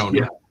think.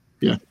 Tony.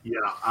 Yeah.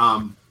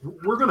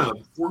 We're gonna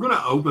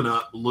open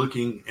up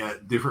looking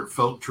at different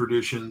folk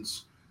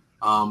traditions.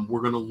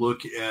 We're gonna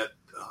look at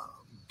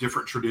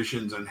different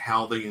traditions and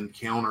how they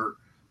encounter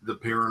the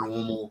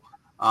paranormal.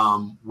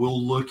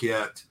 We'll look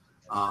at.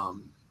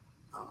 I'm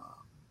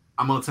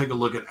gonna take a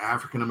look at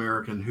African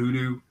American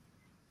hoodoo,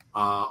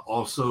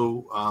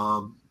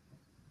 also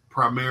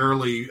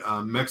primarily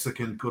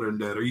Mexican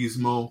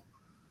curanderismo,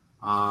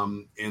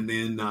 and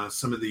then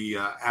some of the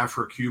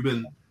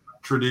Afro-Cuban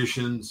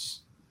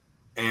traditions,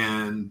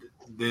 and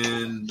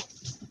then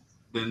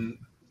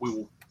we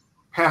will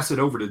pass it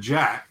over to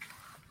Jack.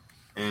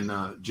 And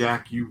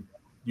Jack, you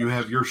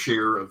have your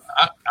share of.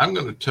 I'm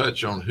going to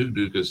touch on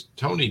hoodoo because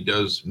Tony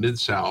does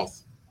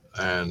Mid-South,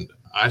 and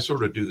I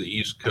sort of do the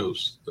East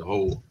Coast, the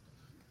whole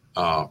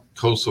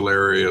coastal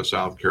area of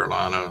South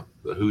Carolina,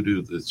 the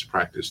hoodoo that's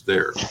practiced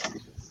there.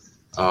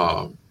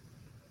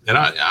 And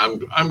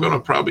I'm going to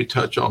probably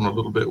touch on a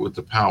little bit with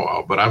the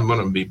powwow, but I'm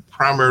going to be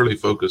primarily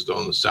focused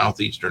on the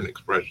Southeastern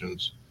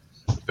expressions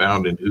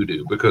found in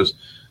hoodoo because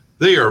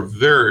they are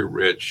very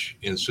rich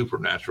in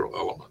supernatural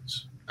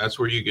elements. That's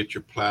where you get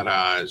your plat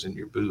eyes and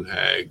your boo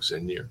hags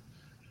and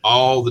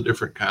all the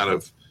different kind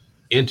of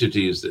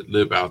entities that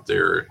live out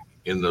there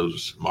in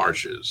those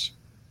marshes.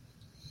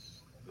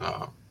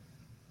 And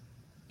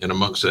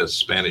amongst that,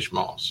 Spanish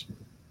moss.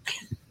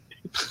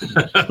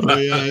 Oh,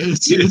 yeah,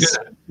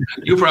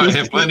 you probably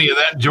have plenty of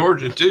that in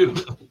Georgia too.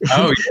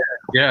 Oh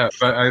yeah.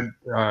 But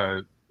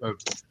a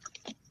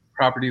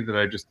property that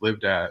I just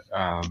lived at,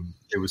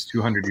 it was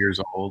 200 years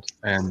old,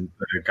 and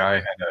the guy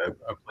had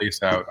a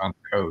place out on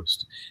the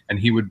coast, and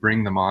he would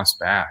bring the moss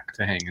back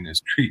to hang in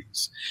his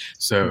trees.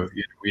 So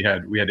you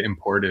know, we had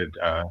imported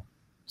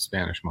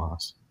Spanish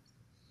moss.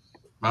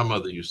 My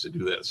mother used to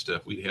do that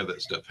stuff. We'd have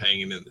that stuff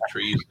hanging in the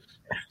trees.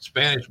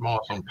 Spanish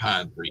moss on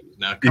pine trees.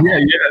 Now, come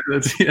on.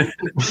 That's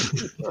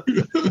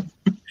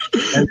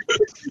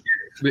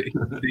they get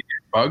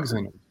bugs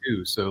in them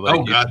too. So like,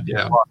 walk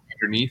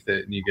underneath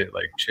it, and you get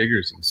like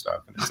chiggers and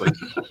stuff. And it's like,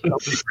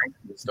 nobody brings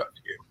this stuff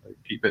to you. Like,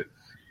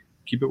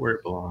 keep it where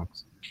it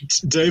belongs.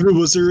 David,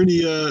 was there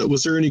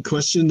any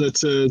question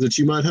that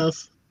you might have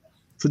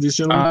for these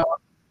gentlemen?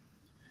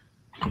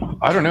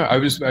 I don't know.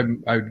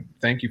 I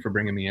thank you for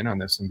bringing me in on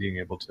this and being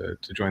able to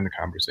join the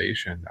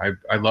conversation.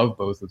 I love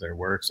both of their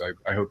works.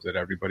 I hope that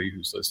everybody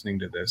who's listening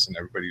to this and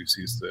everybody who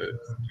sees the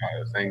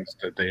things,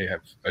 that they have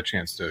a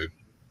chance to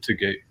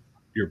get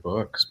your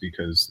books,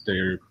 because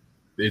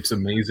it's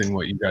amazing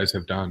what you guys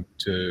have done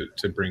to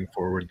bring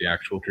forward the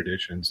actual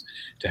traditions,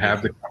 to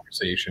have the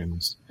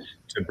conversations,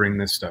 to bring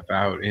this stuff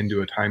out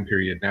into a time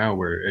period now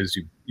where, as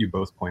you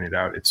both pointed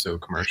out, it's so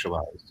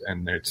commercialized,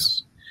 and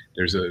there's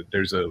a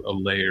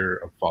layer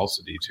of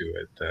falsity to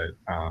it that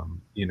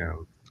you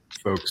know,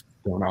 folks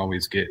don't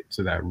always get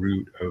to that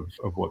root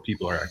of what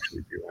people are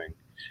actually doing,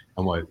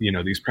 and what, you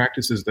know, these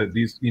practices that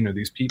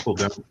these people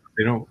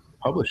don't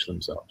publish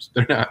themselves.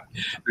 They're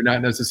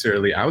not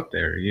necessarily out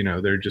there. You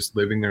know, they're just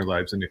living their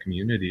lives in a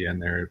community,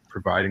 and they're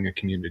providing a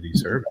community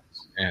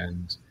service.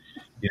 And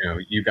you know,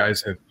 you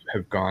guys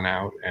have gone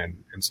out and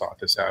sought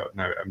this out,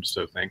 and I'm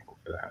so thankful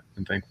for that,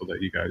 and thankful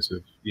that you guys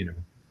have, you know,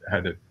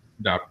 had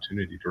the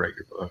opportunity to write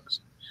your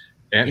books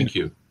and thank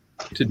you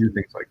to do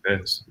things like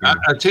this.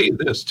 I tell you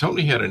this,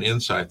 Tony had an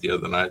insight the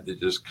other night that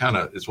just kind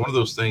of, it's one of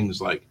those things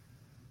like,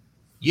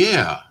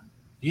 yeah,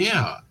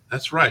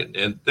 that's right.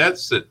 And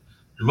that's that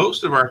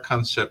most of our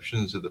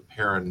conceptions of the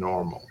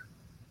paranormal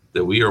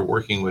that we are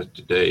working with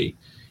today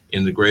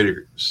in the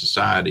greater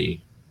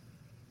society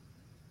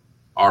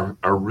are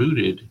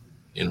rooted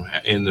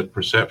in the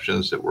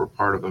perceptions that were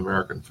part of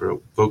American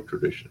folk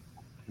tradition.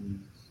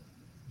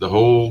 The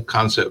whole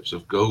concepts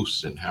of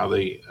ghosts and how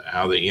they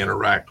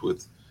interact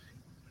with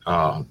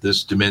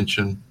this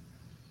dimension.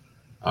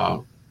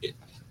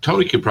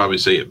 Tony could probably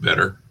say it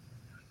better.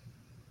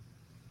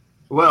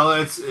 Well,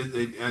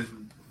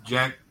 and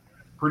Jack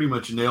pretty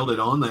much nailed it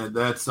on that.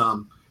 That's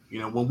when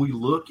we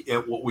look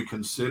at what we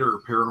consider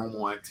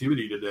paranormal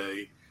activity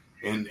today,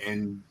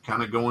 and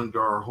kind of going to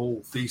our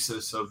whole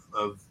thesis of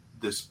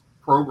this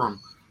program,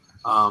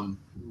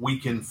 we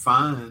can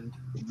find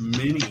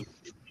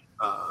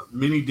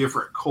many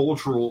different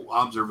cultural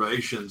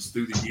observations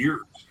through the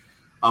years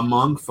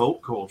among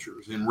folk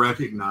cultures in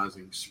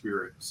recognizing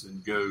spirits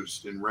and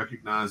ghosts and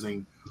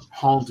recognizing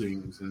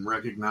hauntings and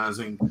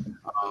recognizing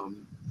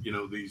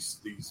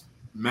these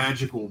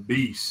magical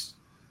beasts,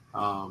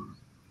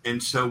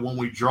 and so when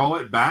we draw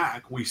it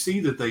back, we see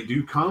that they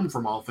do come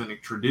from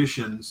authentic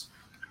traditions,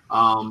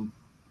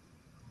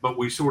 but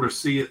we sort of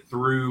see it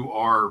through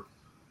our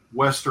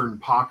Western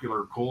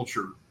popular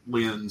culture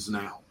lens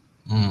now.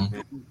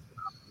 And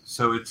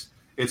so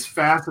it's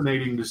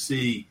fascinating to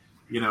see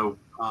a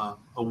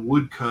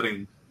wood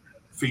cutting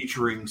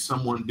featuring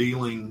someone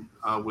dealing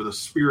with a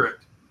spirit,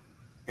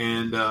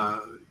 and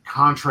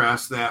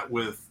contrast that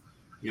with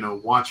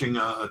watching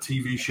a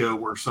TV show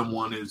where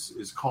someone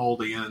is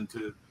called in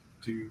to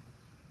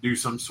do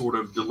some sort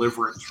of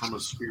deliverance from a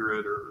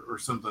spirit or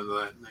something of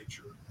that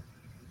nature.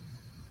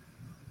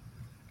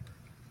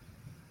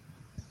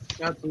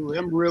 Absolutely.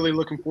 I'm really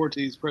looking forward to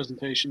these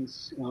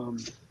presentations.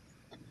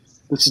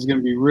 This is going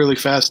to be really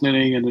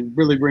fascinating, and it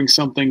really brings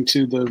something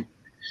to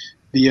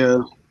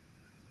the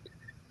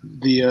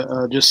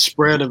just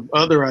spread of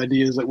other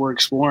ideas that we're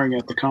exploring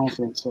at the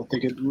conference. I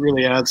think it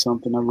really adds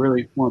something. I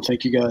really want to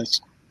thank you guys.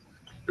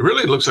 It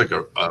really looks like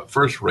a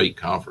first-rate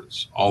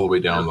conference all the way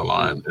down the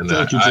line, and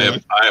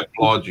I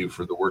applaud you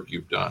for the work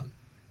you've done.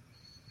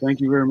 Thank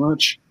you very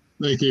much.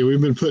 Thank you.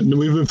 We've been putting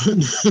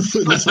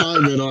the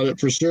time in on it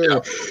for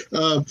sure.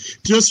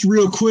 Just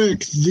real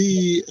quick,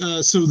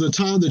 so the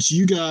time that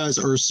you guys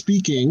are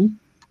speaking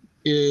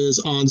is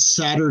on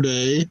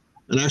Saturday.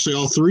 And actually,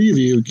 all three of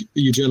you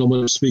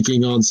gentlemen are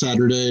speaking on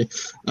Saturday.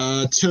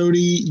 Tony,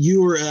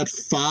 you are at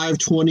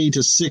 5:20 to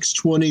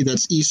 6:20.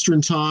 That's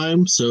Eastern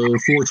time, so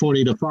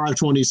 4:20 to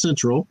 5:20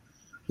 Central.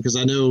 Because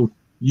I know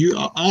you,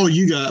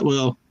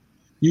 Surfiel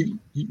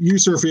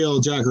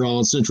and Jack are all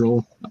on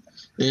Central,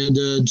 and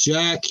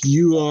Jack,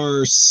 you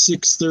are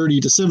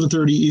 6:30 to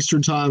 7:30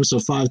 Eastern time, so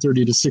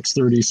 5:30 to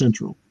 6:30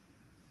 Central.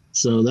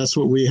 So that's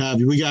what we have.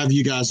 We have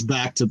you guys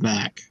back to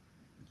back.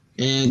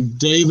 And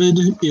David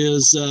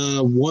is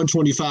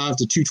 1:25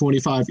 to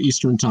 2:25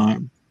 Eastern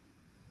time,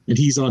 and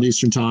he's on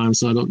Eastern time,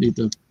 so I don't need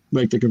to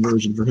make the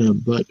conversion for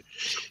him. But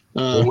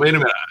well, wait a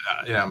minute,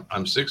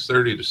 I'm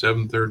 6:30 to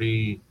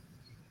 7:30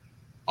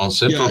 on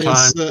Central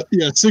time.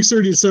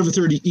 6:30 to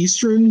 7:30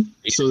 Eastern,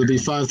 so it'll be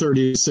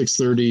 5:30 to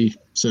 6:30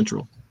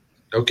 Central.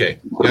 Okay,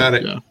 got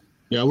it.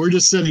 Yeah, we're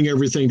just setting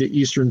everything to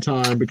Eastern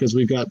time because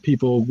we've got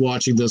people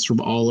watching this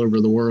from all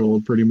over the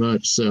world, pretty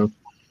much. So.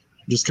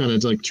 Just kind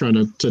of like trying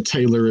to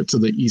tailor it to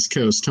the East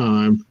Coast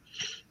time.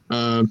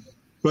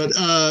 But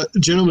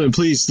gentlemen,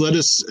 please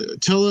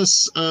tell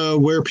us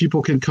where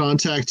people can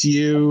contact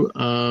you,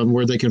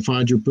 where they can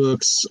find your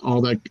books,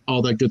 all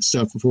that good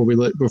stuff before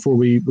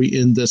we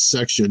end this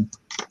section.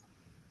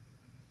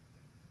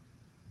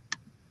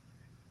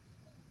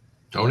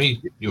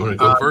 Tony, you want to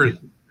go first?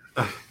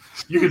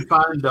 You can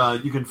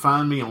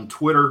find me on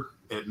Twitter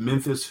at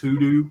Memphis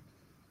Hoodoo,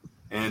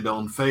 and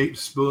on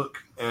Facebook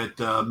at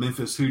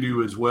Memphis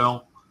Hoodoo as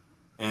well.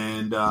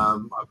 And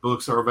my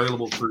books are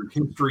available through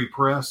History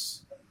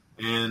Press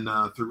and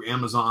through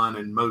Amazon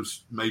and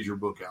most major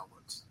book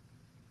outlets.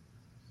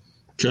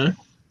 Okay.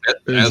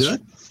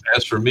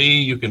 As for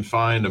me, you can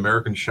find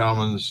American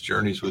Shamans,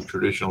 Journeys with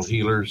Traditional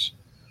Healers.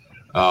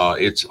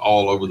 It's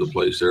all over the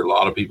place. There are a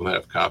lot of people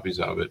have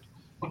copies of it.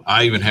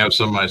 I even have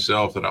some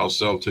myself that I'll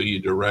sell to you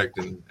direct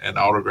and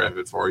autograph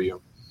it for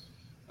you.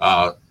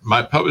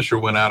 My publisher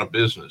went out of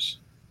business.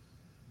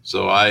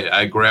 So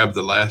I grabbed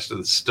the last of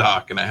the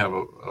stock, and I have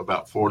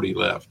about 40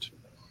 left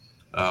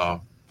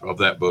of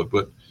that book.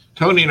 But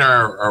Tony and I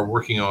are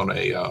working on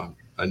a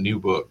new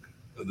book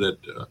that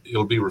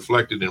it'll be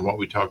reflected in what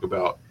we talk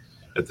about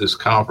at this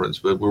conference.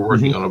 But we're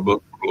working on a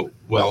book for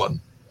Llewellyn.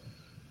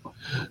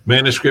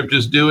 Manuscript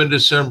is due in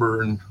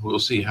December, and we'll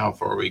see how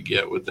far we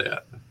get with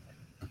that.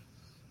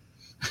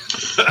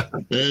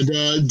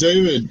 And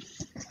David,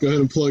 go ahead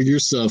and plug your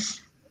stuff.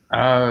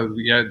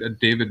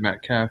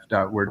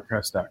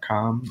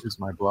 davidmetcalf.wordpress.com is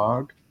my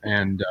blog,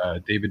 and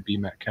David B.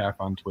 Metcalf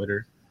on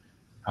Twitter.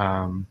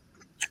 I'm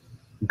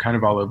kind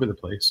of all over the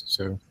place,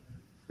 so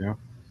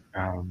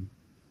I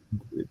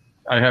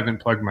haven't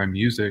plugged my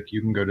music.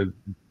 You can go to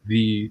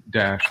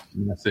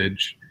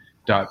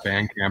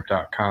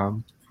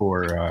the-message.bandcamp.com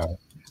for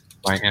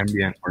my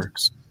ambient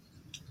works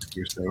if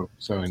you're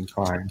so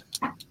inclined.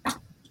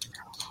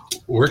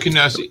 Where can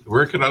I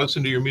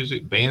listen to your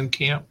music?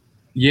 Bandcamp?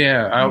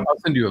 Yeah, I'll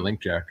send you a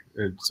link, Jack,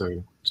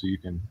 so you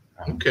can.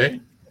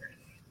 Okay,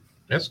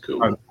 that's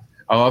cool.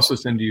 I'll also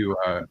send you.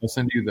 I'll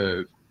send you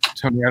the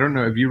Tony. I don't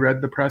know. Have you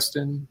read the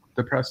Preston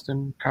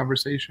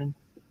conversation?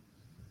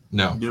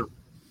 No.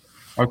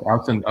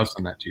 I'll send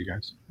that to you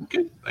guys.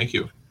 Okay, thank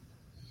you.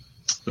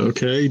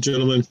 Okay,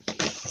 gentlemen,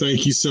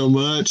 thank you so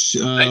much.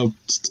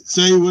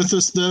 Stay with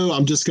us, though.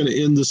 I'm just going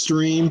to end the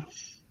stream,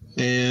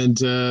 and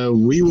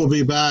we will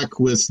be back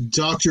with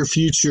Dr.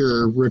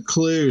 Future,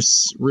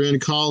 Recluse, Ren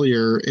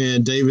Collier,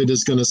 and David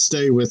is going to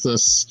stay with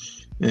us.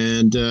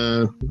 And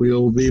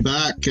we'll be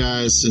back,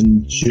 guys,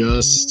 in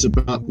just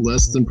about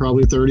less than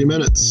probably 30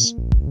 minutes.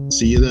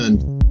 See you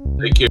then.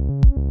 Thank you.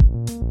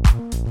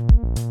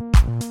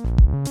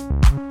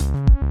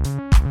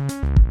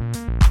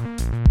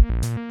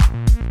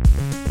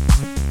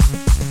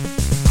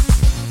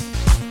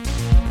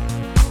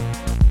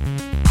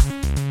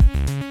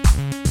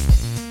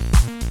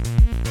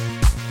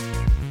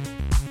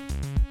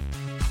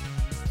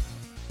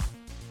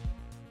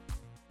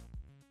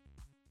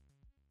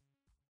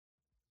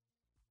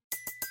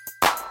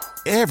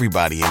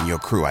 Everybody in your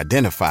crew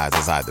identifies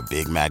as either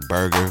Big Mac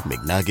Burger,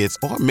 McNuggets,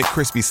 or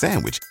McCrispy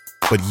Sandwich.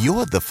 But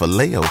you're the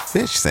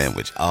Filet-O-Fish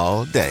Sandwich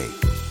all day.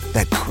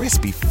 That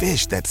crispy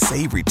fish, that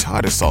savory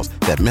tartar sauce,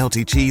 that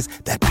melty cheese,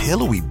 that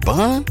pillowy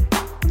bun.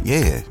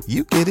 Yeah,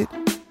 you get it.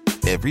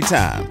 Every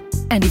time.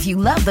 And if you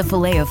love the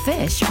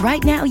Filet-O-Fish,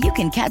 right now you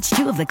can catch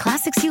 2 of the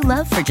classics you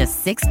love for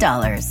just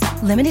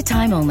 $6. Limited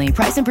time only.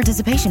 Price and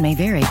participation may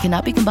vary.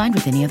 Cannot be combined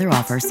with any other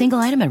offer. Single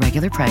item at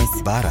regular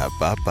price.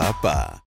 Ba-da-ba-ba-ba.